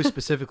Marvel movies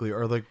specifically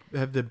are like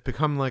have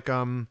become like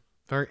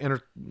very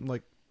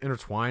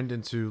intertwined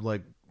into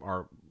like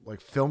our like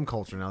film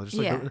culture now. There's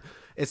like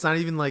it's not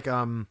even like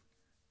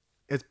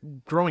it's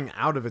growing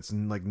out of its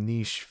like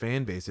niche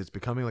fan base. It's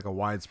becoming like a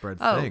widespread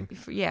thing.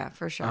 Yeah,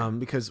 for sure.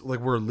 Because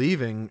like we're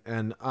leaving,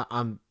 and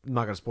I'm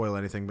not gonna spoil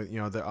anything, but you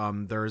know,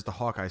 there is the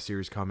Hawkeye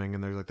series coming,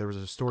 and there was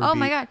a story. Oh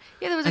my god,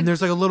 yeah, there was. And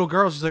there's like a little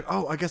girl. She's like,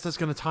 oh, I guess that's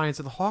gonna tie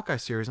into the Hawkeye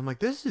series. I'm like,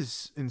 this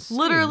is insane.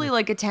 Literally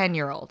like a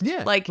 10-year-old.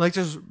 Yeah, like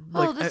just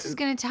this is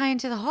gonna tie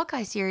into the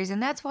Hawkeye series,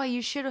 and that's why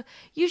you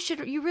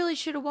really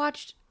should have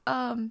watched.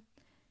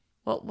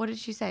 Well, what did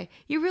she say?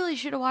 You really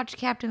should have watched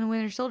Captain and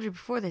Winter Soldier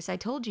before this. I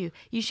told you.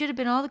 You should have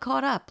been all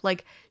caught up.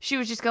 Like, she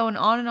was just going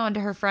on and on to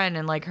her friend,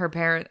 and like her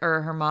parent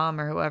or her mom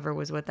or whoever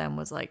was with them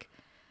was like,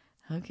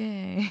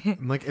 okay.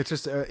 Like, it's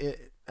just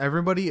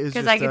everybody is.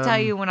 Because I can tell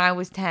you, when I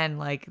was 10,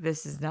 like,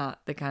 this is not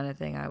the kind of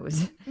thing I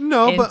was.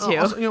 No, into. But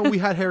also, you know, we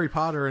had Harry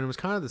Potter, and it was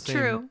kind of the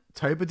same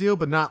type of deal,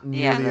 but not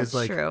nearly as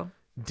like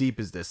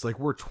deep as this. Like,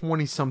 we're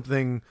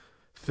 20-something.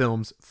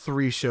 Films,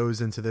 3 shows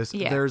into this.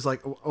 There's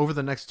like over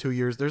the next 2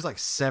 years, there's like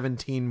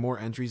 17 more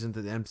entries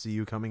into the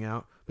MCU coming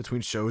out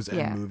between shows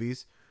and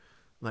movies.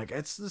 Like,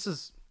 it's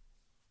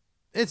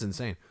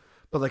insane.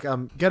 But like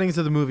getting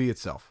into the movie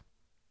itself,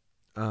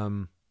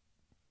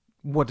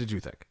 what did you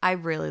think? I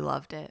really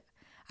loved it.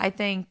 I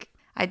think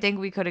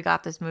we could have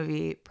got this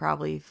movie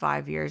probably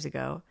 5 years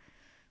ago.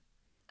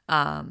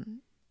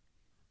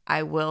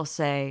 I will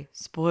say,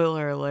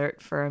 spoiler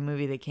alert for a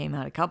movie that came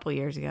out a couple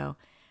years ago,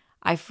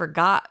 I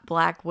forgot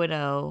Black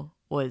Widow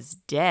was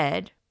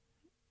dead.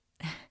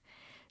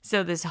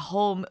 So this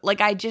whole,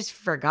 like, I just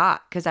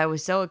forgot because I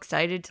was so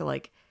excited to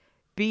like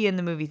be in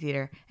the movie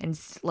theater and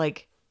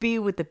like be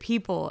with the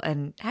people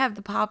and have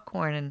the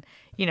popcorn and,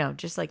 you know,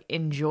 just like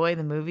enjoy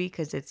the movie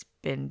because it's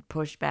been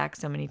pushed back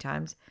so many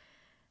times.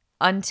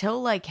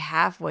 Until like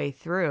halfway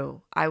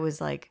through, I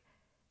was like,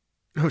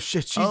 oh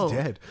shit, she's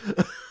dead.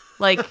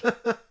 Like,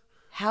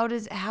 how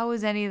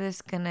is any of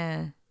this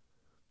gonna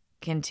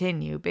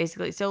continue,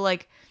 basically? So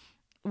like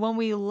when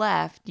we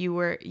left, you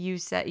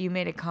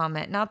made a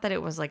comment, not that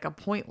it was like a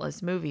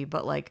pointless movie,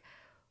 but like,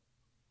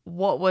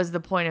 what was the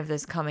point of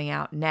this coming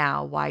out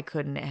now? Why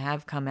couldn't it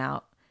have come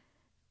out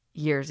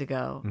years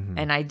ago? Mm-hmm.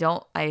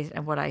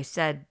 And what I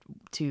said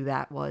to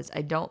that was,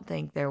 I don't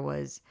think there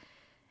was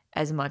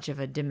as much of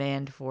a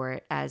demand for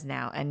it as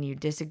now. And you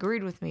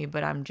disagreed with me,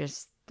 but I'm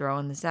just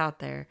throwing this out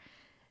there.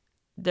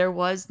 There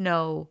was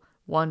no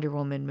Wonder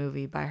Woman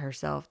movie by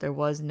herself. There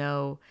was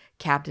no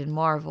Captain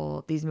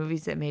Marvel. These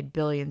movies that made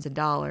billions of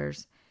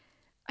dollars.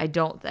 I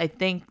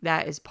think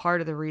that is part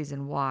of the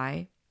reason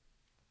why.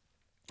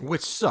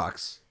 Which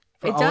sucks.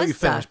 It I'll does let you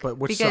finish, suck, but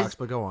which sucks,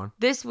 but go on.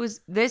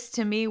 This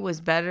to me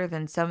was better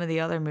than some of the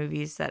other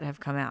movies that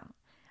have come out.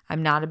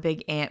 I'm not a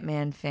big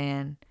Ant-Man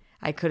fan.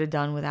 I could have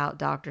done without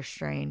Doctor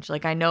Strange.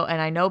 Like, I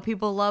know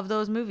people love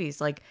those movies.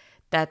 Like,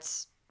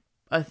 that's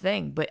a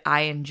thing, but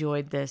I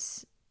enjoyed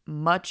this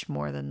much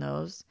more than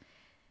those.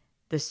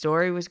 The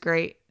story was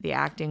great. The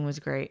acting was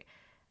great.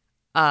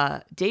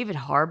 David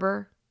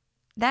Harbour,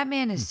 that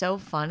man is so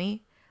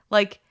funny.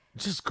 Like,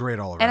 Just great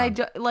all around. And I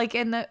do, like,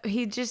 and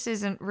he just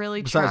isn't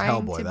really Besides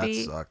trying Hellboy, to that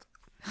be. sucked.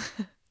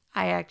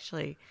 I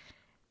actually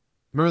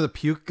Remember the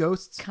puke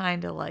ghosts?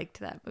 kind of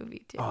liked that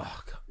movie too.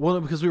 Oh, God. Well,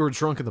 because we were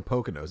drunk in the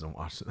Poconos and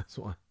watched it. That's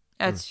why.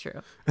 That's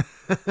true.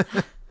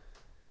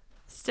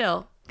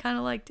 Still, kind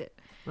of liked it.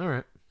 All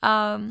right.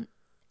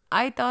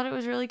 I thought it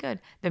was really good.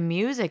 The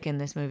music in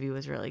this movie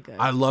was really good.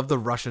 I love the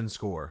Russian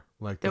score,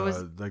 like There the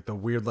was- like the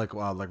weird like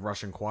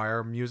Russian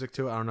choir music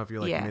to it. I don't know if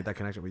you Yeah. made that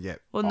connection, but yeah.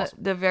 Well, awesome.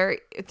 the very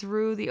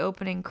through the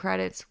opening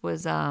credits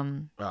was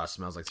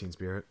Smells Like Teen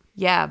Spirit.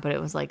 yeah, but it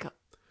was like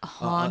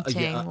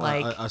haunting,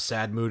 like a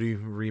sad, moody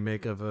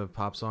remake of a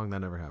pop song that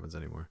never happens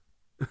anymore.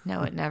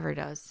 no, it never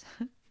does.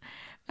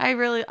 I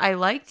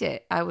liked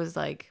it. I was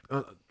like,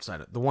 Side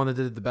note, the one that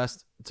did it the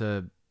best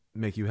to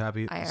make you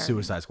happy, I already-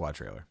 Suicide Squad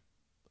trailer.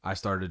 I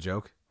started a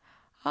joke.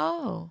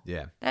 oh,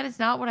 Yeah. that is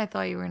not what I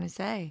thought you were gonna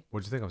say.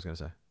 What'd you think I was gonna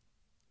say?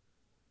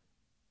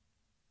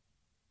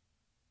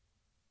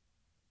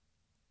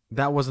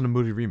 That wasn't a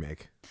Moody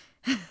remake.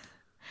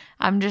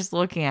 I'm just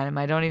looking at him.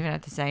 I don't even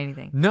have to say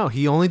anything. No,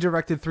 he only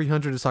directed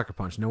 300 to Sucker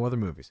Punch. No other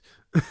movies.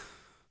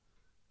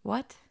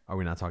 What? Are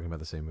we not talking about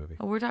the same movie?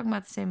 Oh, we're talking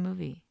about the same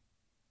movie.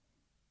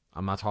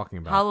 I'm not talking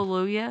about.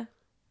 Hallelujah.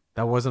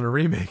 That wasn't a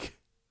remake.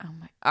 Oh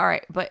my. All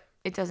right, but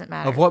it doesn't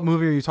matter. Of what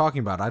movie are you talking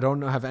about? I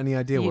don't have any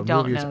idea You what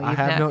don't movie know. I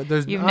have no.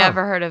 There's You've oh.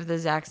 never heard of the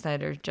Zack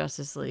Snyder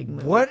Justice League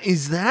movie. What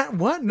is that?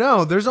 What?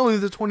 No, there's only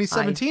the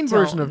 2017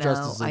 version of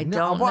Justice League. I No,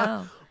 don't what?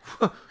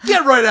 know.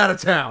 Get right out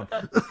of town.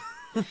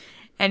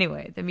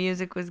 Anyway, the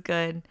music was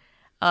good.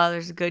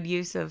 There's a good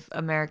use of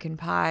American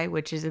Pie,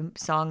 which is a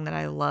song that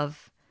I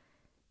love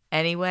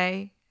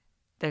anyway.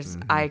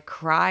 I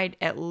cried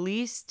at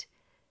least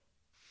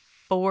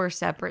 4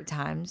 separate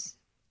times.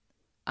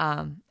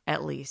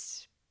 At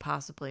least,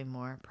 possibly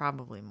more,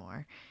 probably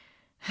more.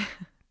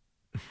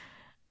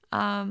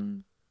 I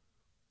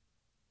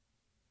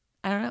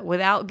don't know,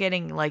 without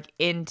getting like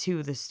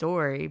into the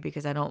story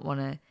because I don't want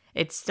to.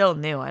 It's still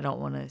new. I don't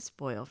want to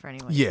spoil for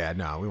anyone. Yeah,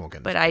 no, we won't get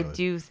into But I spoilers.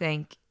 do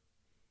think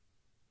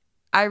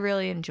I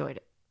really enjoyed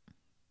it.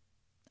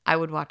 I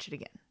would watch it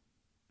again.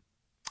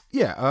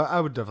 Yeah, I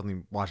would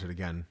definitely watch it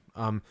again.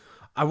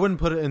 I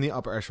wouldn't put it in the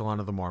upper echelon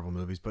of the Marvel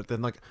movies, but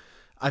then like,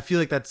 I feel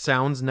like that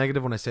sounds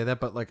negative when I say that,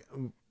 but like,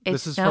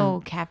 It's this is no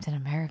from, Captain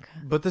America.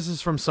 but this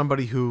is from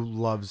somebody who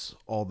loves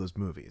all those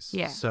movies.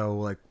 Yeah. So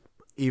like,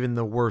 even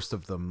the worst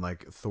of them,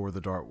 like Thor: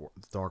 The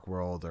Dark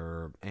World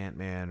or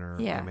Ant-Man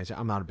or Yeah. Ant-Man,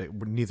 I'm not a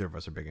big. Neither of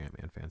us are big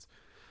Ant-Man fans,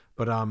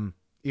 but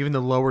even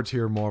the lower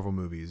tier Marvel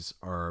movies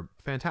are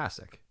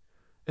fantastic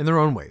in their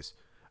own ways.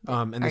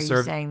 And Are they you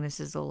serve saying this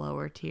is a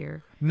lower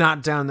tier?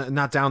 not down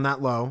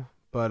that low,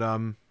 but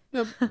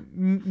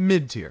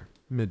mid tier,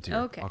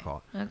 Okay. I'll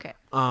call it. Okay.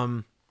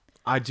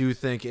 I do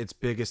think its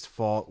biggest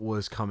fault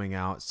was coming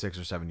out 6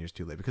 or 7 years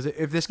too late, because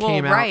if this Well,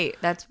 came out right.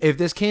 That's if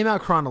this came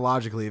out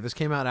chronologically, if this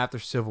came out after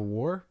Civil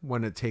War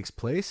when it takes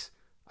place,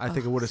 I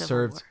think it would have Civil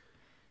served. War.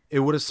 It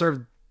would have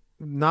served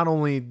not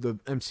only the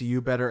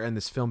MCU better and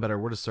this film better,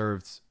 it would have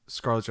served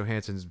Scarlett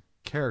Johansson's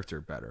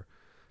character better,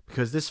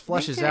 because this I think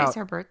fleshes today's out.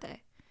 her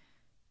birthday.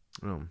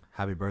 Oh,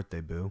 happy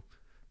birthday, boo!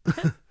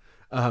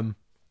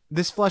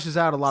 This fleshes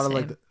out a lot of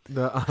like Same.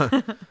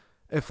 the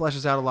it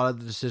fleshes out a lot of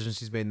the decisions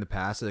she's made in the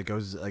past, and it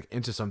goes like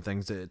into some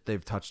things that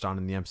they've touched on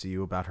in the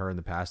MCU about her in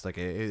the past. Like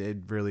it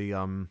really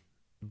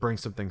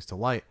brings some things to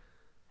light,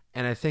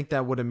 and I think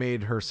that would have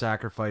made her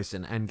sacrifice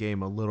in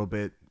Endgame a little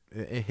bit.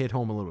 It hit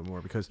home a little bit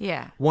more, because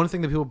Yeah. one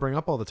thing that people bring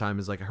up all the time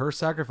is like her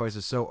sacrifice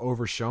is so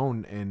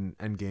overshown in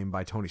Endgame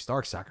by Tony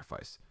Stark's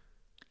sacrifice.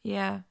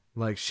 Yeah.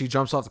 Like, she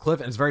jumps off the cliff,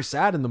 and it's very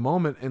sad in the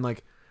moment, and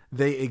like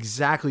they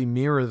exactly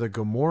mirror the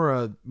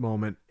Gamora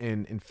moment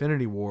in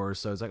Infinity War.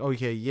 So it's like,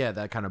 okay, yeah,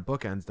 that kind of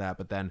bookends that,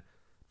 but then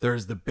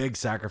there's the big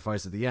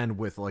sacrifice at the end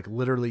with like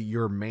literally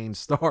your main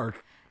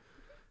Stark.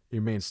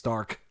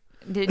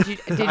 Did you?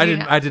 Did I you?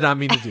 didn't. I did not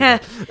mean to do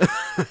that.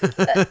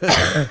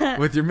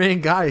 With your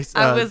main guy,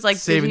 I was like,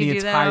 saving did the you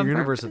do that entire on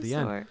universe at purpose, the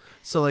end. or-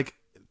 So like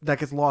that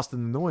gets lost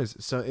in the noise.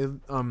 So it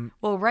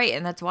Well, right,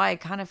 and that's why I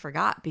kind of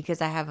forgot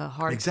because I have a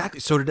hard exactly.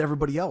 So did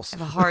everybody else. I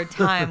have a hard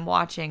time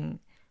watching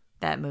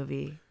that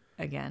movie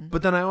again.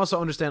 But then I also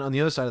understand on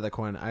the other side of that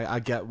coin, I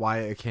get why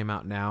it came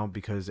out now,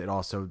 because it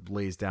also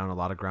lays down a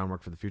lot of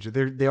groundwork for the future.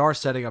 They are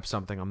setting up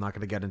something. I'm not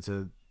going to get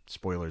into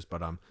spoilers,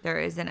 but There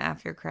is an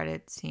after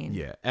credit scene.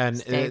 yeah, and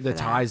Stay it for that.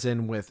 ties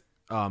in with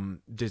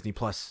Disney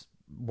Plus,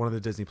 one of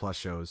the Disney Plus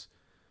shows,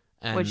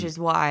 and, Which is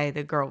why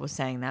the girl was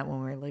saying that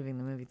when we were leaving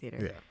the movie theater.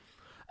 yeah.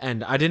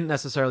 And I didn't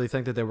necessarily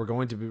think that they were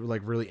going to be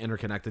like really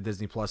interconnect the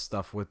Disney Plus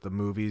stuff with the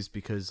movies,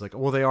 because like,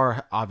 well, they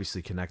are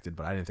obviously connected,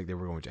 but I didn't think they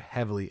were going to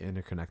heavily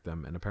interconnect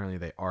them, and apparently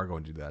they are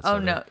going to do that. Oh So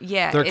no,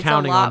 yeah, they're it's a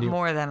counting lot on you.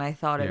 more than I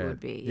thought it Yeah,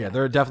 would be. yeah,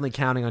 they're definitely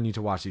counting on you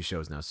to watch these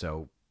shows now.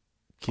 So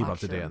keep Watch up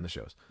to date them. on the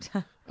shows.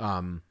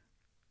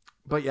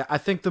 But yeah, I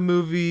think the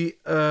movie.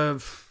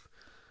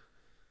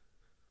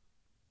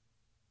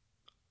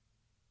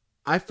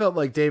 I felt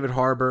like David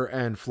Harbour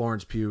and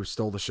Florence Pugh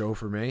stole the show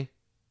for me.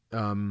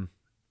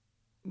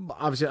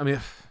 Obviously, I mean,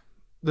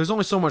 there's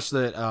only so much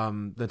that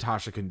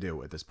Natasha can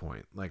do at this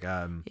point. Like,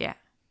 Yeah.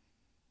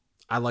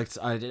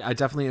 I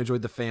definitely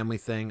enjoyed the family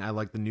thing. I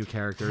like the new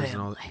characters and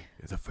all.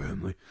 The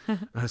family.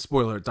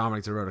 Spoiler: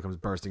 Dominic Toretto comes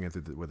bursting in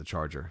with a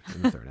charger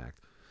in the third act.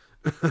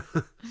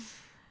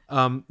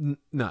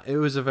 No, it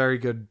was a very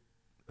good,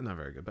 not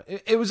very good, but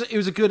it was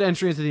a good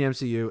entry into the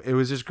MCU. It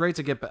was just great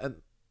to get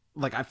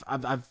like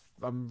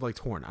I'm like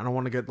torn. I don't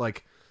want to get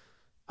like.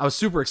 I was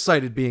super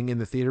excited being in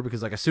the theater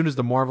because like as soon as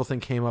the Marvel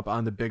thing came up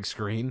on the big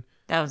screen,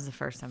 that was the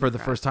first time for the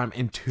first time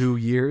in 2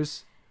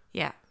 years.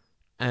 Yeah.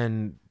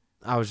 And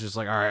I was just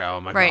like, all right, oh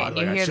my right, god! and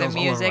Like, you I hear the chills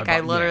all over music. my I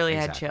body. literally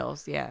Yeah, had exactly.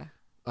 chills. Yeah.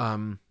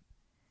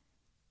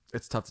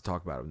 It's tough to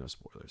talk about it with no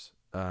spoilers.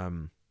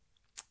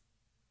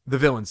 The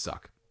villains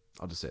suck.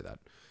 I'll just say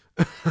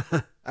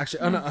that. Actually,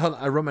 oh, no, hold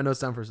on, I wrote my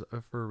notes down for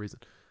a reason.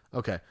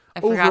 Okay.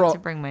 I forgot to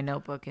bring my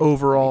notebook.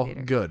 Overall,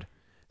 good.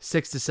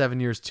 6 to 7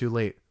 years too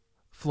late.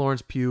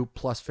 Florence Pugh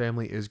plus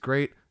family is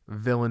great.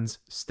 Villains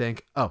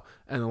stink. Oh,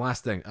 and the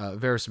last thing,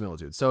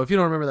 verisimilitude. So if you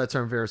don't remember that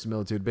term,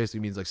 verisimilitude basically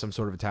means like some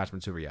sort of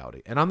attachment to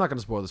reality. And I'm not going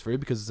to spoil this for you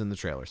because it's in the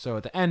trailer. So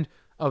at the end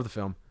of the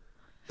film,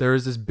 there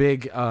is this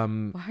big.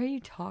 Why are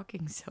you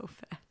talking so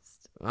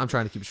fast? I'm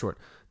trying to keep it short.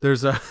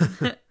 There's a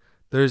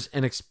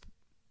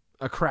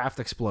craft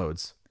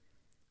explodes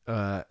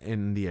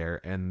in the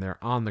air, and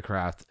they're on the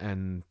craft,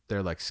 and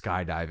they're like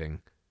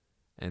skydiving,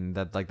 and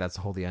that's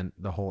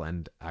the whole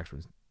end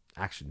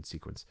action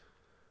sequence.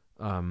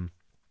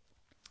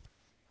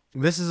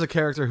 This is a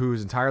character who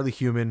is entirely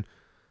human.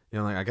 You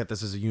know, like I get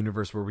this as a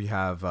universe where we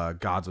have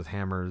gods with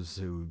hammers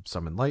who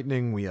summon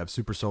lightning. We have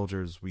super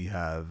soldiers. We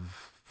have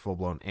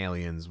full-blown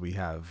aliens. We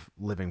have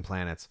living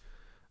planets.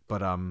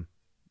 But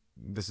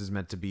this is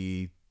meant to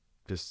be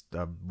just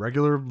a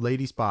regular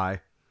lady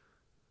spy.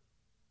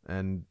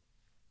 And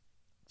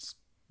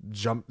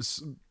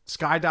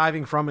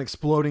skydiving from an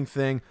exploding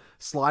thing,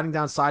 sliding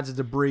down sides of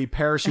debris,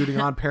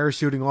 parachuting on,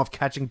 parachuting off,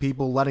 catching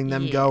people, letting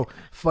them go,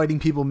 fighting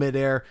people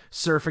midair,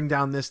 surfing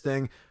down this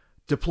thing,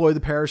 deploy the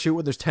parachute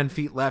when there's 10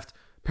 feet left,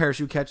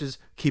 parachute catches,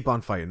 keep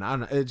on fighting. I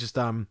don't know, it just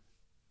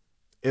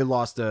it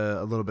lost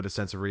a little bit of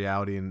sense of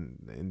reality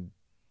and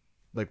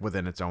like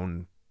within its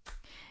own.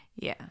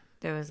 Yeah,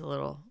 there was a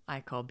little I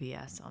call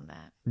BS on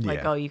that. Yeah.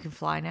 Like, oh, you can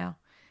fly now?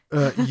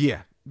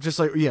 Yeah. Just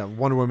like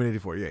Wonder Woman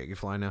 84. Yeah, you can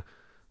fly now.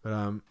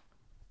 But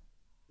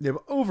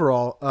but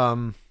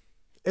overall,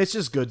 it's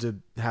just good to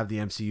have the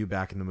MCU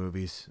back in the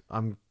movies.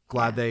 I'm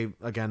glad they,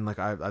 again, like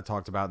I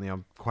talked about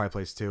in Quiet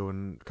Place 2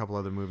 and a couple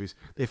other movies,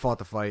 they fought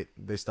the fight,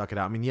 they stuck it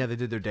out. I mean, yeah, they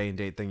did their day and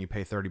date thing. You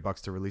pay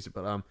 $30 to release it,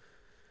 but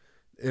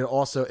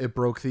it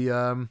broke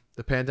the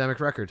pandemic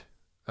record.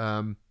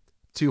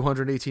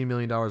 $218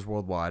 million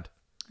worldwide.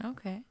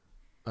 Okay.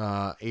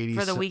 80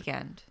 for the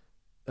weekend.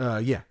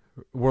 Yeah,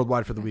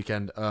 worldwide for the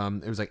weekend.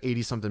 It was like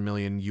 80 something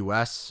million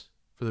US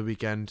for the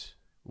weekend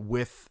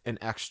with an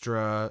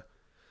extra,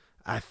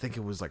 I think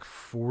it was like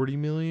 40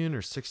 million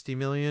or 60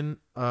 million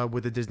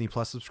with the Disney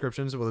Plus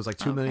subscriptions. Well, there's like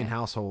 2 million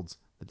households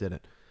that did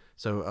it.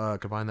 So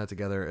combine that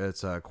together,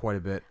 it's quite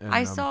a bit. And,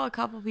 I saw a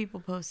couple people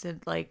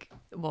posted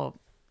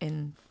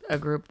in a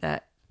group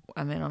that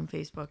I'm in on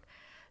Facebook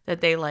that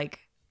they like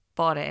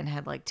bought it and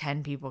had like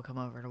 10 people come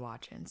over to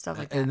watch it and stuff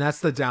like that. And that's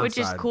the downside. Which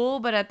is cool,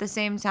 but at the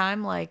same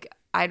time, like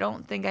I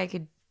don't think I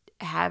could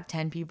have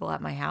 10 people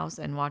at my house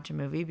and watch a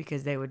movie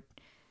because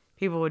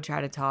people would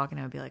try to talk and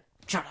I would be like,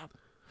 shut up.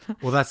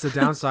 Well, that's the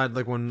downside.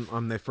 Like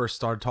when they first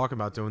started talking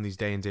about doing these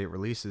day and date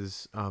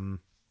releases,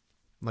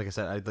 like I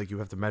said, you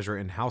have to measure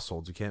it in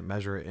households. You can't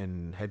measure it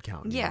in head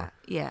count anymore.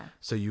 Yeah.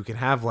 So you can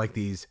have like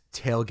these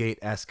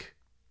tailgate-esque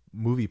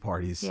movie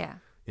parties. Yeah.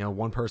 You know,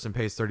 one person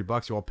pays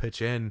 $30, you all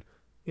pitch in.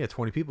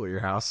 20 people at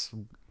your house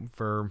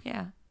for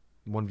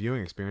one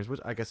viewing experience, which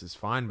I guess is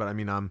fine. But I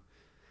mean,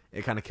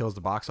 it kind of kills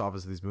the box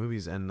office of these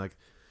movies, and like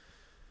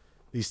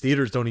these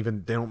theaters they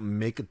don't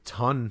make a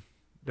ton.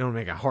 They don't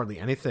make hardly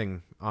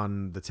anything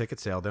on the ticket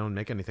sale. They don't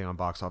make anything on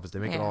box office. They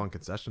make it all on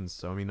concessions.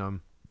 So I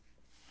mean,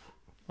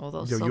 well,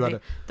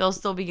 they'll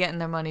still be getting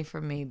their money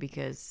from me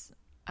because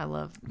I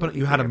love. But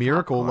you had a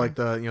miracle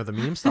popcorn. like the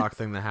meme stock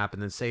thing that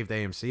happened and saved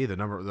AMC. The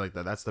number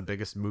that's the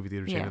biggest movie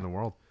theater chain in the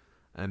world,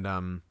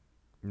 and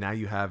now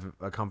you have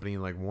a company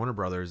like Warner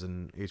Brothers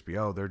and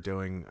HBO. They're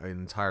doing an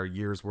entire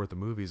year's worth of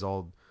movies,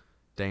 all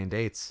day and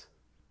dates.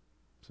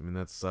 So I mean,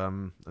 that's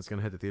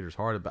gonna hit the theaters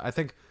hard. But I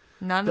think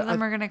none of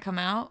them are gonna come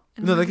out.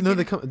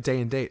 They come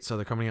day and date, so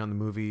they're coming out in the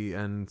movie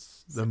and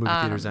the movie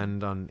theaters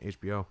end on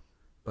HBO.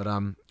 But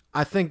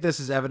I think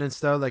this is evidence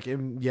though. Like it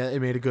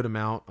made a good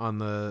amount on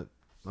the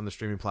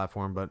streaming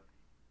platform, but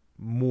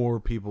more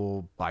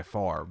people by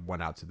far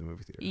went out to the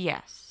movie theater.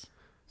 Yes.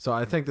 So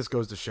I think this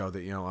goes to show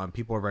that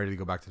people are ready to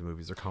go back to the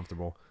movies. They're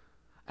comfortable,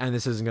 and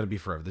this isn't going to be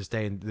forever. This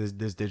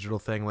digital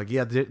thing, like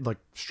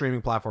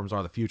streaming platforms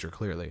are the future,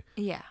 clearly.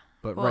 Yeah,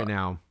 but right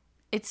now,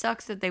 it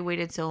sucks that they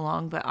waited so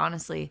long. But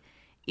honestly,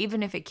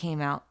 even if it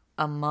came out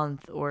a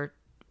month or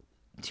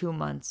 2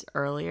 months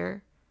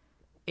earlier,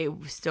 it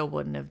still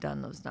wouldn't have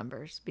done those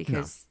numbers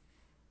because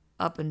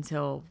up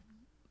until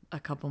a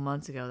couple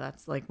months ago,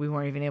 that's like we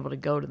weren't even able to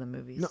go to the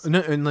movies.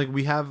 No, and like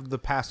we have the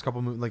past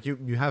couple movies, like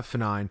you have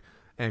F9.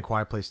 and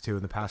Quiet Place 2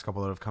 in the past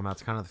couple that have come out.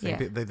 It's kind of the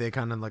thing. Yeah. They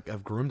kind of like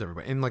have groomed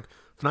everybody. And like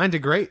F9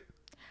 did great.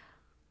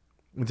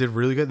 It did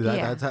really good.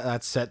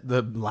 That set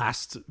the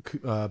last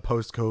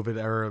post-COVID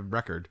era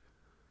record.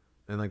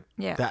 And like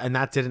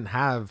that didn't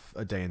have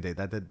a day and date.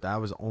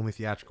 That was only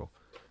theatrical.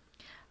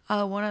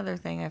 One other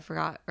thing I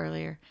forgot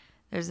earlier.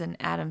 There's an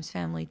Addams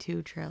Family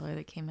 2 trailer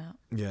that came out.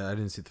 Yeah, I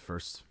didn't see the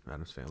first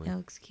Addams Family. It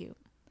looks cute.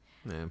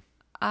 Yeah.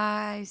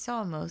 I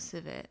saw most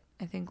of it.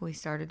 I think we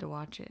started to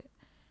watch it.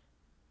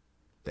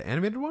 The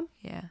animated one?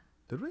 Yeah.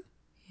 Did we?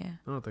 Yeah.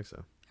 I don't think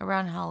so.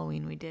 Around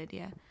Halloween we did,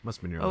 yeah. Must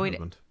have been your other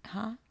husband.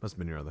 Huh? Must have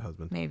been your other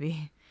husband.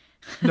 Maybe.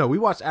 No, we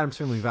watched Addams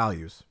Family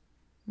Values.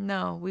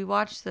 No, we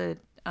watched the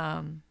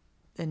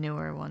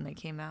newer one that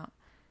came out.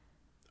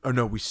 Oh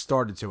no, we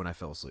started to and I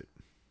fell asleep.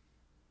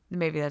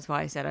 Maybe that's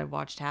why I said I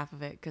watched half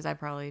of it, because I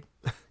probably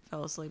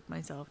fell asleep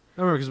myself.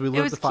 I remember because we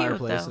lit was the cute,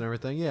 fireplace though. and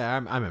everything. Yeah, I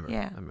remember.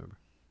 Yeah. I remember.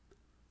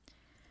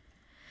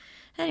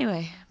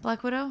 Anyway,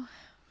 Black Widow.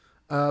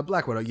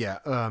 Black Widow. Yeah.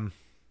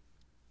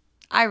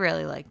 I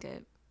really liked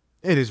it.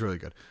 It is really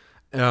good.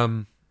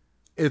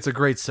 It's a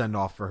great send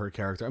off for her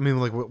character. I mean,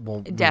 like,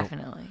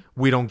 Definitely.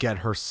 we don't get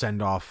her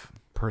send off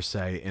per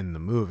se in the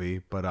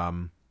movie, but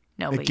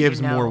No, it but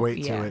gives you know, more weight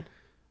yeah. to it,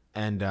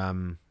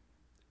 and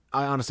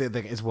I honestly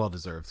think it's well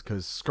deserved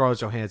because Scarlett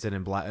Johansson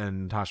and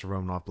Natasha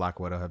Romanoff, Black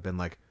Widow, have been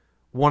like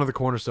one of the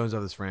cornerstones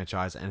of this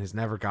franchise, and has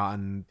never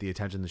gotten the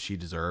attention that she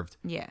deserved.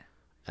 Yeah.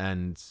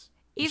 And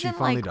Even she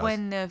finally like does.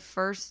 when the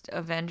first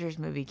Avengers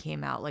movie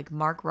came out, like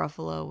Mark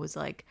Ruffalo was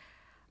like,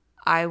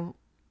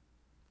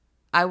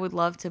 I would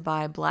love to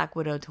buy Black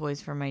Widow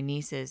toys for my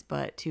nieces,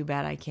 but too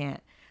bad I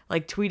can't.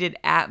 Like tweeted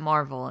at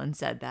Marvel and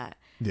said that.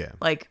 Yeah.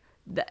 Like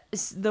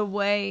the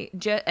way,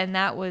 and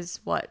that was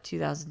what,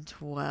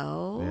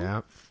 2012?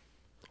 Yeah.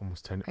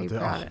 Almost 10. Are you Oh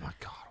proud my of-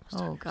 god. Almost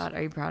 10 Oh years. God,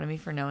 are you proud of me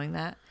for knowing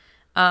that?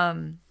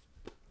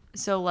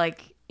 So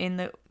like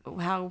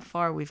how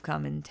far we've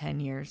come in 10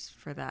 years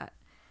for that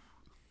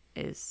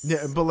is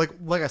Yeah, but like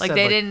I said,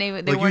 they didn't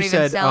even they like you weren't even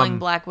said, selling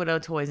Black Widow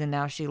toys, and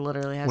now she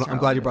literally has. Well, her I'm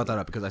own glad you brought movie.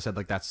 that up because I said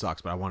like that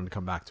sucks, but I wanted to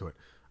come back to it.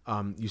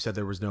 You said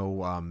there was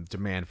no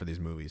demand for these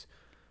movies,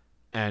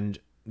 and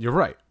you're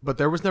right. But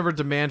there was never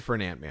demand for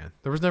an Ant-Man.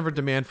 There was never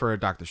demand for a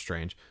Doctor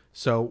Strange.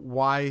 So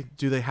why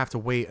do they have to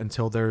wait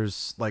until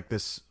there's like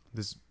this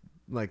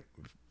like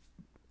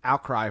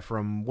outcry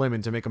from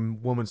women to make a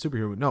woman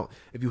superhero? No,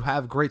 if you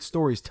have great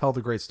stories, tell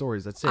the great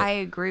stories. That's it. I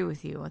agree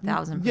with you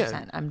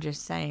 1,000%. I'm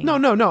just saying. No.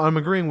 I'm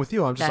agreeing with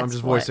you. I'm just That's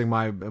voicing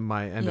my end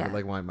of Yeah. it,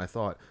 like my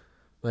thought.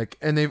 Like,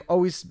 and they've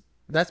always,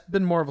 that's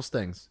been Marvel's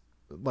things.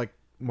 Like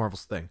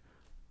Marvel's thing.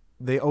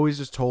 They always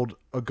just told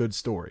a good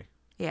story.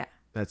 Yeah.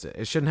 That's it.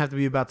 It shouldn't have to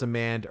be about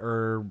demand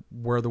or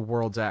where the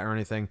world's at or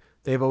anything.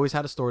 They've always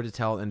had a story to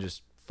tell and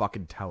just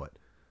fucking tell it.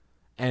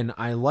 And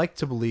I like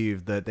to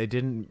believe that they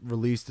didn't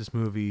release this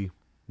movie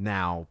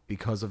now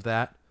because of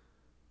that,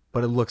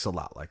 but it looks a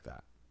lot like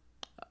that.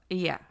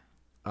 Yeah.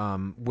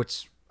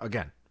 Which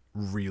again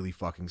really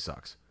fucking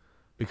sucks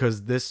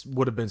because this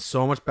would have been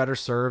so much better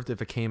served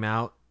if it came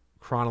out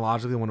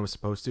chronologically when it was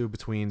supposed to,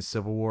 between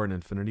Civil War and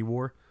Infinity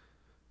War,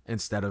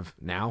 instead of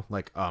now,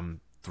 like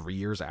 3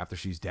 years after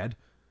she's dead.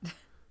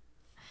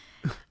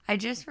 I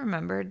just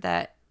remembered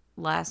that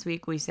last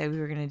week we said we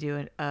were going to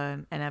do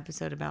an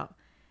episode about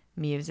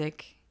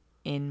music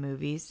in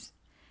movies.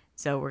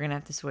 So we're going to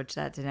have to switch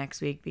that to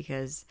next week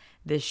because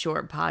this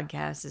short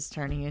podcast is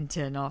turning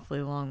into an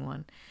awfully long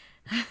one.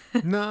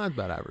 No, it's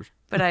about average.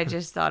 But I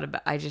just thought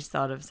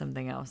of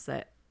something else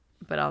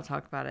but I'll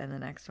talk about it in the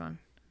next one.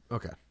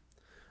 Okay.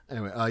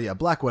 Anyway, yeah,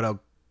 Black Widow,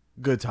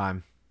 good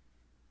time.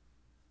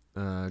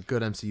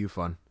 Good MCU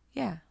fun.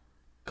 Yeah.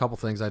 Couple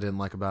things I didn't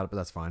like about it, but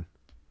that's fine.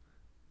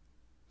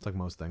 It's like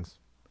most things.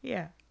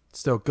 Yeah.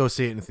 Still, go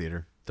see it in the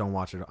theater. Don't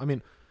watch it. I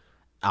mean,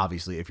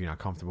 obviously, if you're not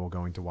comfortable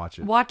going to watch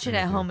it, Watch it in the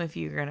at theater. home if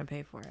you're going to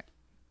pay for it.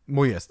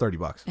 Well, yeah, it's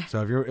 $30.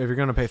 So if you're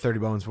gonna pay 30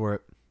 bones for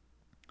it,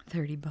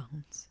 30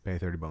 bones. pay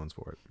 30 bones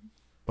for it.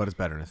 But it's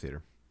better in a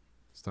theater.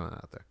 It's not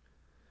out there.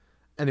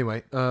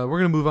 Anyway, we're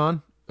gonna move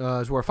on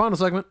to our final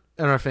segment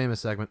and our famous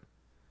segment.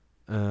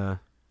 I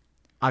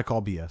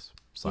call BS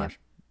 /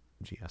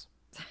 GS.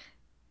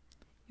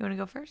 You want to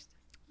go first?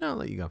 No, I'll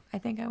let you go. I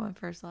think I went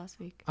first last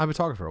week. I've been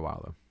talking for a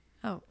while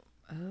though.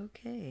 Oh,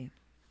 okay.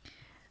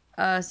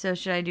 So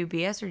should I do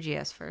BS or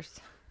GS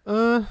first?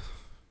 Do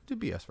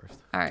BS first.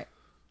 All right.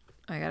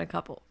 I got a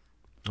couple.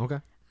 Okay.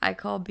 I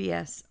call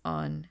BS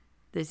on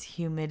this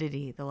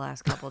humidity the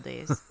last couple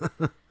days.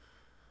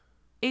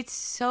 It's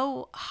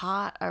so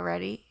hot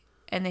already,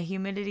 and the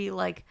humidity,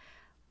 like,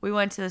 we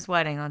went to this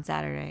wedding on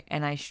Saturday,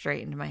 and I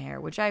straightened my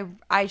hair, which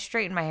I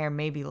straighten my hair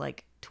maybe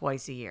like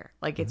twice a year.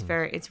 Like, it's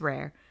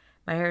rare.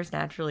 My hair is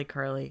naturally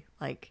curly.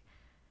 Like,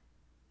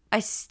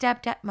 I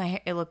stepped at my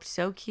hair. It looked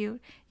so cute.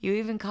 You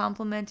even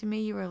complimented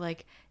me. You were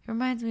like, it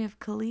reminds me of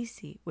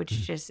Khaleesi, which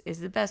just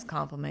is the best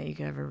compliment you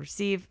could ever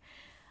receive.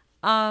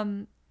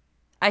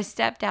 I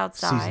stepped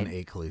outside. Season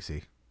 8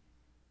 Khaleesi.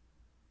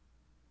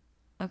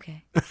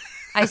 Okay.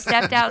 I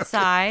stepped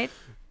outside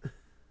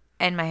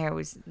and my hair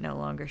was no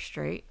longer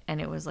straight and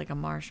it was like a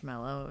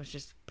marshmallow. It was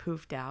just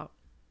poofed out.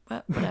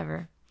 but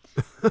whatever.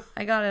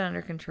 I got it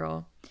under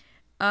control.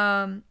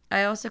 I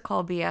also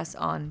call BS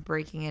on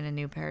breaking in a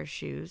new pair of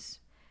shoes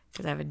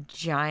because I have a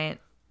giant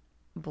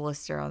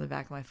blister on the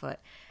back of my foot.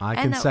 I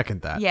And can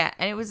second that. Yeah,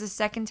 and it was the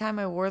second time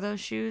I wore those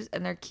shoes,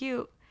 and they're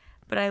cute,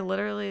 but I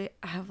literally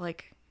have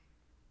like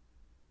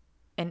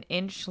an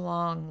inch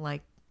long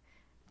like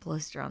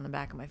blister on the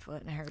back of my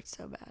foot, and it hurts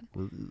so bad.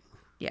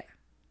 Yeah.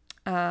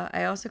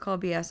 I also call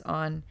BS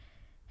on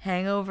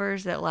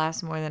hangovers that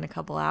last more than a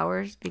couple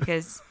hours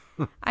because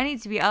I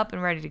need to be up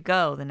and ready to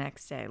go the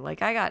next day.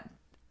 Like, I got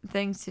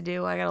things to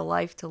do. I got a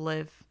life to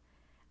live.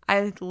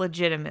 I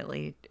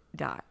legitimately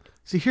died.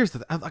 See, here's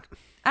the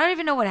I don't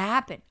even know what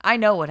happened. I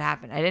know what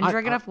happened. I didn't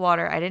drink enough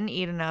water. I didn't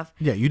eat enough.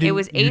 Yeah, you didn't. It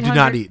was You 800, did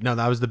not eat. No,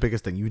 that was the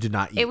biggest thing. You did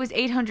not eat. It was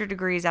 800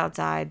 degrees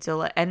outside.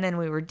 So, and then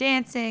we were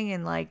dancing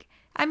and like,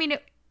 I mean,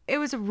 it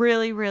was a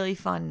really, really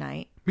fun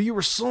night. But you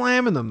were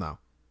slamming them though.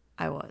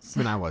 I was. I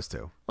mean, I was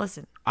too.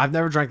 Listen. I've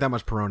never drank that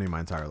much Peroni in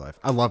my entire life.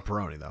 I love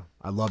Peroni though.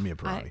 I love me a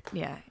Peroni.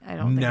 I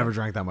don't Never think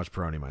drank that much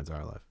Peroni in my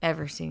entire life. I've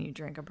ever seen you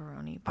drink a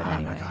Peroni. But Oh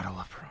anyway, my god, I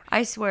love Peroni.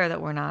 I swear that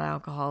we're not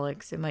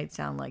alcoholics. It might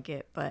sound like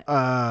it, but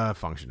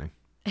Functioning.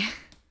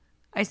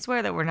 I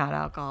swear that we're not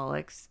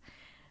alcoholics.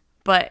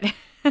 But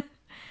I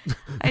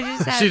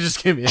just had, She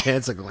just gave me a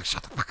hand signal like,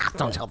 shut the fuck up,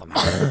 don't tell them.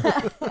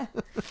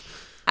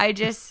 I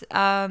just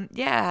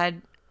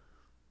had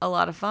a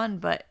lot of fun,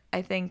 but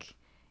I think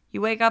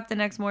you wake up the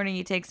next morning,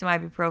 you take some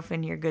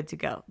ibuprofen, you're good to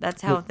go.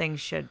 That's how things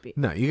should be.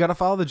 No, you got to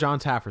follow the John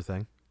Taffer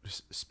thing.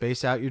 Just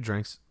space out your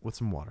drinks with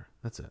some water.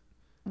 That's it.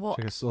 Well,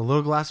 Take a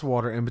little glass of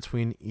water in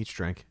between each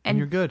drink, and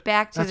you're good.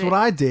 That's what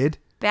I did.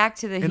 Back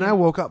to the And I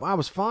woke up, I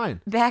was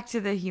fine. Back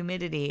to the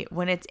humidity.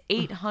 When it's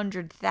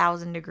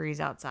 800,000 degrees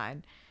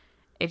outside,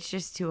 it's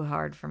just too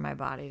hard for my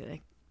body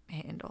to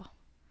handle.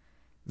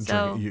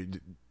 So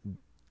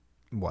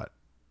what?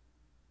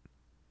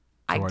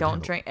 I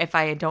don't drink. If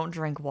I don't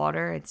drink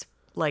water, it's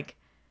like.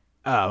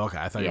 Oh, okay.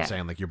 I thought you were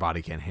saying like your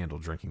body can't handle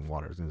drinking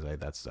water. I was gonna say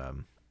that's a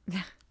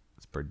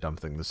pretty dumb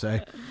thing to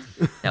say.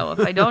 No,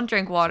 if I don't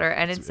drink water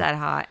and it's that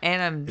hot and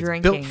I'm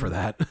drinking, built for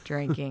that.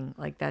 Drinking,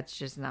 like that's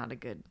just not a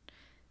good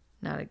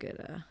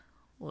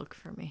look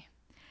for me.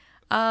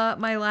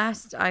 My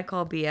last I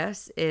call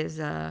BS is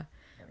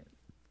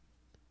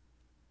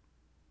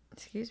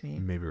excuse me.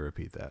 Maybe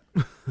repeat that.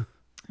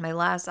 My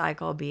last I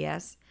call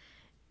BS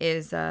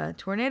is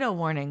tornado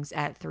warnings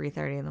at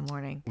 3:30 in the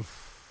morning.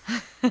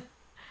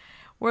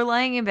 We're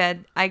laying in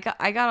bed. I got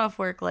off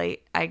work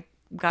late. I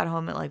got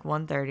home at like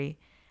 1:30.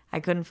 I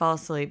couldn't fall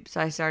asleep,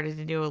 so I started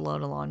to do a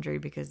load of laundry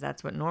because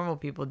that's what normal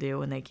people do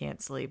when they can't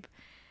sleep.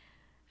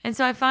 And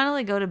so I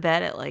finally go to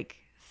bed at like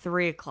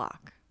 3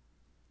 o'clock.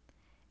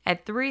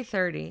 At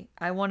 3:30,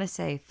 I want to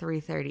say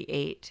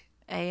 3:38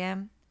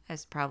 a.m.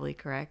 That's probably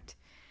correct.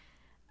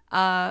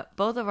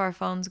 Both of our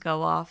phones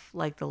go off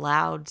like the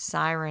loud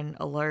siren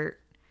alert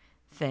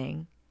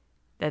thing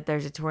that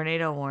there's a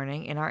tornado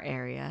warning in our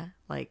area.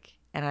 Like,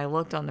 and I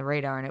looked on the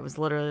radar and it was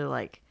literally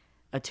like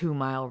a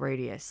 2-mile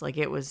radius. Like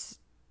it was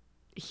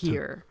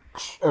here.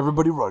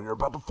 Everybody run, you're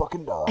about to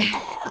fucking die.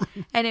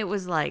 And it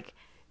was like,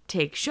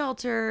 take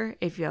shelter.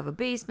 If you have a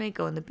basement,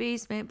 go in the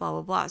basement, blah,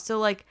 blah, blah. So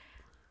like,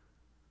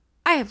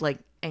 I have like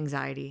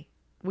anxiety.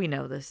 We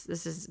know this.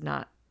 This is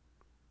not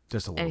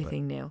Just a little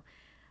anything new.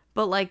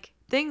 But like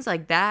things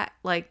like that,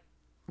 like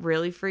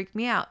really freaked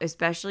me out,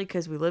 especially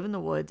because we live in the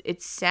woods.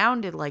 It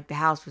sounded like the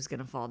house was going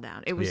to fall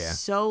down. It was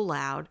so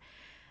loud.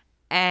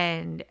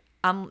 And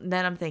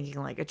I'm thinking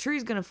like a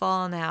tree's going to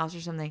fall on the house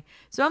or something.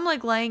 So I'm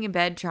like laying in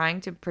bed trying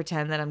to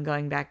pretend that I'm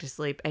going back to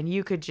sleep. And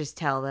you could just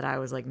tell that I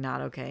was like not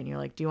okay. And you're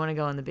like, do you want to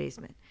go in the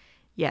basement?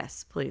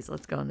 Yes, please.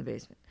 Let's go in the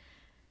basement.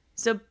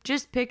 So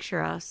just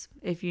picture us,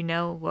 if you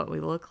know what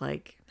we look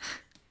like,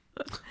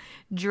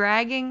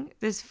 dragging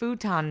this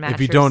futon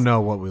mattress. If you don't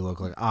know what we look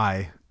like,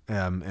 I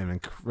am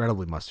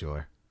incredibly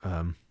muscular.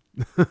 I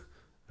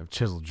have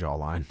chiseled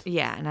jawline.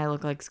 Yeah, and I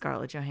look like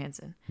Scarlett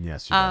Johansson.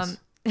 Yes, she does.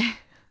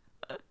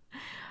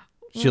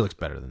 She looks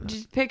better than that.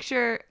 Just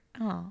picture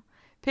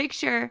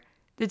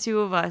the two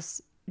of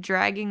us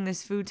dragging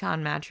this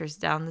futon mattress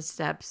down the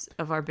steps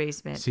of our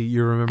basement. See,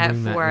 you're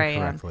remembering at 4 that a.m.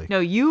 incorrectly. No,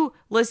 you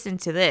listen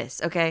to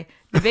this, okay?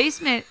 The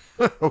basement.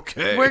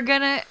 Okay.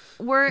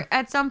 We're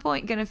at some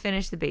point gonna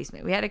finish the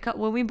basement. We had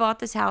when we bought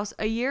this house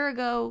a year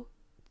ago.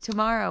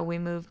 Tomorrow we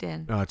moved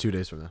in. 2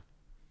 days from now.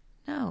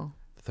 No.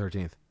 The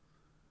 13th.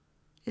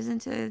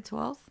 Isn't it the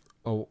 12th?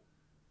 Oh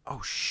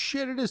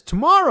shit! It is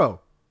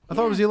tomorrow. I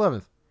thought it was the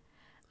 11th.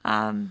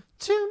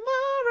 Tomorrow.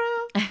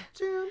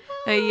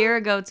 A year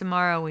ago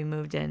tomorrow we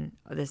moved in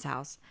this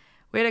house.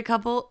 We had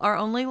our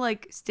only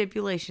like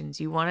stipulations.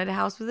 You wanted a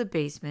house with a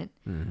basement,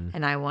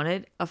 and I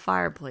wanted a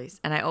fireplace.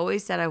 And I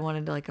always said I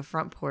wanted like a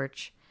front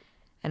porch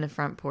and a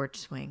front porch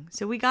swing.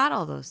 So we got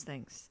all those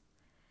things.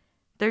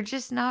 They're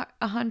just not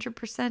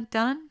 100%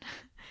 done.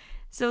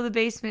 So the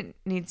basement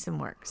needs some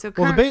work. So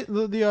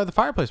the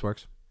fireplace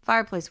works.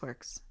 Fireplace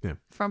works. Yeah.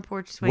 Front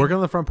porch swing. Working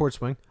on the front porch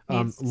swing.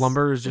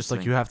 Lumber is just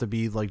like swing. you have to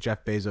be like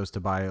Jeff Bezos to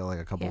buy like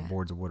a couple of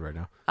boards of wood right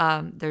now.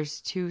 There's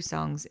 2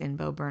 songs in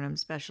Bo Burnham's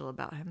special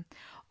about him.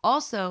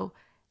 Also,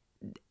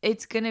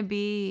 it's gonna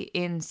be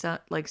in some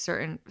like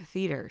certain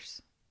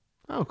theaters.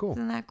 Oh, cool.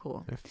 Isn't that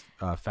cool?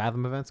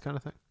 Fathom events kind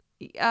of thing.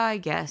 I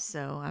guess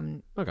so.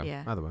 Okay.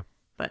 Yeah, Either way.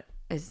 but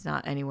it's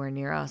not anywhere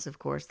near us. Of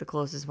course, the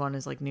closest one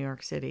is like New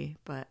York City,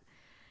 but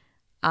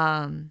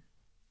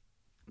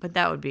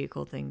that would be a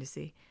cool thing to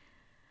see.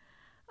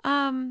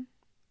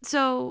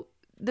 So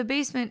the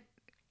basement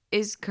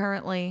is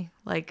currently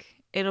like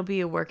it'll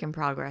be a work in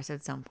progress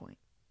at some point.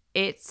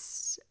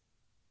 It's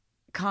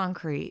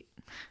concrete.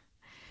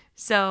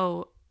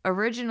 So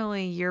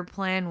originally your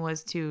plan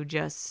was to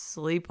just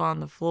sleep on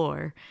the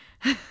floor.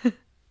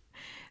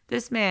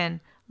 This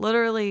man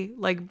literally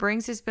like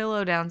brings his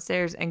pillow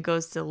downstairs and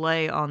goes to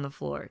lay on the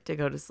floor to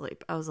go to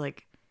sleep. I was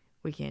like,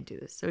 we can't do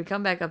this. So we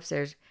come back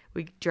upstairs.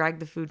 We drag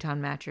the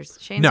futon mattress.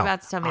 Shane's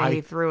about to tell me that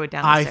he threw it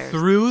down the stairs. I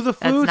threw the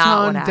That's not what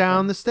futon happened.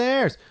 down the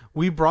stairs.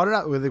 We brought it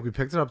out. We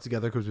picked it up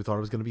together because we thought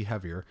it was going to be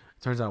heavier.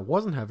 Turns out it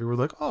wasn't heavy. We're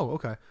like, oh,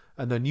 okay.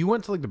 And then you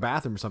went to like the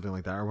bathroom or something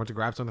like that, or went to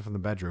grab something from the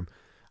bedroom.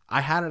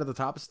 I had it at the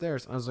top of the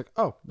stairs. And I was like,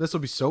 oh, this will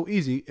be so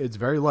easy. It's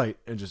very light.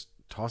 And just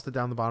tossed it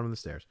down the bottom of the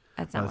stairs.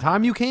 That's By not the what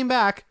time you came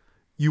back,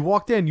 you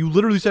walked in, you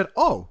literally said,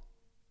 oh,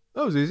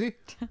 that was easy.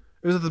 It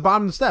was at the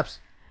bottom of the steps.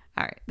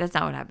 All right, that's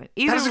not what happened.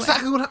 That's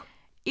exactly what happened.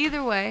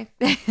 Either way,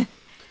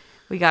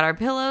 we got our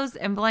pillows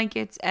and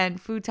blankets and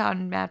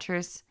futon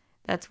mattress.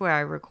 That's where I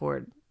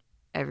record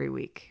every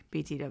week,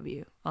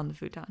 BTW, on the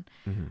futon.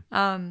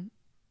 Mm-hmm.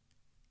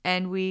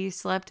 And we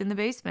slept in the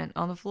basement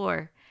on the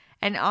floor.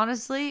 And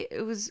honestly,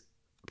 it was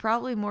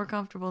probably more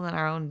comfortable than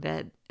our own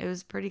bed. It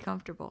was pretty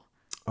comfortable.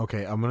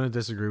 Okay, I'm going to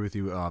disagree with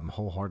you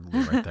wholeheartedly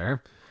right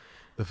there.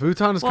 The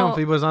futon is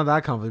comfy, but it's not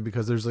that comfy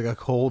because there's like a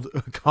cold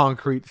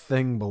concrete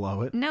thing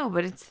below it. No,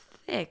 but it's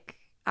thick.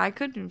 I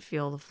couldn't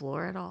feel the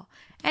floor at all.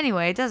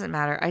 Anyway, it doesn't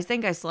matter. I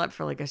think I slept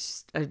for like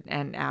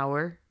an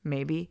hour,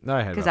 maybe,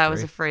 because I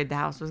was afraid the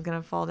house was going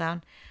to fall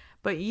down.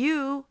 But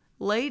you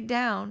laid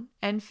down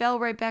and fell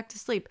right back to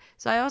sleep.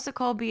 So I also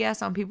call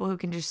BS on people who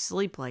can just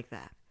sleep like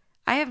that.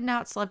 I have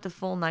not slept a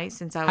full night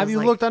since I was Have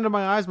you looked under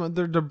my eyes?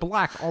 They're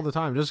black all the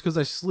time. Just because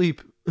I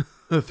sleep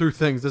through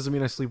things doesn't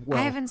mean I sleep well.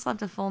 I haven't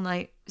slept a full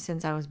night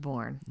since I was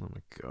born. Oh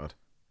my God.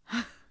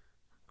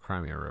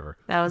 Cry me a river.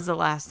 That was the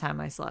last time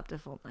I slept a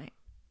full night.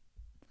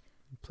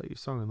 Play your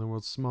song on the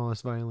world's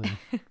smallest violin.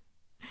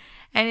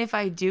 And if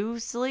I do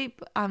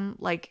sleep, I'm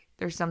like,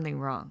 there's something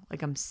wrong.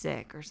 Like I'm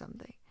sick or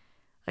something.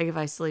 Like if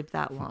I sleep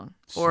that long.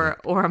 Or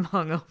I'm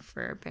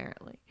hungover,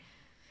 apparently.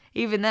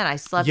 Even then, I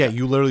slept. Yeah,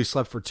 you literally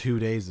slept for 2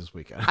 days this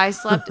weekend. I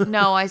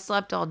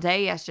slept all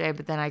day yesterday,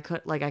 but then I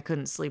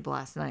couldn't sleep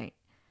last night.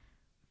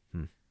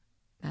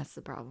 That's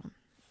the problem.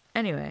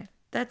 Anyway,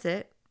 that's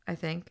it, I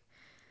think.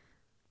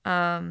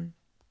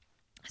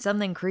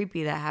 Something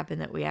creepy that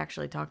happened that we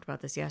actually talked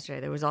about this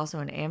yesterday. There was also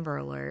an Amber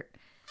Alert.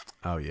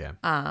 Oh yeah.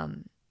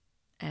 And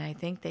I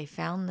think they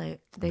found the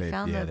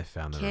found kid,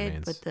 the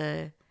remains.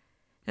 but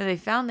they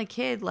found the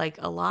kid like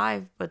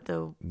alive, but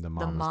the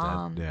mom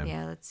was dead.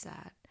 Yeah, that's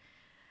sad.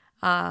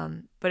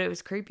 But it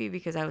was creepy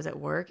because I was at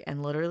work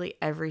and literally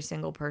every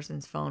single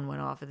person's phone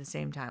went off at the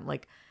same time.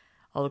 Like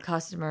all the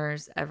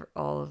customers,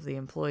 all of the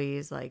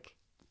employees, like,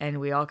 and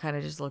we all kind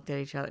of just looked at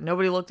each other.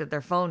 Nobody looked at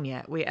their phone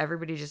yet.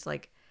 Everybody just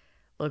like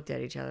looked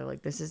at each other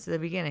like this is the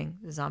beginning,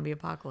 the zombie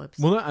apocalypse.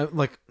 Well,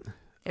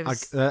 it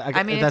was,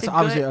 that's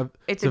obviously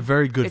it's a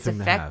very good thing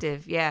to have. It's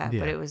effective, yeah,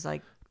 but it was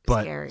like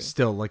but scary.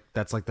 Still, like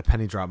that's like the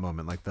penny drop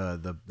moment. Like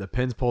the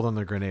pins pulled on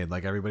the grenade.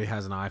 Like everybody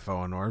has an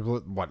iPhone, or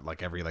what?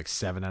 Like every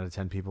 7 out of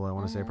 10 people I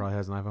want to say probably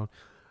has an iPhone,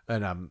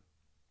 and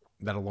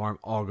that alarm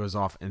all goes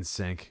off in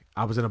sync.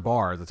 I was in a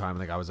bar at the time.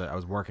 Like I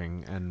was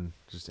working and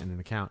just in an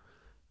account.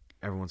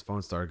 Everyone's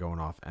phone started going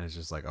off, and it's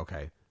just like,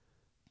 okay,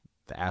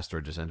 the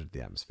asteroid just entered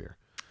the atmosphere.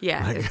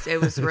 Yeah, Like,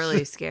 it was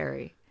really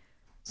scary.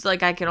 So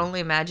like I can only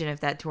imagine if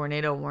that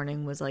tornado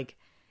warning was like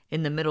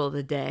in the middle of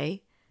the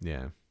day.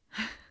 Yeah.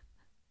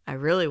 I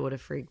really would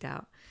have freaked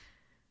out.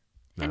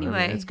 No, Anyway,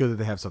 I mean, it's good that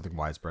they have something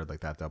widespread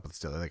like that though, but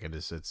still like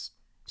it's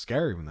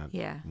scary when that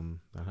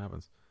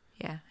happens.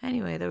 Yeah.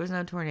 Anyway, there was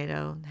no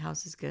tornado. The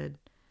house is good.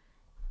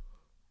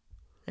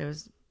 There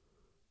was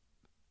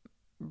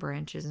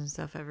branches and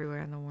stuff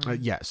everywhere in the morning.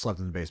 Yeah, slept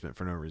in the basement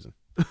for no reason.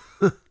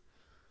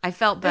 I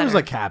felt better. It was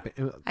like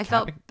camping. I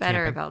felt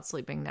better about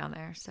sleeping down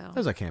there. So it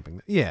was like camping.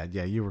 Yeah,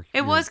 you were.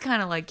 It was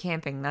kind of like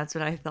camping. That's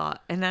what I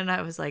thought. And then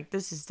I was like,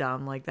 this is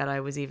dumb. Like that I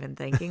was even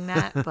thinking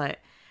that. But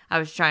I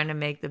was trying to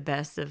make the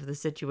best of the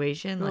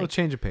situation. Like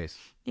change of pace.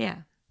 Yeah.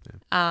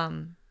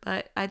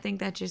 But I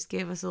think that just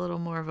gave us a little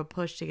more of a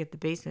push to get the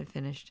basement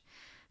finished.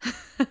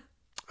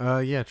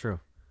 Yeah, true.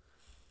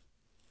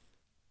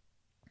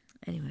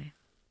 Anyway.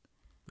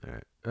 All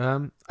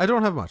right. I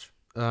don't have much.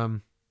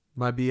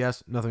 My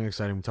BS, nothing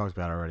exciting. We talked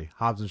about it already.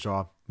 Hobbs and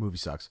Shaw movie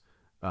sucks.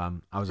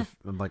 I'm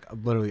like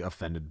literally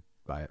offended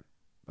by it.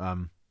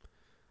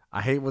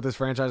 I hate what this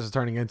franchise is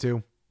turning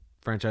into.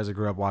 Franchise I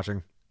grew up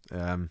watching.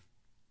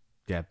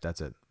 Yeah,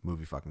 that's it.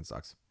 Movie fucking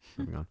sucks.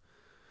 Moving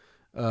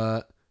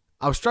on.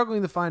 I was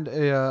struggling to find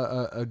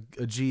a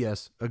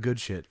GS, a good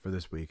shit for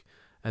this week,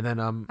 and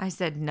then I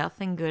said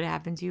nothing good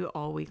happened to you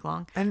all week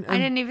long. And I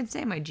didn't even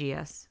say my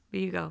GS. But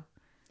you go.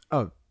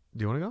 Oh,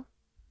 do you want to go?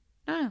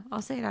 No,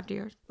 I'll say it after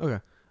yours. Okay.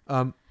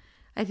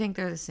 I think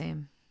they're the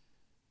same.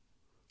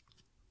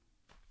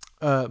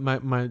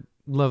 My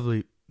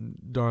lovely,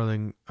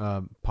 darling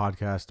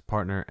podcast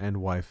partner and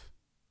wife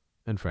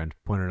and friend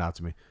pointed out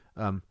to me.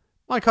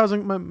 My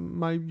cousin,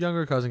 my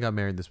younger cousin, got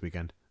married this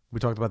weekend. We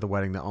talked about the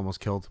wedding that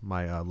almost killed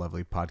my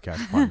lovely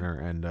podcast partner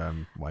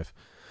and wife.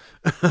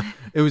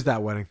 It was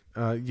that wedding.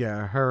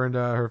 Yeah, her and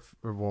her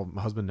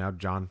husband now,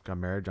 John, got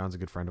married. John's a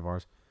good friend of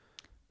ours.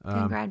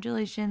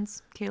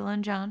 Congratulations, Kayla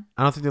and John.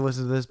 I don't think they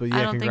listen to this, but yeah,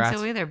 I don't congrats. think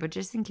so either, but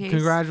just in case.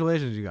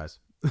 Congratulations, you guys.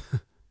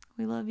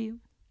 We love you.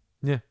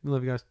 Yeah, we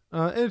love you guys.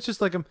 It's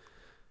just like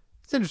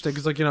it's interesting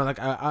because like like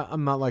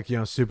I'm not like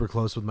super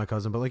close with my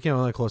cousin, but like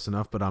like close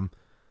enough. But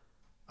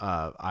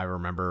I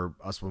remember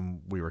us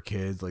when we were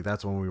kids. Like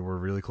that's when we were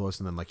really close,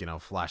 and then like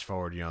flash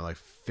forward, like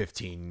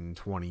 15,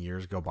 20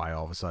 years go by.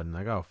 All of a sudden,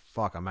 like oh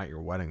fuck, I'm at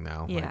your wedding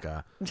now.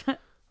 Yeah. Like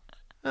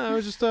it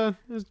was just it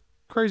was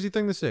a crazy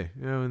thing to see.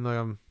 And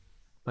like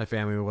my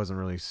family wasn't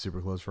really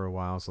super close for a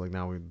while, so like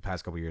now the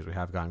past couple of years we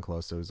have gotten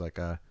close. So it was like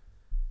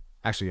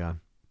actually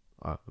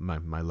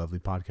my lovely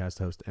podcast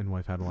host and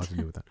wife had a lot to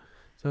do with that.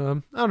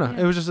 So I don't know.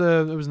 Yeah. It was just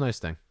it was a nice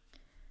thing.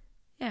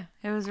 Yeah,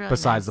 it was really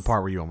Besides nice. the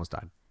part where you almost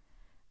died.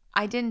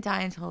 I didn't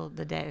die until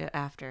the day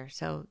after,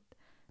 so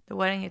the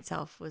wedding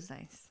itself was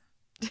nice.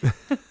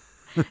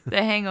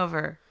 The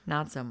hangover,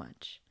 not so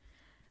much.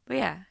 But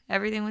yeah,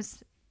 everything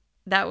was.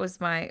 That was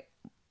my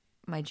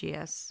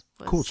GS.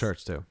 Was Cool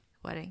church too.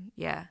 wedding.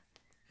 Yeah,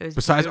 it was.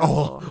 Besides,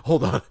 beautiful.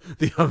 hold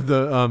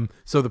on.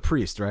 So the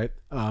priest, right?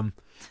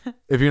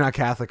 If you're not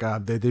Catholic,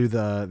 they do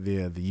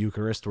the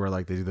Eucharist where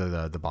like they do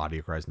the body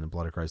of Christ and the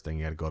blood of Christ thing.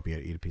 You got to go up, you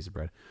got to eat a piece of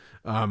bread.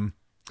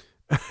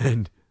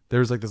 And there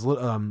was like this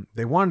little,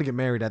 they wanted to get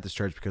married at this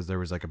church because there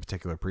was like a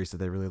particular priest that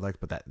they really liked,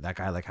 but that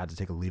guy like had to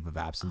take a leave of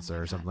absence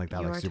or something like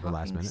that, You like are super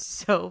last talking minute.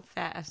 So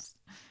fast.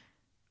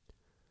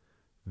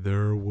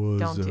 There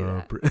was Don't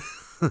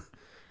do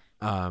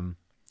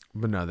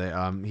but no,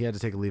 they he had to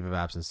take a leave of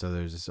absence, so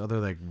there's this other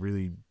like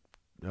really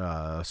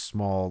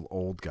small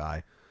old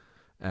guy,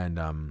 and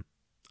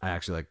I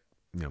actually like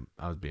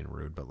I was being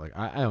rude, but like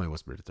I only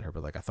whispered it to her,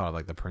 but like I thought of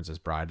like the Princess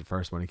Bride at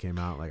first when he came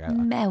out, like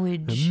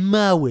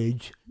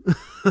marriage.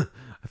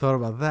 I thought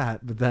about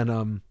that, but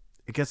then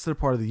it gets to the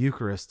part of the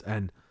Eucharist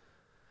and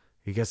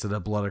he gets to the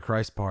blood of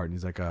Christ part, and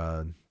he's like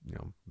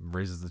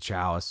raises the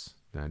chalice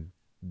and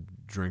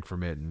drink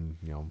from it, and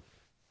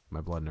my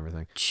blood and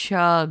everything.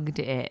 Chugged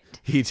it.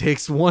 He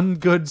takes one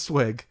good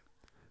swig,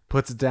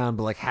 puts it down,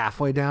 but like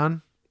halfway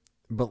down.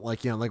 But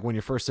like like when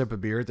you first sip a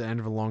beer at the end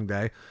of a long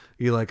day,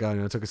 you like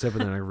took a sip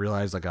and then I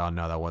realized like, oh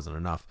no, that wasn't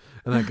enough,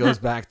 and then goes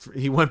back.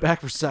 He went back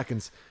for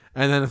seconds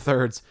and then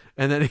thirds,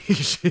 and then he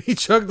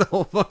chugged the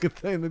whole fucking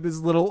thing. Like this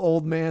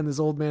old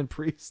man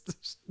priest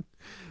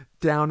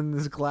down in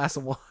this glass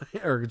of wine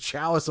or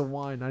chalice of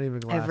wine, not even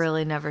a glass. I've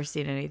really never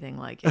seen anything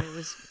like it. It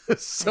was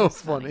It's so it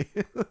was funny.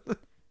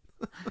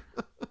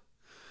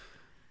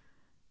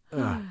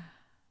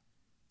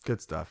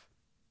 Good stuff.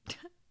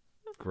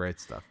 Great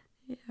stuff.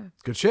 Yeah.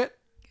 Good shit.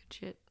 Good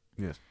shit.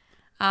 Yes.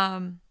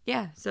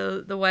 Yeah,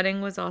 so the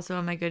wedding was also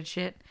on my good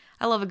shit.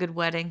 I love a good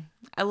wedding.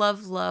 I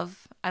love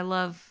love. I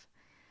love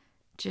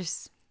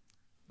just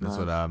That's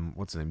love. what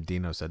what's his name?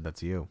 Dino said that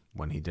to you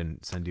when he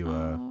didn't send you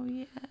Oh,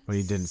 yes.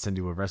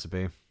 a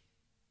recipe.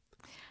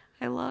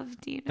 I love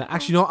Dino. Now,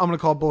 actually, I'm gonna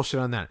call bullshit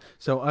on that.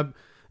 So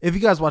if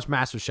you guys watch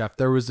MasterChef,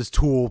 there was this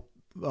tool,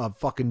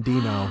 fucking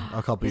Dino,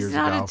 a couple years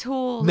ago. He's not a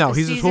tool. No, It's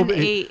he's a season tool.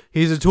 8.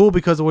 He's a tool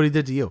because of what he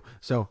did to you.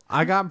 So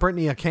I got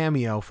Brittany a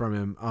cameo from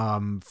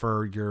him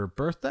for your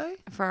birthday.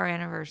 For our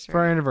anniversary. For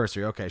our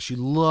anniversary, okay. She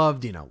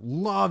loved Dino.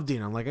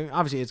 Like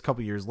obviously it's a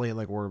couple years late,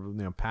 like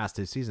we're past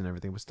his season and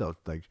everything, but still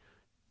like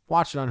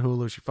watched it on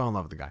Hulu. She fell in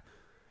love with the guy.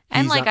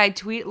 And He's like on- I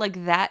tweet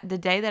like that the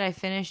day that I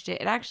finished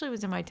it. It actually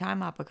was in my time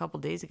hop a couple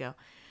days ago.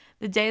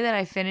 The day that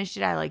I finished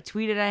it, I like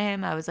tweeted at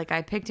him. I was like,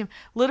 I picked him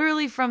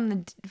literally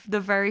from the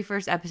very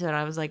first episode.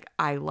 I was like,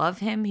 I love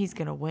him. He's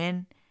gonna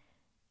win,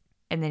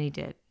 and then he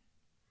did.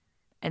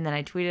 And then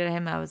I tweeted at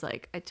him. I was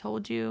like, I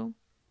told you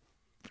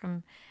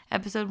from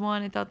episode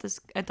 1.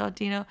 I thought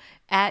Dino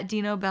at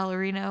Dino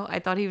Ballerino. I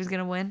thought he was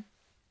gonna win,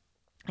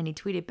 and he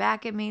tweeted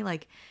back at me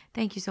like,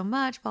 thank you so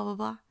much. Blah blah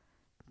blah.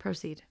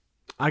 Proceed.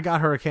 I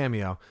got her a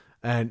cameo,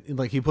 and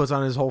like he puts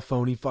on his whole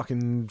phony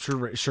fucking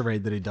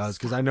charade that he does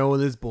because I know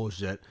it is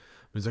bullshit.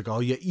 He's like, oh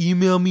yeah,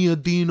 email me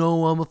at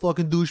Dino. I'm a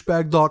fucking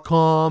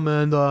douchebag.com,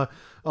 and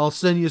I'll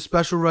send you a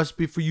special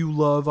recipe for you,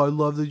 love. I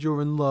love that you're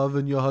in love,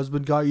 and your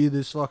husband got you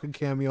this fucking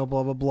cameo.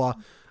 Blah blah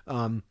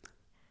blah.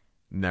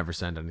 Never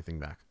send anything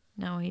back.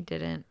 No, he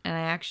didn't. And I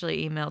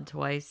actually emailed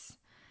twice,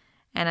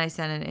 and I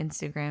sent an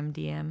Instagram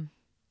DM,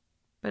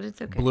 but it's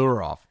okay. Blew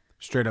her off.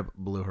 Straight up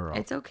blew her off.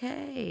 It's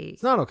okay.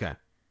 It's not okay.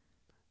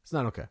 It's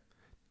not okay.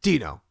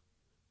 Dino,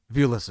 if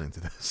you're listening to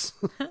this,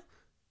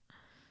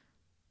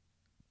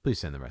 please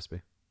send the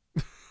recipe.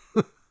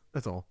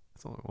 That's all.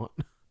 That's all I want.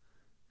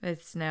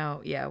 It's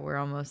now, yeah, we're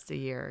almost a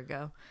year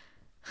ago.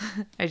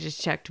 I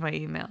just checked my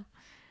email.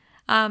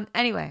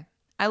 Anyway,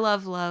 I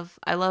love love.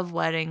 I love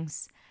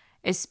weddings,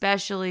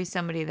 especially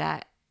somebody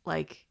that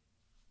like,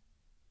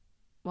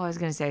 well, I was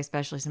going to say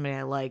especially somebody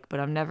I like, but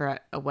I'm never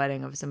at a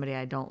wedding of somebody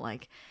I don't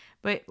like.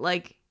 But,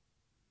 like,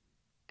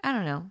 I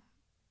don't know.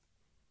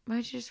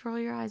 Why'd you just roll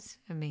your eyes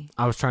at me?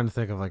 I was trying to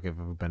think of like if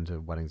I've been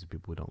to weddings of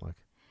people we don't like.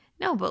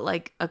 No, but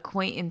like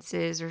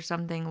acquaintances or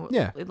something.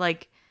 Yeah.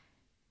 Like,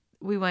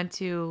 we went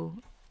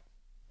to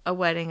a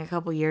wedding a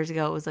couple years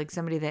ago. It was like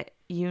somebody that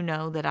you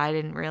know that I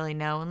didn't really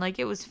know. And, like,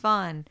 it was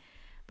fun.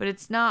 But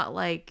it's not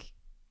like,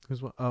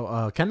 Who's what?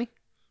 Oh, Kenny?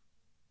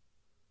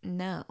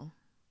 no.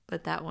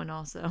 But that one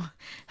also.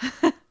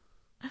 I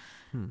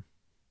don't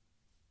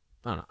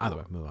know. Either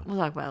way, move on. We'll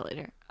talk about it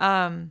later.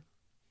 I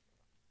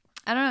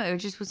don't know. It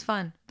just was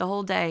fun. The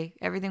whole day.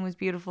 Everything was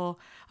beautiful.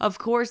 Of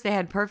course, they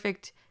had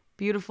perfect,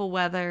 beautiful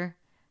weather.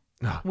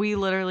 We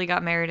literally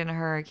got married in a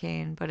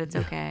hurricane, but it's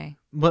okay.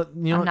 But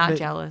you know, I'm not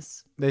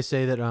jealous. They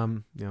say that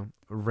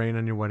rain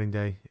on your wedding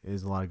day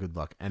is a lot of good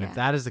luck, and if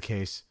that is the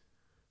case,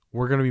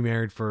 we're gonna be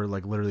married for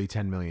like literally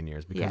 10 million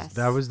years because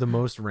that was the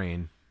most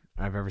rain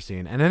I've ever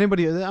seen. And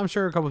anybody, I'm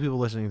sure a couple of people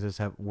listening to this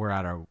we're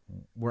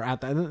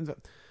at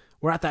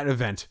that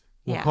event.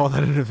 We'll call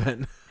that an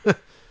event.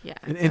 Yeah,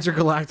 an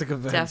intergalactic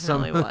event.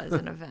 Definitely was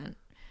an event.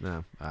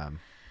 No,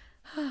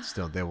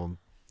 still they will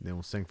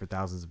sing for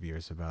thousands of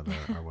years about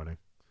our wedding.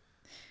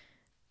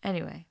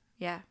 Anyway,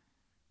 yeah,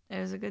 it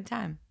was a good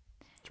time.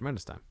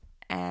 Tremendous time.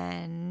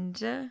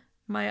 And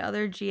my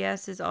other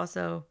GS is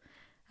also,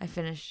 I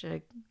finished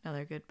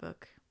another good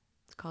book.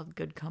 It's called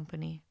Good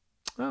Company.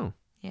 Oh,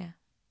 yeah,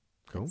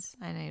 cool.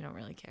 I know you don't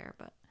really care,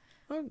 but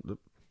Oh,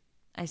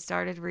 I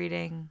started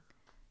reading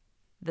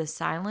The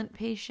Silent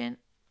Patient,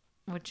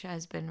 which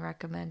has been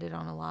recommended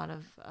on a lot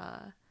of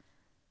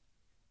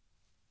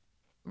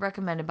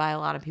recommended by a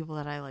lot of people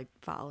that I like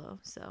follow.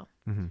 So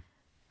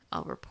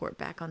I'll report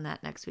back on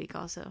that next week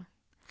also.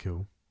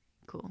 Cool.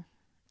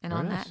 And Very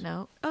on nice. that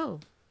note,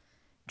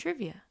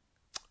 trivia.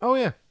 Oh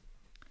yeah.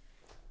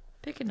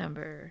 Pick a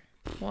number.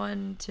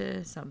 1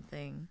 to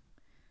something.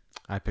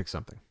 I picked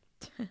something.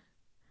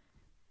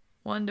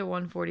 1 to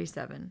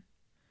 147.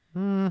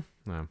 No.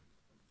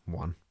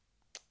 1.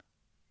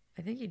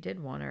 I think you did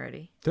 1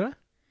 already. Did I?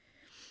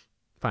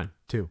 Fine.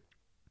 2.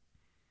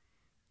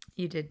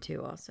 You did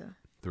 2 also.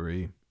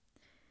 3.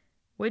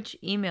 Which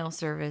email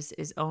service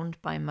is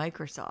owned by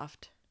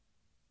Microsoft?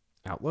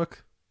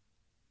 Outlook.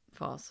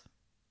 False.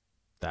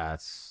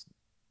 That's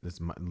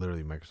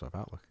literally Microsoft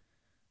Outlook.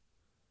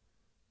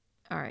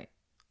 All right.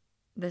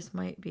 This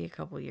might be a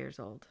couple years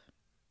old.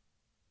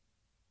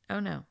 Oh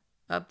no.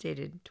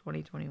 Updated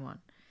 2021.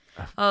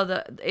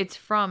 It's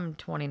from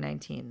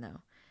 2019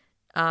 though.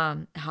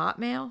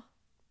 Hotmail?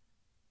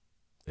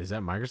 Is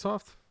that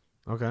Microsoft?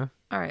 Okay.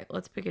 All right,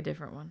 let's pick a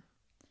different one.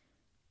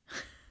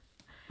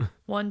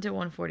 1 to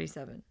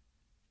 147.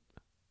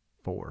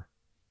 4.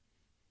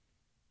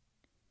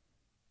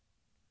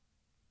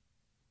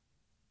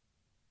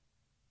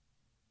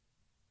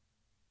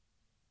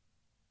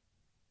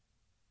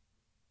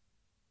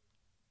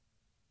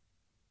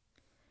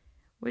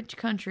 Which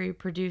country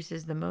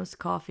produces the most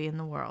coffee in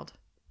the world?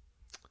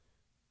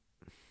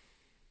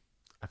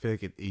 I feel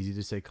like it's easy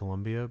to say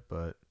Colombia,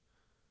 but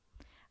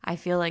I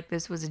feel like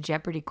this was a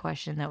Jeopardy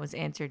question that was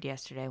answered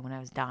yesterday when I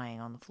was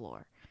dying on the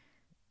floor.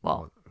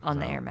 Well, on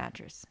the air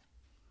mattress.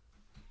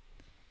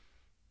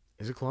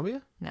 Is it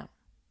Colombia? No.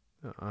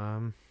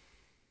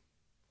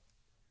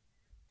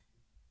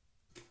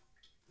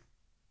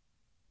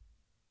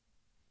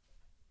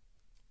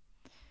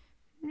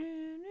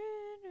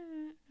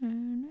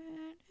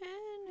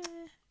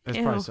 That's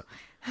Ew. probably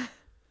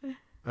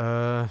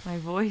My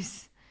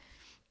voice.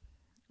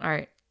 All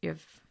right. You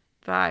have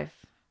 5,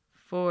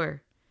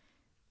 4,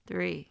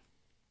 3,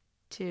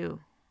 2,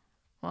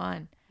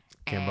 1.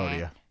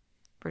 Cambodia.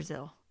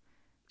 Brazil.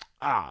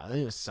 I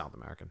think it's South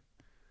American.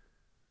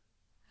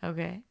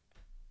 Okay.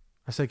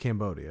 I said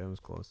Cambodia. It was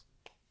close.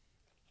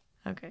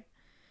 Okay.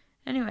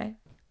 Anyway,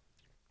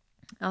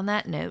 on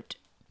that note,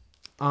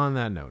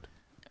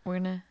 we're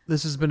gonna.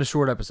 This has been a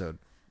short episode.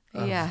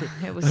 Yeah,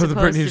 it was of the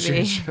supposed Brittany to be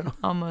and Shane Show.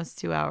 almost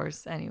 2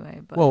 hours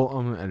anyway. But Well,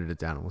 I'm gonna edit it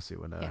down and we'll see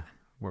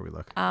where we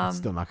look. It's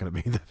still not gonna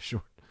be that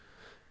short.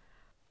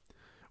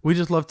 We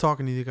just love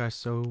talking to you guys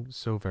so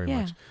very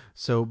much.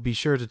 So be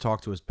sure to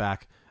talk to us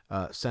back.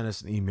 Send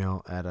us an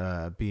email at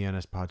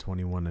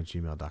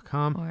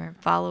bnspod21@gmail.com. or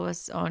follow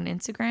us on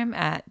Instagram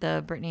at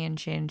the Brittany and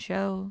Shane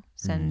Show.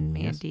 Send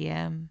me a yes.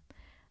 DM.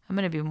 I'm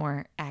gonna be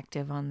more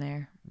active on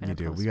there. You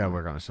do. We gotta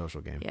work on a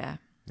social game. Yeah.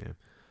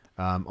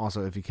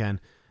 Also, if you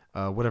can,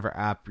 whatever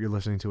app you're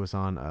listening to us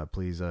on,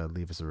 please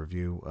leave us a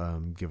review.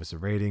 Give us a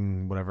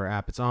rating, whatever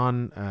app it's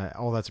on.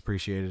 All that's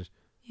appreciated.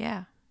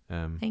 Yeah.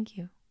 Thank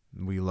you.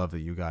 We love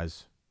that you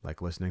guys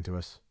like listening to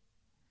us.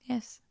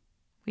 Yes,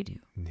 we do.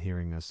 And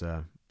hearing us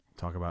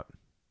talk about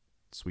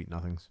sweet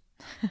nothings.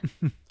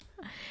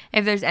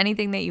 If there's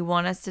anything that you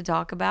want us to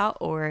talk about,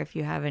 or if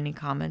you have any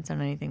comments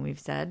on anything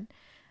we've said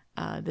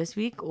this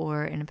week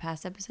or in a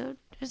past episode,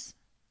 just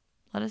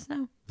let us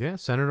know. Yeah,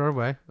 send it our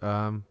way. We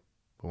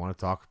want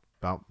to talk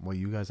about what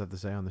you guys have to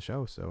say on the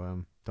show,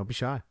 so don't be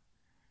shy.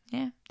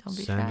 Yeah, don't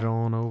be Send shy. it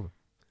on over.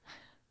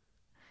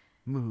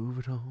 Move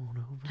it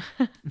on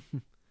over.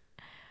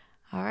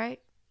 All right.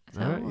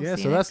 So All right. we'll Yeah.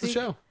 see So you that's next the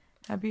week. show.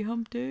 Happy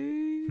hump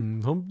day.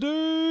 Hump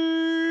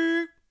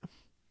day.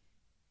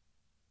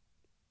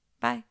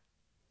 Bye.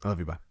 I love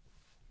you. Bye.